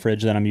dorm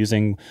fridge that I'm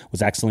using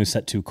was accidentally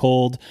set too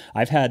cold.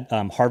 I've had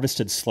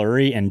harvested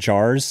slurry and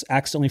jars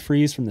accidentally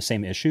freeze from the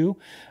same issue,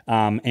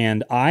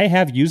 and I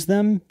have used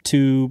them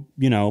to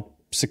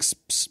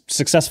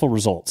successful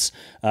results.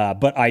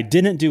 But I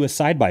didn't do a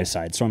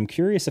side-by-side. So I'm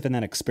curious if in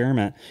that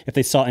experiment, if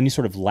they saw any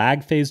sort of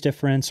lag phase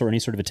difference or any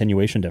sort of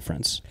attenuation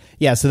difference.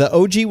 Yeah, so the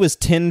OG was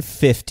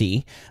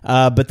 1050,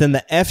 but then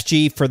the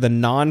FG for the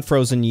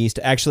non-frozen yeast,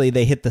 actually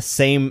they hit the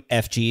same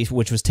FG,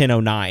 which was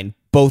 1009.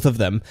 Both of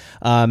them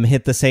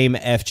hit the same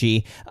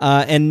FG,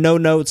 and no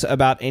notes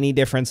about any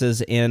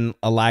differences in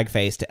a lag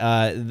phase.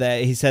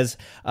 He says,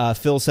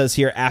 Phil says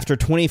here, after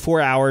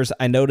 24 hours,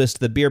 I noticed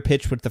the beer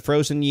pitch with the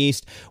frozen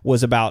yeast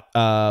was about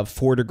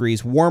 4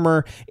 degrees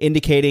warmer,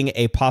 indicating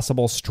a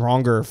possible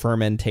stronger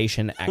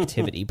fermentation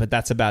activity, but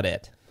that's about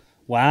it.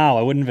 Wow,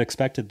 I wouldn't have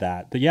expected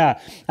that. But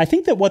yeah, I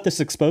think that what this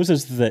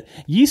exposes is that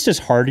yeast is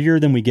hardier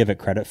than we give it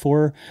credit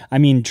for. I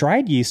mean,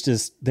 dried yeast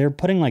they're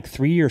putting like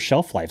 3-year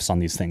shelf lives on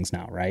these things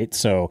now, right?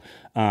 So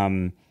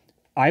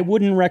I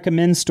wouldn't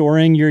recommend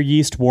storing your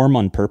yeast warm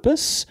on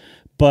purpose,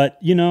 but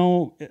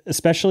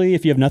especially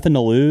if you have nothing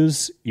to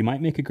lose, you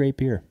might make a great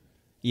beer.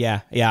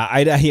 Yeah.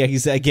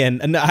 Again,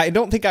 and I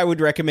don't think I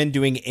would recommend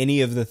doing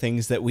any of the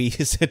things that we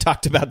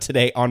talked about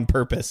today on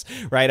purpose,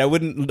 right? I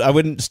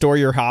wouldn't store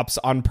your hops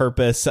on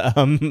purpose,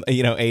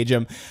 age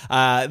them.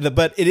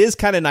 But it is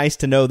kind of nice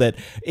to know that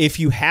if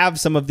you have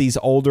some of these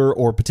older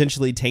or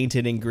potentially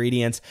tainted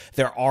ingredients,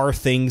 there are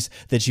things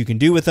that you can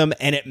do with them,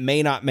 and it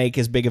may not make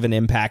as big of an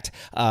impact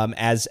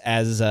as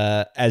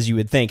you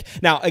would think.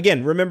 Now,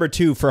 again, remember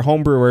too, for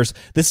home brewers,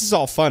 this is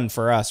all fun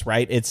for us,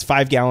 right? It's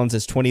 5 gallons,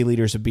 it's 20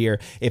 liters of beer.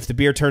 If the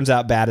beer turns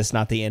out bad, it's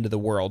not the end of the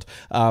world.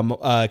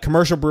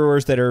 Commercial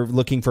brewers that are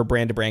looking for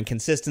brand-to-brand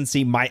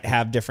consistency might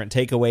have different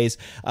takeaways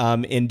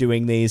in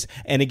doing these.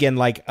 And again,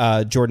 like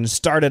Jordan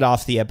started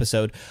off the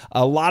episode,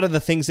 a lot of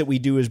the things that we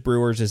do as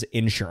brewers is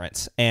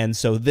insurance. And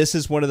so this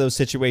is one of those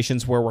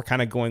situations where we're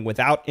kind of going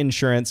without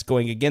insurance,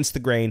 going against the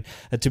grain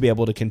to be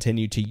able to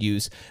continue to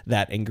use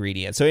that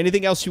ingredient. So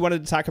anything else you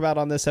wanted to talk about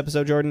on this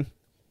episode, Jordan?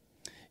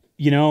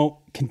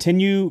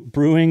 Continue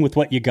brewing with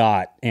what you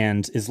got.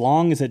 And as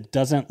long as it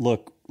doesn't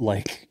look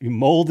like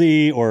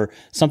moldy or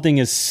something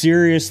is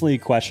seriously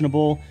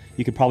questionable,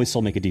 you could probably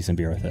still make a decent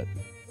beer with it.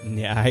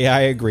 Yeah,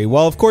 I agree.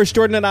 Well, of course,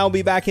 Jordan and I will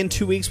be back in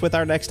 2 weeks with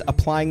our next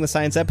Applying the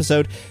Science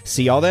episode.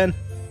 See y'all then.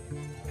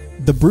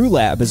 The Brew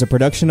Lab is a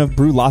production of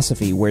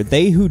Brewlosophy, where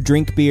they who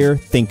drink beer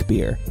think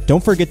beer.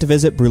 Don't forget to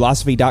visit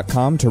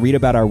brewlosophy.com to read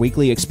about our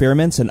weekly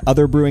experiments and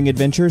other brewing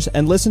adventures,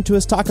 and listen to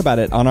us talk about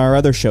it on our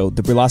other show,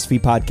 the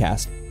Brewlosophy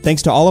Podcast.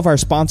 Thanks to all of our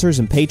sponsors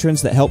and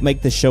patrons that help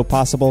make this show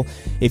possible.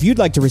 If you'd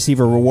like to receive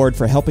a reward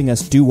for helping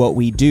us do what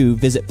we do,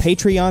 visit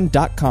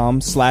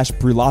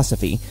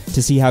patreon.com/brewlosophy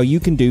to see how you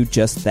can do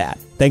just that.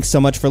 Thanks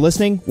so much for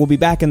listening. We'll be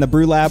back in the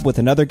Brew Lab with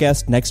another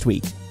guest next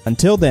week.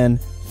 Until then,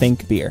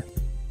 think beer.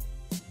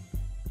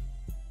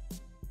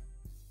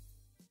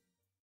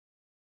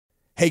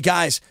 Hey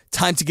guys,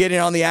 time to get in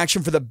on the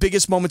action for the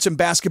biggest moments in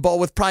basketball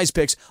with Prize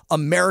Picks,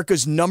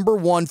 America's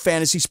 #1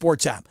 fantasy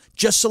sports app.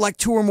 Just select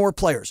 2 or more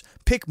players,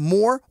 pick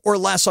more or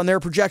less on their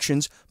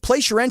projections,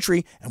 place your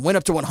entry, and win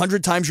up to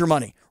 100 times your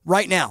money.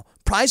 Right now,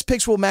 Prize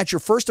Picks will match your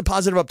first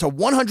deposit of up to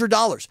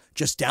 $100.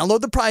 Just download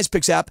the Prize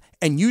Picks app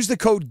and use the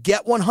code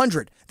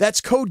GET100.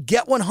 That's code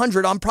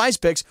GET100 on Prize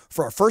Picks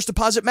for a first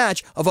deposit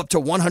match of up to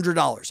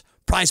 $100.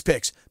 Prize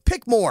Picks.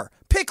 Pick more.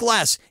 Pick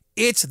less.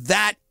 It's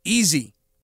that easy.